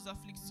toutes nos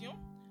afflictions,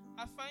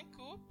 afin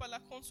que, par la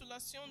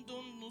consolation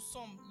dont nous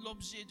sommes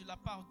l'objet de la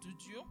part de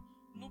Dieu,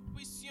 nous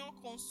puissions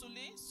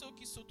consoler ceux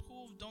qui se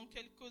trouvent dans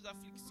quelques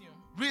afflictions.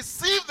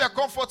 Receive the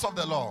comfort of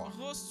the Lord.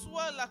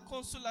 Reçois la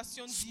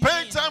consolation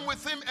Spend divine. time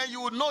with him and you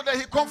will know that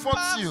he comforts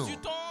Passe you. du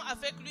temps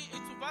avec lui et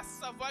tu vas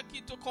savoir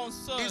qu'il te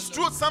console. It's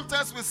true,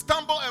 sometimes we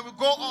stumble and we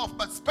go off,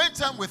 but spend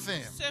time with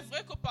him. C'est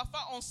vrai que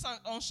parfois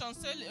on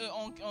chancelle,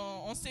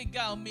 on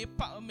s'égare,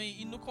 mais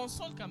il nous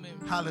console quand même.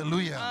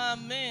 Hallelujah.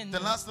 Amen. The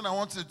last thing I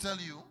want to tell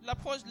you,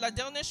 La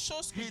dernière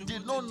chose que he je did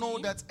veux not te know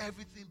dire, that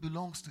everything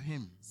belongs to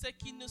him. c'est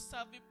qu'il ne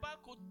savait pas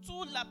que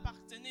tout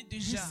l'appartenait He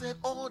déjà. said,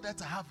 all that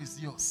I have is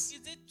yours.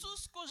 Il dit tout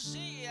ce que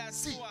j'ai est à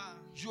See, toi.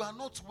 you are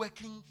not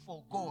working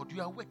for God,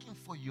 you are working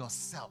for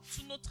yourself.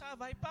 Tu ne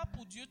travailles pas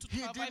pour Dieu, tu He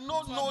travailles did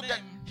pour not know that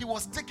toi-même. he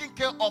was taking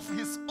care of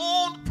his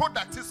own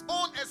product, his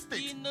own estate.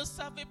 Il ne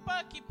savait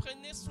pas qu'il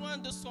prenait soin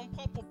de son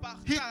propre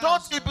partage. He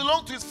thought it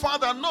belonged to his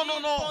father. No.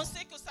 Il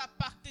pensait que ça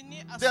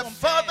appartenait à The son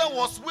father père.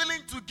 was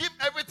willing to give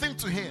everything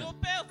to him. Le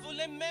père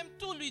voulait même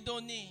tout lui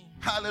donner.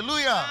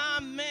 Hallelujah.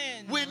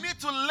 Amen. We need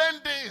to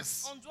learn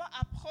this. On doit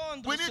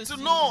apprendre We need to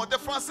ceci. know. The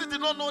Francis did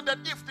not know that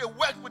if they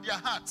work with their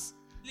hearts,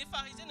 Les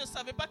pharisiens ne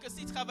savaient pas que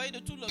s'ils travaillaient de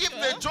tout leur if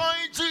they cœur,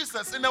 joined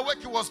Jesus in the work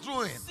he was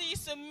doing, s'ils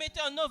se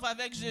mettaient en œuvre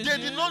avec Jésus, they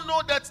did not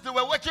know that they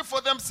were working for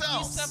ils ne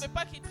themselves. savaient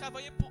pas qu'ils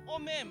travaillaient pour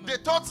eux-mêmes. They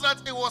thought that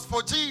it was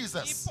for Ils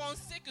Jesus.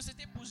 pensaient que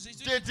c'était pour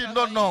Jésus. They qu'ils did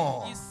not travaillaient.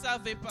 know. Ils ne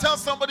savaient pas. Tell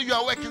somebody you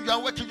are working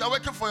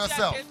for Dis à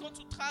yourself. quelqu'un,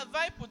 tu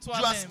travailles pour You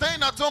are toi-même.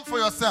 staying at home for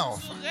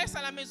yourself. Tu restes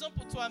à la maison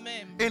pour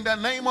toi-même. In the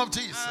name of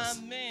Jesus.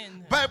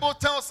 Amen. Bible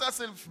tells us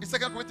in 2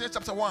 Corinthians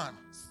chapter 1.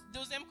 2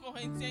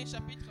 Corinthiens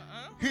chapitre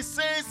 1, He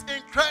says in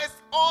Christ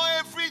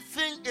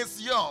everything is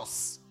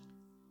yours.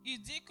 il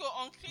dit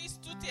qu'en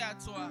Christ tout est à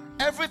toi.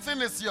 Everything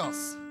is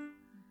yours.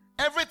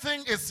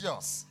 Everything is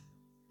yours.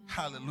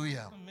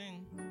 Hallelujah.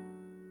 Amen.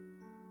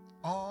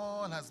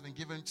 All has been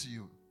given to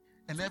you.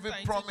 And Tout every a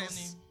été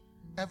promise, donné.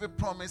 every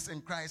promise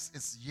in Christ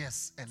is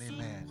yes and Toute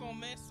amen.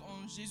 promesse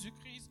en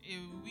Jésus-Christ est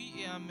oui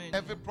et amen.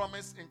 Every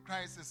promise in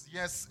Christ is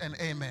yes and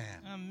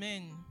amen.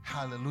 Amen.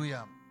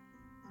 Hallelujah.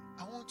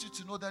 I want you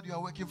to know that you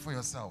are working for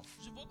yourself.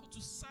 Je veux que tu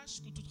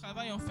saches que tu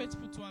travailles en fait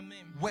pour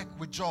toi-même. Work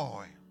with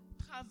joy.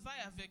 Travaille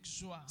avec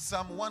joie.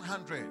 Psalm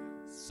 100.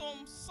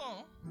 Psaume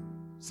 100,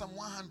 Psalm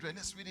 100.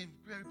 Let's read it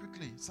very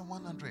quickly. Psalm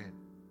 100.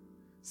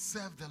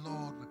 Serve the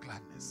Lord with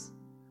gladness.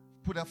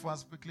 Put that for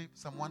us quickly.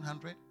 Psalm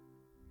 100.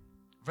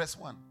 Verse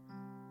 1.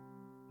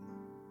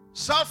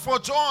 Shout for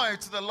joy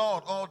to the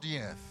Lord, all the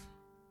earth.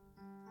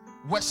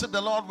 Worship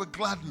the Lord with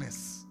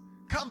gladness.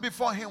 Come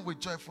before him with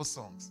joyful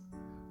songs.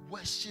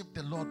 Worship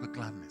the Lord with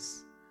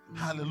gladness.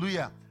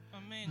 Hallelujah.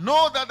 amen.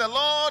 Know that the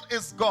Lord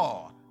is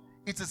God.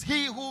 It is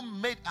he who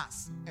made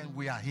us, and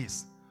we are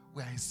his.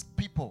 We are his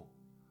people,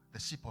 the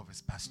sheep of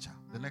his pasture.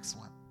 The next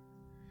one.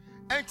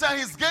 Enter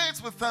his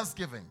gates with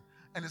thanksgiving,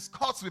 and his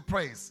courts with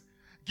praise.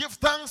 Give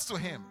thanks to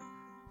him,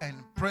 and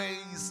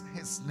praise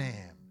his name.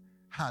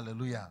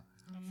 Hallelujah.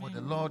 For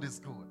the Lord is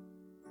good.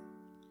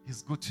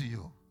 He's good to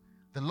you.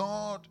 The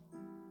Lord,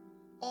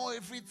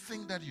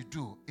 everything that you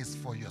do is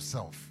for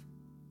yourself.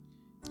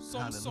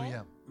 Psaume 100,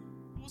 Hallelujah.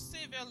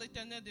 poussez vers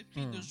l'Éternel des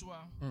cris de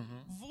joie.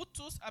 Vous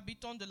tous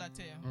habitants de la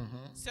terre,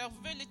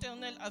 servez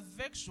l'Éternel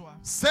avec joie.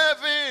 Serve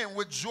him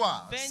with joy.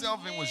 Serve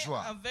him with Venez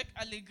joie. avec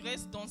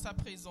allégresse dans sa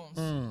présence.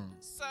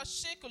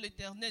 Sachez que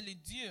l'Éternel est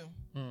Dieu.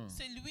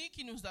 C'est lui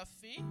qui nous a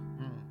fait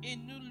et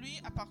nous lui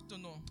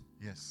appartenons.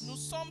 Yes. Nous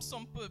sommes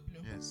son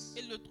peuple Yes.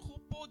 et le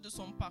troupeau de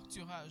son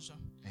pâturage.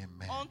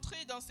 Amen.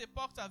 Entrez dans ses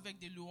portes avec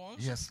des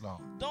louanges, Yes, Lord.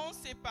 dans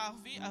ses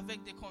parvis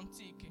avec des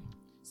cantiques.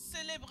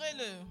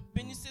 Célébrez-le,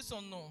 bénissez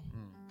son nom,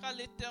 car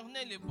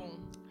l'Éternel est bon.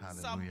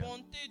 Sa Hallelujah.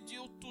 bonté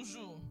dure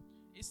toujours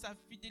et sa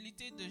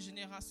fidélité de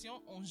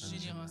génération en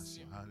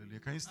génération. Hallelujah.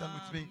 Can you stand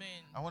with me?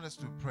 Amen. I want us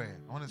to pray.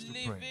 I want us to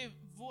pray.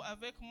 Levez-vous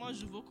avec moi,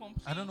 je vous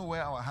comprie. I don't know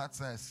where our hearts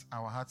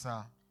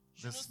are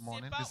Je ne this sais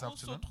morning, pas this où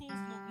se afternoon,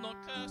 trouvent nos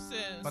cœurs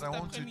but cet I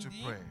want you to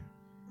après-midi. pray.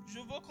 Je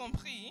vous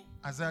comprie.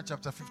 Isaiah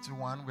chapter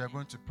 51, we are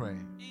going to pray.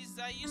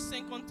 Isaïe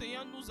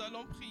 51, nous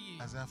allons prier.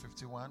 Isaiah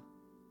 51.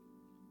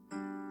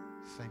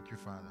 Thank you,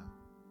 Father.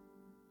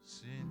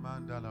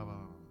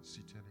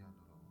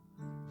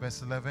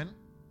 Verse 11.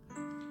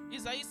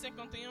 Isaïe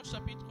 51,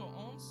 chapitre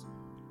 11.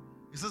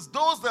 It says,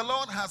 those the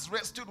Lord has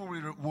rescued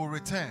will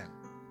return.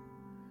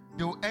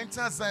 They will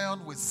enter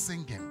Zion with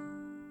singing.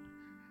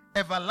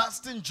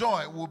 Everlasting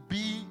joy will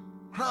be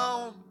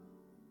crowned,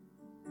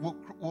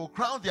 will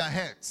crown their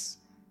heads.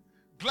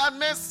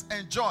 Gladness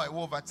and joy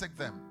will overtake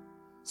them.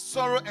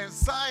 Sorrow and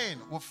sighing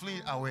will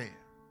flee away.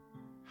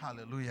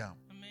 Hallelujah.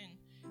 Amen.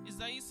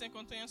 Isaïe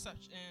 51,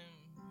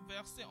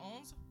 verset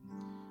 11.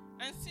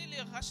 Ainsi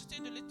les rachetés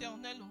de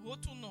l'Éternel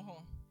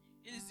retourneront.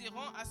 Ils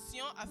iront à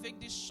Sion avec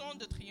des chants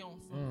de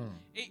triomphe.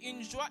 Et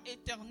une joie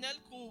éternelle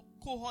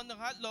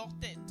couronnera leur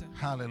tête.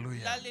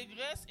 Hallelujah.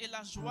 L'allégresse et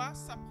la joie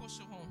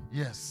s'approcheront.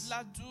 Yes.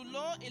 La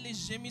douleur et les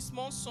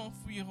gémissements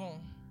s'enfuiront.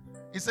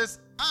 It says,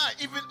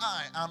 even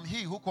I am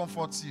he who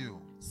comforts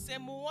you. C'est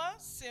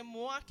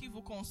moi qui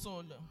vous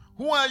console.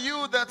 Who are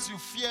you that you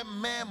fear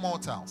mere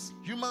mortals,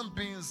 human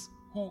beings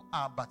who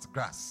are but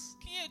grass?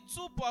 Qui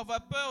es-tu pour avoir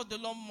peur de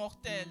l'homme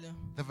mortel?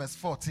 The verse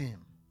 14.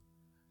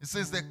 It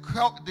says the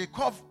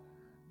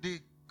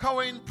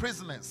cowering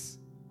prisoners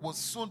will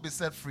soon be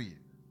set free.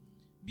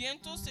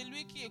 Bientôt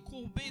celui qui est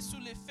courbé sous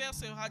les fers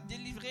sera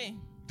délivré.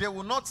 They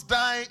will not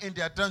die in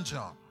their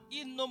dungeon.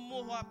 Il ne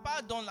mourra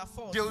pas dans la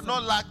force. They will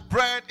not lack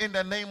bread in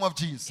the name of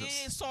Et Jesus.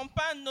 son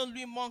pain ne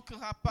lui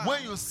manquera pas.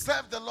 When you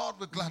serve the Lord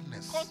with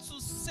gladness, Quand tu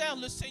sers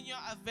le Seigneur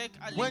avec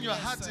when your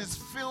heart allégresse, is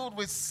filled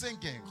with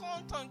singing,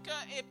 quand ton cœur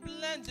est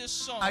plein de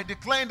chants, I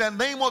declare in the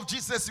name of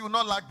Jesus, you will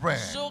not lack bread.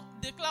 je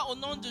déclare au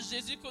nom de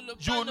Jésus que le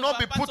You pain will ne not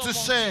va be pas put te to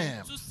manquer.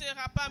 shame. Tu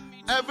seras pas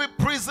mis. Every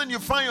prison you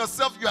find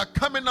yourself, you are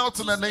coming out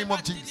in the name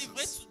of délivré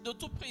Jesus. de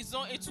toute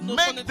prison et tu ne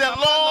Make connaîtras the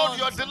pas Lord l'honte.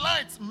 your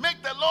delight.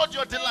 Make the Lord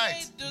your delight.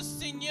 Fais de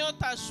Seigneur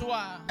ta joie.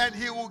 And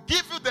he will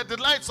give you the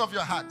delights of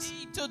your heart.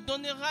 Il te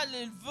donnera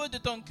les vœux de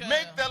ton cœur.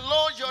 Make the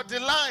Lord your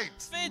delight.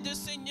 Fais de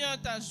Seigneur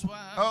ta joie.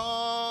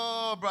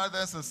 Oh,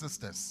 brothers and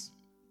sisters.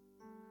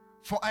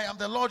 For I am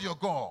the Lord your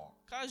God.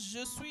 car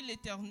je suis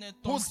l'Éternel,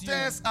 ton who Dieu,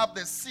 stirs up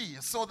the sea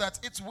so that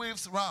its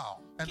waves roar.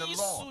 And the qui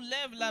Lord,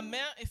 soulève la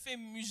mer et fait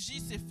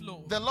mugir ses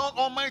flots. the Lord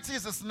Almighty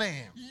is his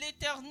name.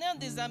 L'Éternel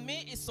des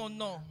armées est son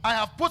nom. I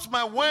have put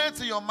my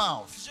words in your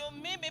mouth Je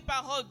mets mes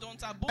paroles dans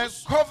ta and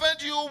bouche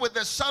covered you with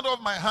the shadow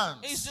of my et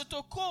hands. je te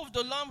couvre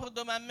de l'ombre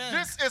de ma main.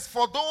 This is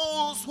for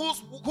those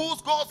whose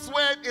God's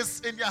word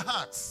is in their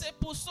hearts. C'est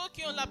pour ceux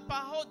qui ont la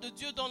parole de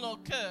Dieu dans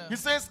leur cœur. He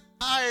says,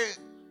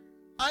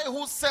 I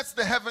who sets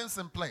the heavens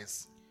in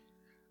place,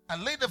 I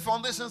lay the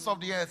foundations of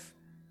the earth,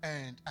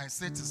 and I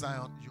say to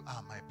Zion, you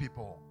are my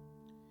people.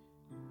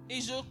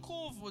 Et je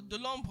couvre de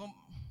l'ombre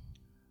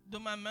de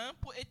ma main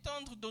pour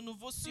étendre de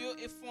nouveaux cieux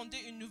et fonder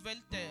une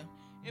nouvelle terre.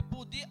 Et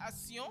pour dire à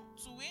Sion,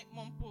 tu es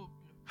mon peuple.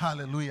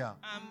 Hallelujah.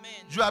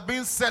 Amen. You are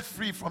being set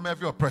free from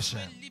every oppression.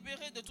 Tu es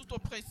libéré de toute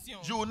oppression.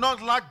 You will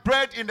not lack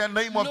bread in the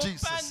name of Le pain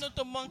Jesus. ne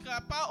te manquera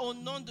pas au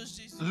nom de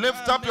Jésus.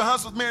 Lift up your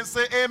hands with me and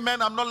say,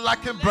 Amen. I'm not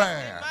lacking Lève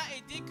bread. les mains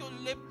et dis que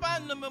le pain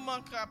ne me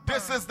manquera pas.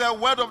 This is the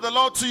word of the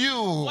Lord to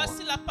you.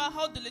 Voici la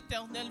parole de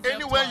l'Éternel vers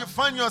Anywhere toi. you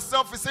find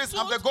yourself, it says,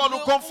 I'm the Tout God who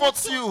le-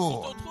 comforts où tu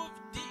you. te trouves,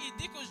 il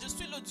dit que je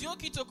suis le Dieu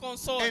qui te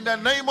console. In the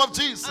name of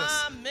Jesus,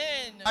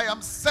 Amen. I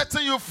am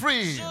setting you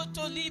free. Je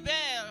te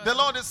libère. The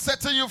Lord is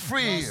setting you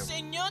free. Le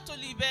Seigneur te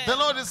libère. The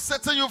Lord is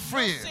setting you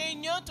free. Le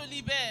Seigneur te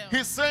libère.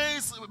 He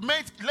says,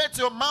 let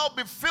your mouth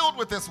be filled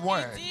with His Il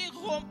word. dit,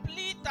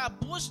 remplis ta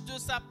bouche de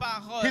sa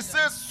parole. He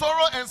says,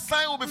 sorrow and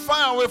sighing will be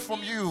far away from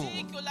Il you.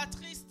 dit que la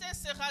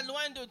tristesse sera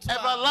loin de toi.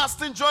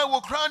 Everlasting joy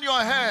will crown your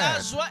La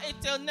head. joie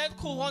éternelle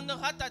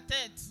couronnera ta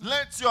tête.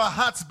 Let your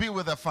heart be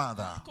with the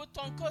Father. Que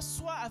ton cœur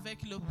soit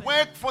avec le Père.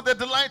 Work for the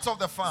delight of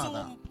the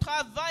Father. Tu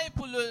travailles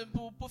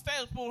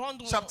pour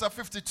rendre Chapter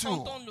 52,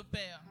 content le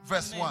Père.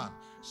 verse Amen. 1.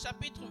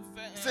 Chapitre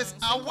Says,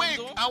 52. awake,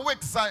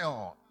 awake,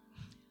 Zion.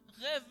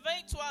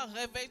 Réveille-toi,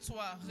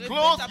 réveille-toi. Réveille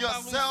Clothe ta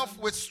yourself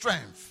parure. with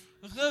strength.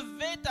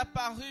 Réveille ta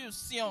parure,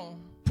 Sion.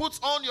 Put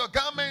on your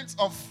garments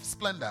of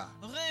splendor.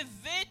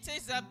 Réveille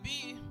tes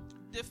habits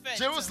de fête.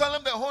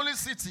 Jerusalem, the holy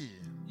city.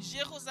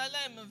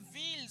 Jérusalem,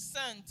 ville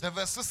sainte. The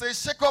verse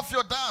says, shake off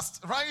your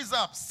dust, rise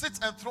up, sit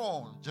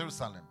enthroned,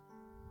 Jerusalem.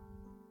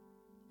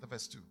 The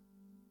verse 2.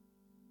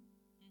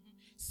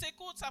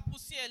 Secoue ta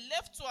poussière,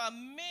 lève-toi,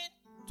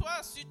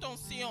 mets-toi sur ton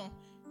Sion,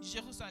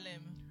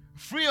 Jérusalem.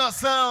 Free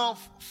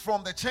yourself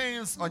from the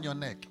chains on your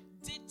neck.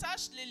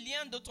 Détache les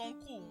liens de ton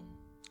cou,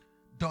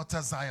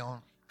 Daughter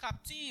Zion.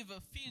 captive,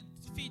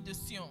 fille de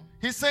Sion.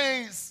 He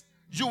says,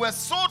 you were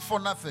sold for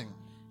nothing,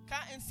 Car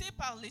ainsi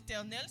par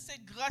l'Éternel,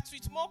 c'est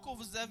gratuitement que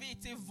vous avez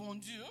été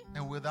vendus.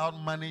 and without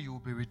money you will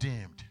be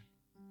redeemed.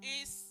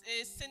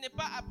 Et ce n'est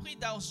pas à prix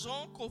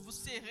d'argent que vous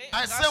serez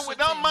I said,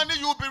 without money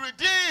you will be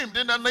redeemed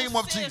in the name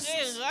of Vous serez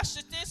Jesus.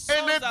 rachetés sans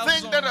Anything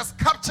argent. that has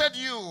captured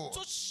you,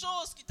 Toute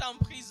chose qui t'a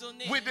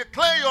emprisonné. we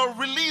declare your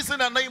release in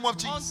the name of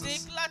On Jesus.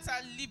 déclare ta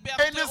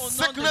liberté Any au nom de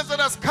sickness that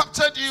has Jésus.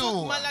 captured Toute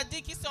you,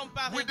 maladie qui s'est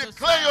emparée we de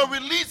declare ça. your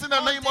release in the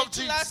On name of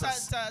déclare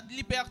Jesus. ta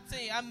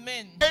liberté.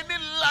 Amen. Any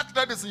lack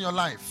that is in your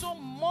life, Tout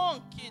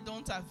manque qui est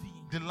dans ta vie.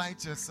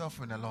 delight yourself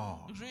in the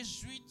Lord.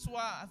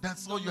 Réjouis-toi avec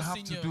That's dans all you le have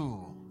to Seigneur.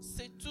 do.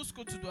 C'est tout ce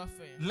que tu dois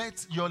faire.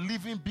 Let your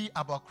living be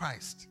about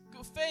Christ. Que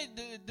fais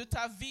de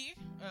ta vie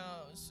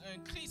un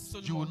Christ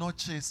You will seulement. not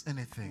chase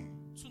anything.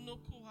 Tu ne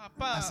courras I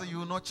pas. say you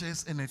will not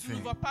chase Tu ne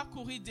anything. vas pas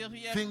courir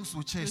derrière Things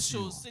will les chase you.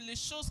 choses. C'est les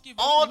choses qui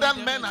vont All courir that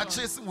derrière men are toi.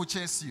 chasing will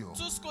chase you.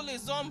 Tout ce que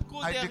les hommes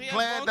courent I derrière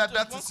declare vont, that te-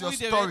 that vont is your courir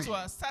derrière story.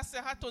 toi. Ça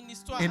sera ton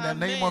histoire. In the Amen.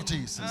 name of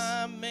Jesus.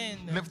 Amen.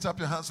 Lift up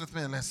your hands with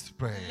me and let's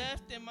pray. Lève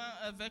tes mains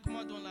avec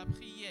moi dans la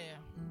prière.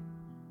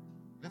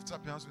 Lift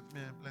up your hands with me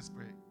and let's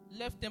pray.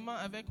 Lève tes mains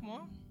avec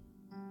moi.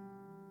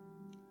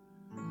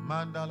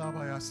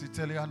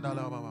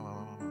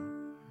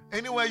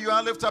 Anywhere you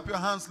are, lift up your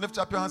hands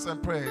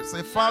and pray.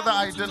 Say, Father, Là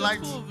où I tu te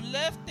delight. trouves,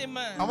 lève tes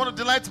mains. I want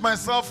to delight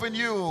myself in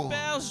you.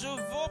 Père, je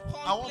veux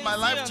prendre I want my plaisir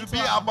life en to toi.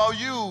 be about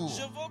you,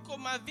 Je veux que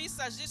ma vie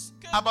s'agisse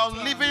que about de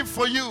toi. living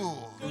for you.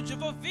 Que je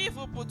veux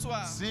vivre pour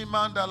toi.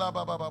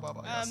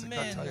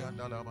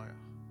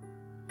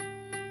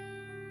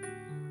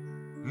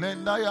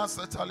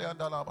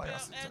 Père,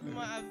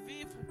 aide-moi à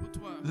vivre pour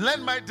toi. Let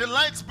my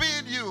delight be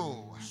in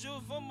you. Je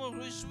veux me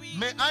réjouir.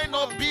 May I en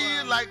not toi.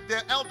 be like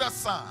the elder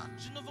son.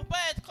 Je ne veux pas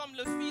être comme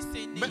le fils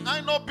aîné. May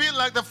I not be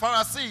like the Je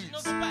Pharisees ne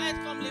veux pas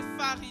être comme les who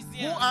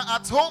pharisiens. are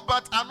at home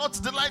but are not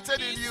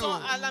delighted in Ils you. sont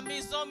à la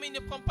maison mais ils ne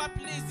prennent pas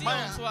plaisir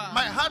en toi.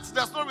 My heart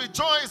does not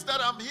rejoice that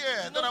I'm Je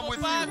here, ne that I'm veux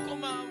with pas you.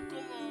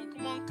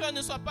 que mon cœur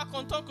ne soit pas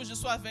content que je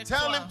sois avec Tell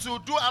toi. him to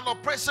do an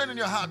operation in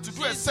your heart, to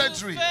do a Jésus,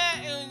 surgery.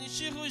 fais une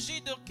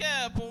chirurgie de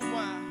cœur pour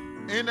moi.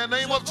 In the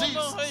name Je of veux me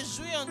Jesus.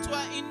 réjouir en toi,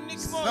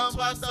 uniquement en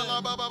toi seul.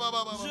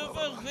 Je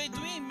veux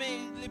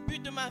réduire le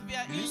but de ma vie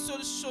à une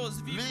seule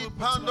chose, vivre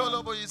pour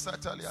toi.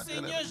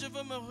 Seigneur, je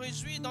veux me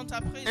réjouir dans ta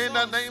présence. In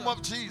the name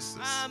of Jesus.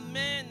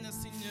 Amen,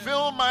 Seigneur. Seigneur.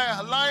 Fill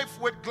my life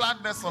with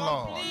gladness, O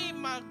Lord. Remplis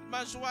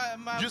ma joie,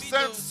 ma You vie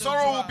said de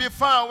sorrow will joie. be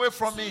far away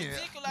from Tu me.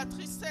 dis que la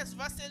tristesse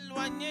va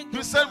s'éloigner de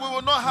You said we moi.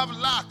 will not have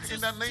lack Tu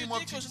in the name dis of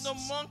que je Jesus. ne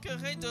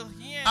manquerai de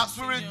rien, As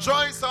we Seigneur.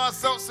 rejoice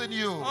ourselves in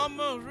you, En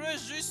me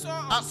réjouissant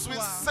en as we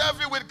toi.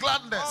 serve you with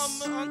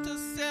gladness, En te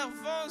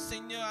servant,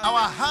 Seigneur. our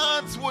avec joie.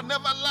 hearts will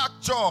never lack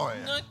joy.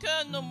 Nos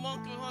cœurs ne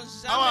manqueront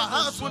jamais Our de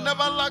hearts will joie.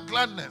 never lack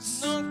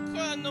gladness. Nos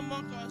cœurs ne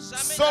manqueront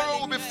jamais Sorrow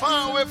will be d'allégresse.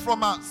 far away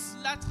from us.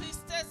 La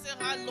tristesse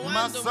sera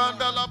loin de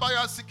Masanda moi.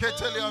 labaya Au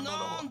siketele nom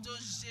andolo. de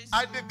Jésus.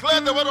 I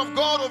declare the word of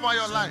God over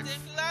your Je life.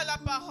 déclare la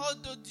parole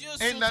de Dieu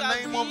In sur the ta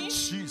name of vie.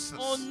 Jesus.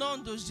 Au nom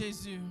de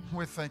Jésus.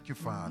 We thank you,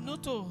 Father. Nous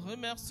te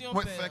remercions,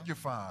 We Père. thank you,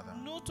 Father.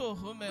 Nous te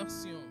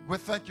remercions. We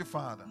thank you,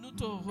 Father. Nous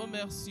te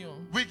remercions.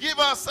 We give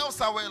ourselves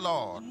away,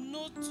 Lord.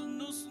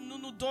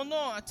 Nous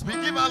donnons à toi. We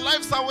give our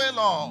lives away,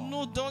 Lord,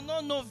 Nous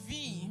donnons nos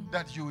vies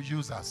that you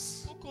use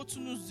us. pour que tu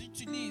nous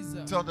utilises.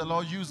 Tell the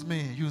Lord, use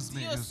me, use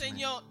me, Dis au use me.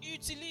 Seigneur,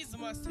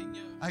 utilise-moi,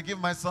 Seigneur. I give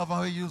myself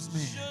away, use me.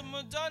 Je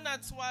me donne à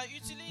toi,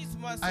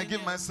 utilise-moi, I give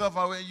Seigneur. myself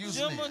away, use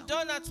Je me. me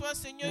donne à toi,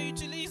 Seigneur,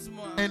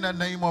 utilise-moi. In the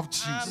name of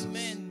Jesus.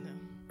 Amen.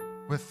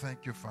 We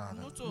thank you,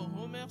 Father. Nous te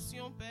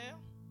remercions, Père.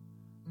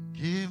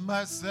 Give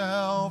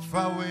myself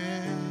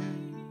away.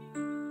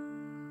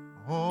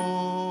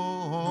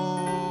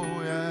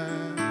 Oh,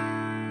 yeah.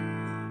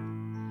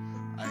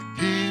 I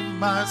give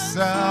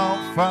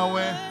myself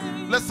away.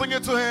 Let's sing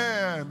it to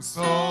him.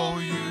 So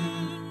you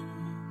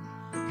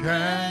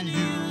can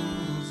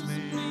use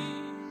me.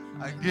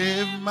 I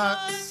give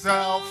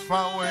myself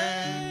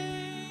away.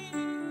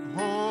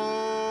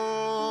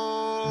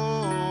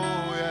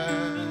 Oh,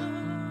 yeah.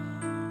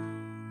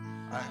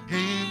 I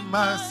give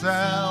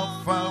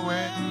myself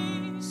away.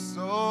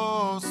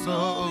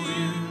 So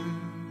you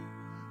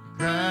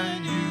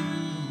can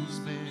use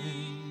me.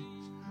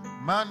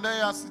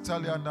 Monday, Amen.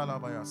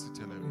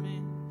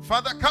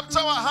 Father, capture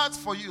our hearts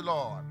for you,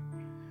 Lord.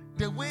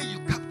 The way you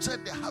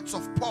captured the hearts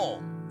of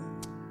Paul.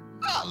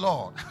 Ah,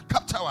 Lord,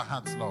 capture our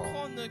hearts, Lord.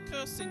 Prends nos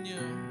cœurs,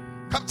 Seigneur.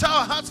 Capture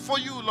our hearts for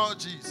you, Lord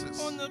Jesus.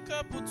 Prends nos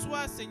cœurs pour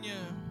toi, Seigneur.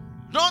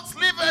 Don't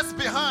leave us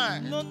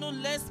behind. Ne nous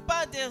laisse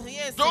pas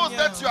derrière, Those Seigneur.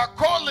 that you are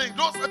calling,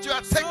 those that you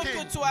are Ceux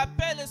taking. que tu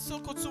appelles et ceux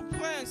que tu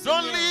prends,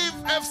 Don't Seigneur. leave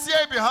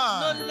FCA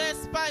behind. Ne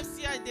laisse pas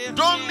ici à derrière.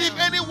 Don't leave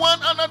anyone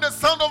under the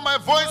sound of my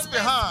voice Ne laisse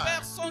behind.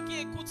 personne qui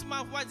écoute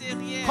ma voix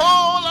derrière.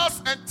 Call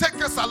us and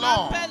take us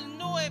along.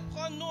 Appelle-nous et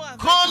prends-nous avec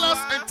Call toi. us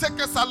and take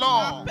us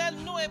along.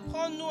 Appelle-nous et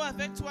prends-nous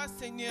avec toi,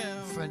 Seigneur.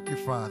 Thank you,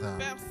 Father.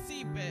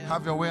 Merci, Père.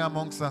 Have your way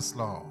amongst us,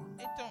 Lord.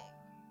 Et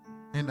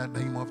ton- In the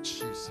name of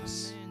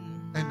Jesus. Amen.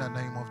 In the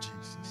name of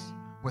Jesus.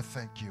 We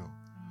thank you.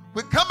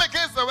 We come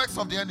against the works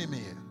of the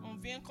enemy. On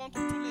vient contre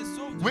tous les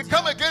œuvres du We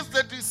come diable. against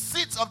the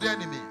deceits of the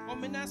enemy. On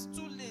menace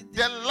tous les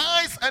The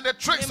lies and the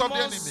tricks of the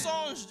enemy.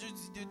 mensonges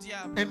du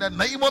diable. In the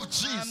name of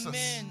Jesus.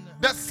 Amen.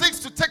 That seeks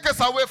to take us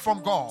away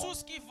from God. Tout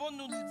ce qui veut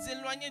nous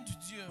éloigner du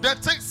Dieu.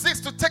 That seeks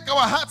to take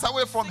our hearts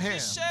away from Qui Him.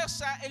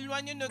 cherche à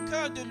éloigner nos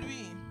cœurs de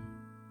lui.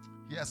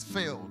 He has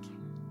failed.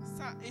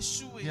 Ça a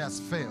échoué. He has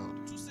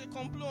failed. Tous ces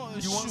complots ont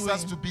He wants échoué.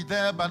 us to be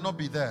there but not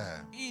be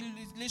there.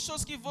 Les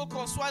choses qui veulent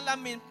qu'on soit là,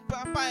 mais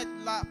pas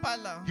être là, pas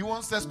là. He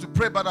wants us to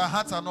pray but our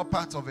hearts are not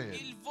part of it.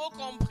 Il veut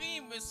qu'on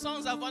prie, mais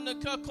sans avoir nos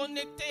cœurs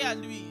connectés à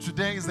lui.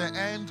 Today is the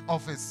end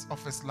of his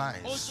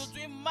life.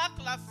 Aujourd'hui marque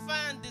la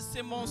fin de ces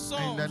In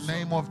mensonges. the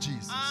name of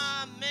Jesus.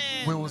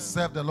 Amen. We will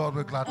serve the Lord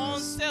with On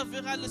gladness.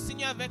 servira le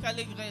Seigneur avec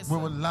allégresse. We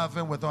will love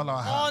Him with all our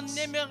On hearts.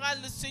 aimera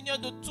le Seigneur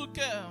de tout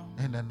cœur.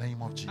 In the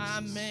name of Jesus.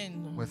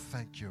 Amen. We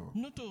thank you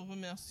Nous te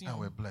remercions. and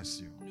we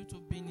bless you. Nous te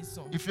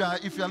bénissons. If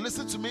you are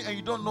listening to me and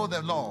you don't know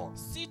the Lord,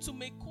 Si tu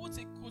m'écoutes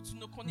et que tu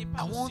ne connais I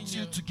pas le want you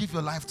Seigneur, to give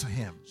your life to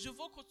Him. je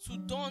veux que tu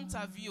donnes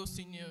ta vie au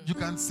Seigneur. You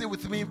can say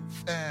with me,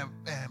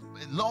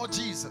 Lord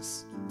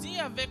Jesus, Dis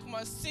avec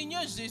moi,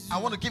 Seigneur Jésus, I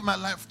want to give my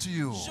life to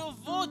you. je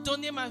veux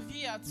donner ma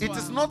vie à toi.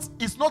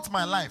 It's not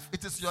my life,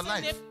 it is your Ce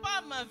life. n'est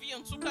pas ma vie,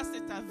 en tout cas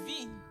c'est ta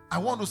vie. I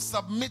want to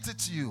submit it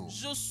to you.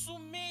 Je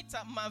soumets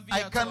ma vie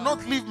I à toi. cannot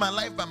live my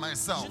life by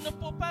myself. Je ne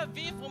peux pas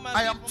vivre ma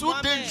I vie am pour too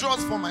moi-même.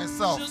 dangerous for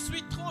myself. Je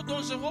suis trop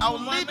dangereux I'll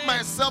pour lead moi-même.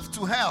 myself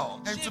to hell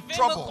and Je to vais me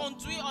trouble.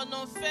 conduire en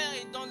enfer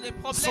et dans les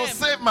So problèmes.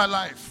 save my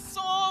life.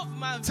 Sauve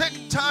ma vie.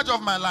 Take charge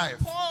of my life.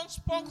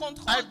 Prends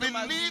contrôle I de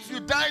ma vie. believe you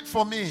died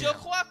for me. Je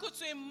crois que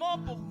tu es mort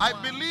pour moi. I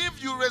believe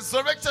you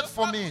resurrected Je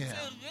for crois me. que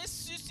tu es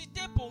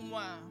ressuscité pour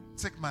moi.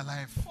 Take my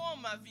life. Prends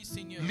ma vie,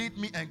 Seigneur. Lead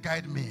me and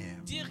guide me.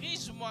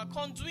 Dirige-moi,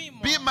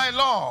 conduis-moi. Be my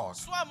Lord.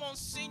 Sois mon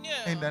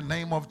Seigneur. In the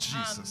name of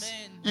Jesus.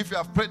 Amen. If you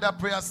have prayed that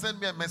prayer,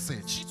 send me a Si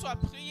message. tu as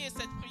prié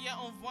cette prière,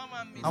 envoie-moi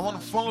un message. I want to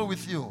follow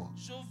with you.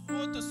 Je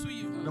veux te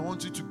suivre. I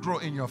want you to grow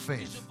in your Et je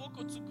faith. veux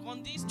que tu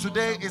grandisses.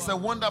 Today dans ta is foi. a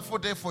wonderful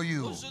day for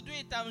you. Aujourd'hui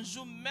est un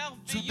jour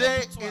merveilleux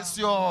Today pour toi.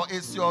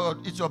 is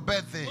your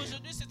birthday.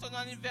 Aujourd'hui, c'est ton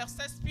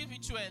anniversaire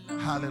spirituel.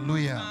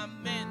 Hallelujah.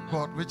 Amen.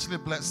 God richly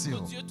bless Que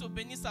you. Dieu te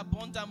bénisse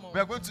abondamment. We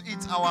are going to eat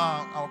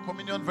our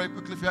communion very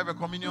quickly. If you have a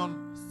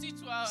communion, Si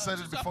tu as, Set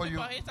it tu as before you.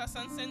 préparé ta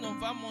Sainte Seine, on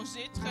va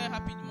manger très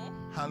rapidement.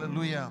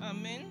 hallelujah.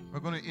 Amen. We're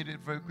going to eat it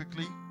very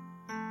quickly.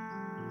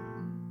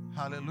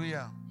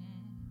 Hallelujah.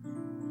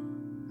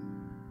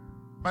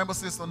 Bible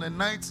says on the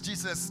night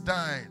Jesus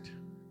died,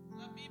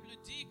 La Bible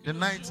dit que the le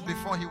night jour,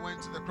 before he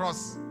went to the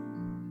cross,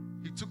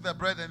 he took the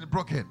bread and he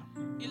broke it.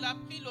 il a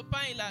pris le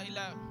pain, il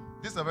a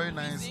This is a very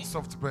nice Easy.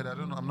 soft bread. I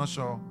don't know, I'm not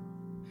sure.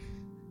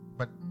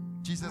 But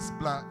Jesus'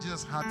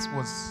 heart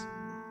was,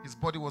 his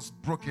body was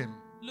broken,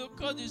 le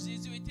corps de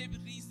Jésus était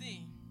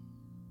brisé.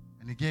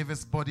 and he gave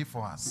his body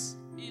for us.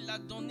 Il a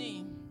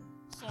donné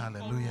son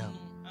Hallelujah. corps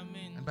pour nous.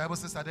 Amen. And Bible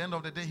says at the end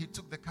of the day, he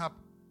took the cup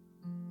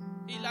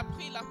Il a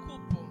pris la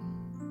coupe.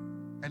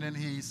 and then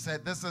he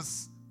said, this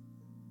is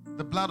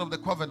the blood of the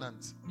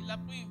covenant. Il a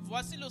pris,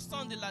 voici le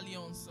sang de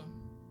l'alliance.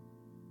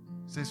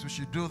 He says we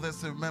should do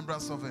this in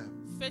remembrance of him.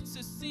 Faites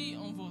ceci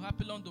en vous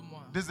rappelant de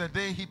moi. This is the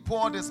day he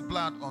poured his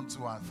blood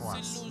onto us for C'est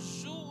us. le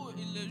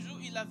jour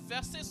il a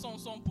versé son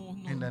sang pour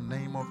nous. In the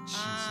name of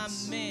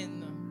Jesus.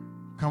 Amen.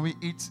 Can we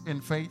eat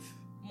in faith?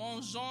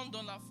 Mangeons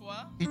dans la foi.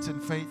 Eat in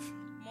faith.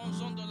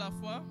 Mangeons dans la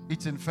foi.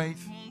 Eat in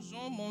faith.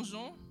 Mangeons.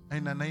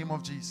 In the name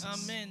of Jesus.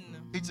 Amen.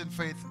 Eat in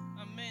faith.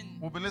 Amen.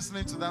 We'll be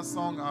listening to that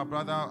song our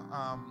brother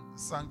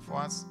sang for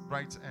us,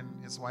 Bright and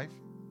his wife.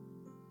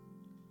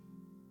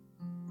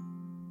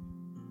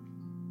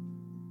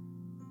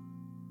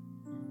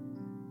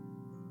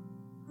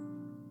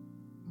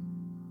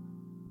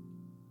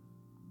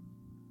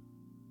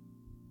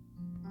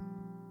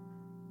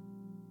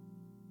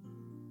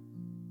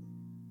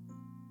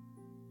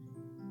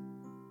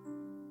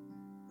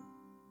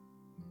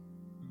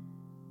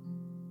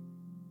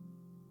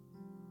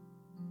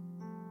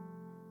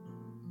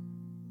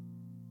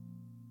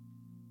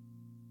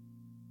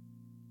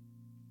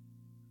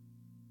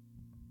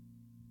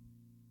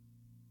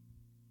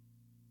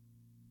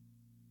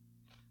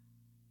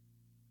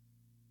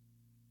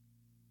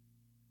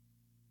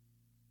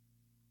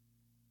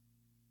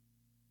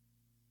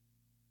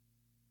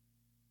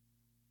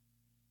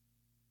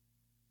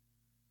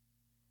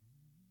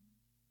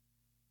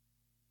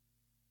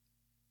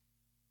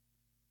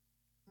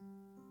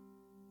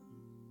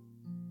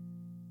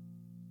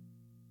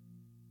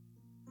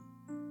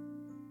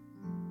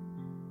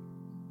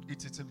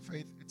 Eat it in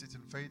faith, eat it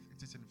in faith,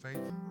 eat it in faith.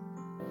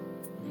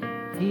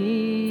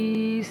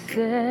 He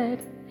said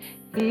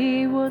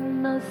he would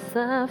not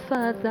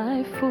suffer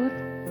thy foot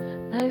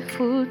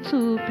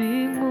to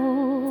be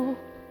moved.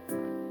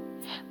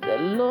 The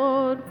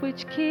Lord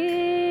which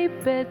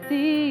keepeth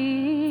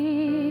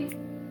thee,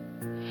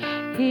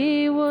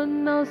 he will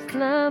not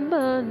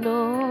slumber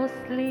nor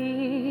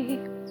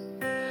sleep.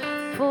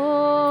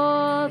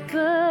 For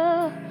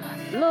the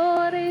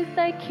Lord is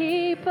thy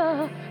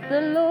keeper,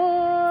 the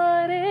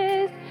Lord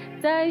is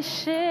thy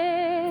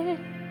shade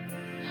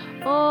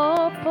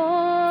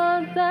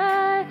upon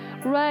thy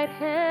right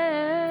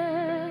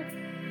hand,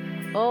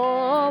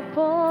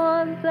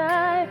 upon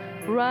thy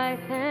right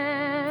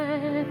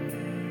hand.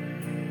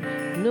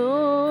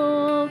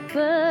 No,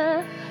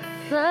 the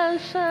sun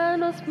shall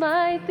not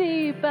smite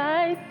thee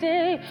by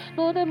day,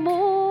 nor the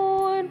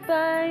moon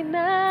by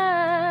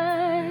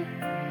night.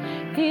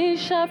 He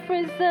shall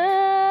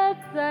preserve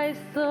thy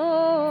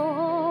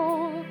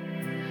soul,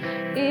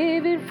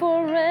 even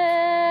forevermore.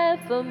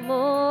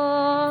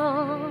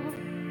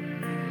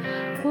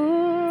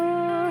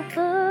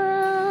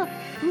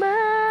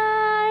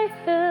 My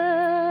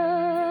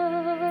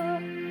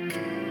help,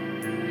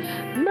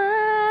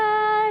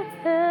 my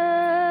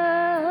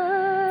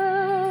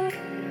help,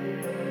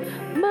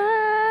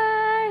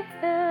 my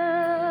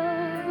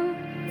help.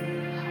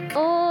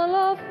 All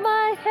of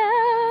my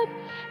help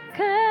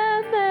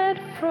cometh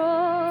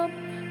from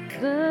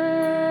the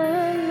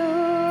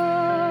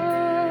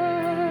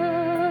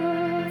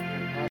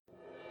Lord.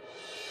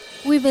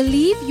 We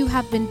believe you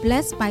have been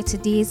blessed by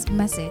today's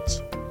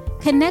message.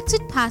 Connect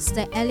with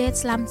Pastor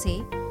Elliot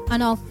Lamte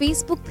on our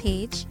Facebook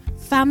page,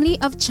 Family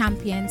of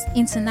Champions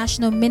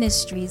International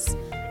Ministries,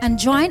 and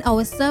join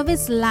our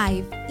service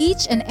live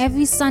each and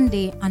every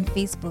Sunday on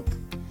Facebook.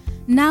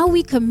 Now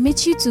we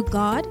commit you to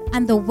God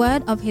and the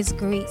word of His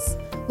grace,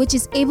 which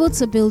is able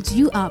to build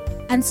you up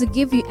and to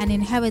give you an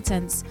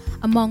inheritance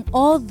among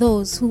all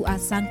those who are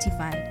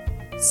sanctified.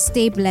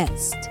 Stay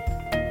blessed.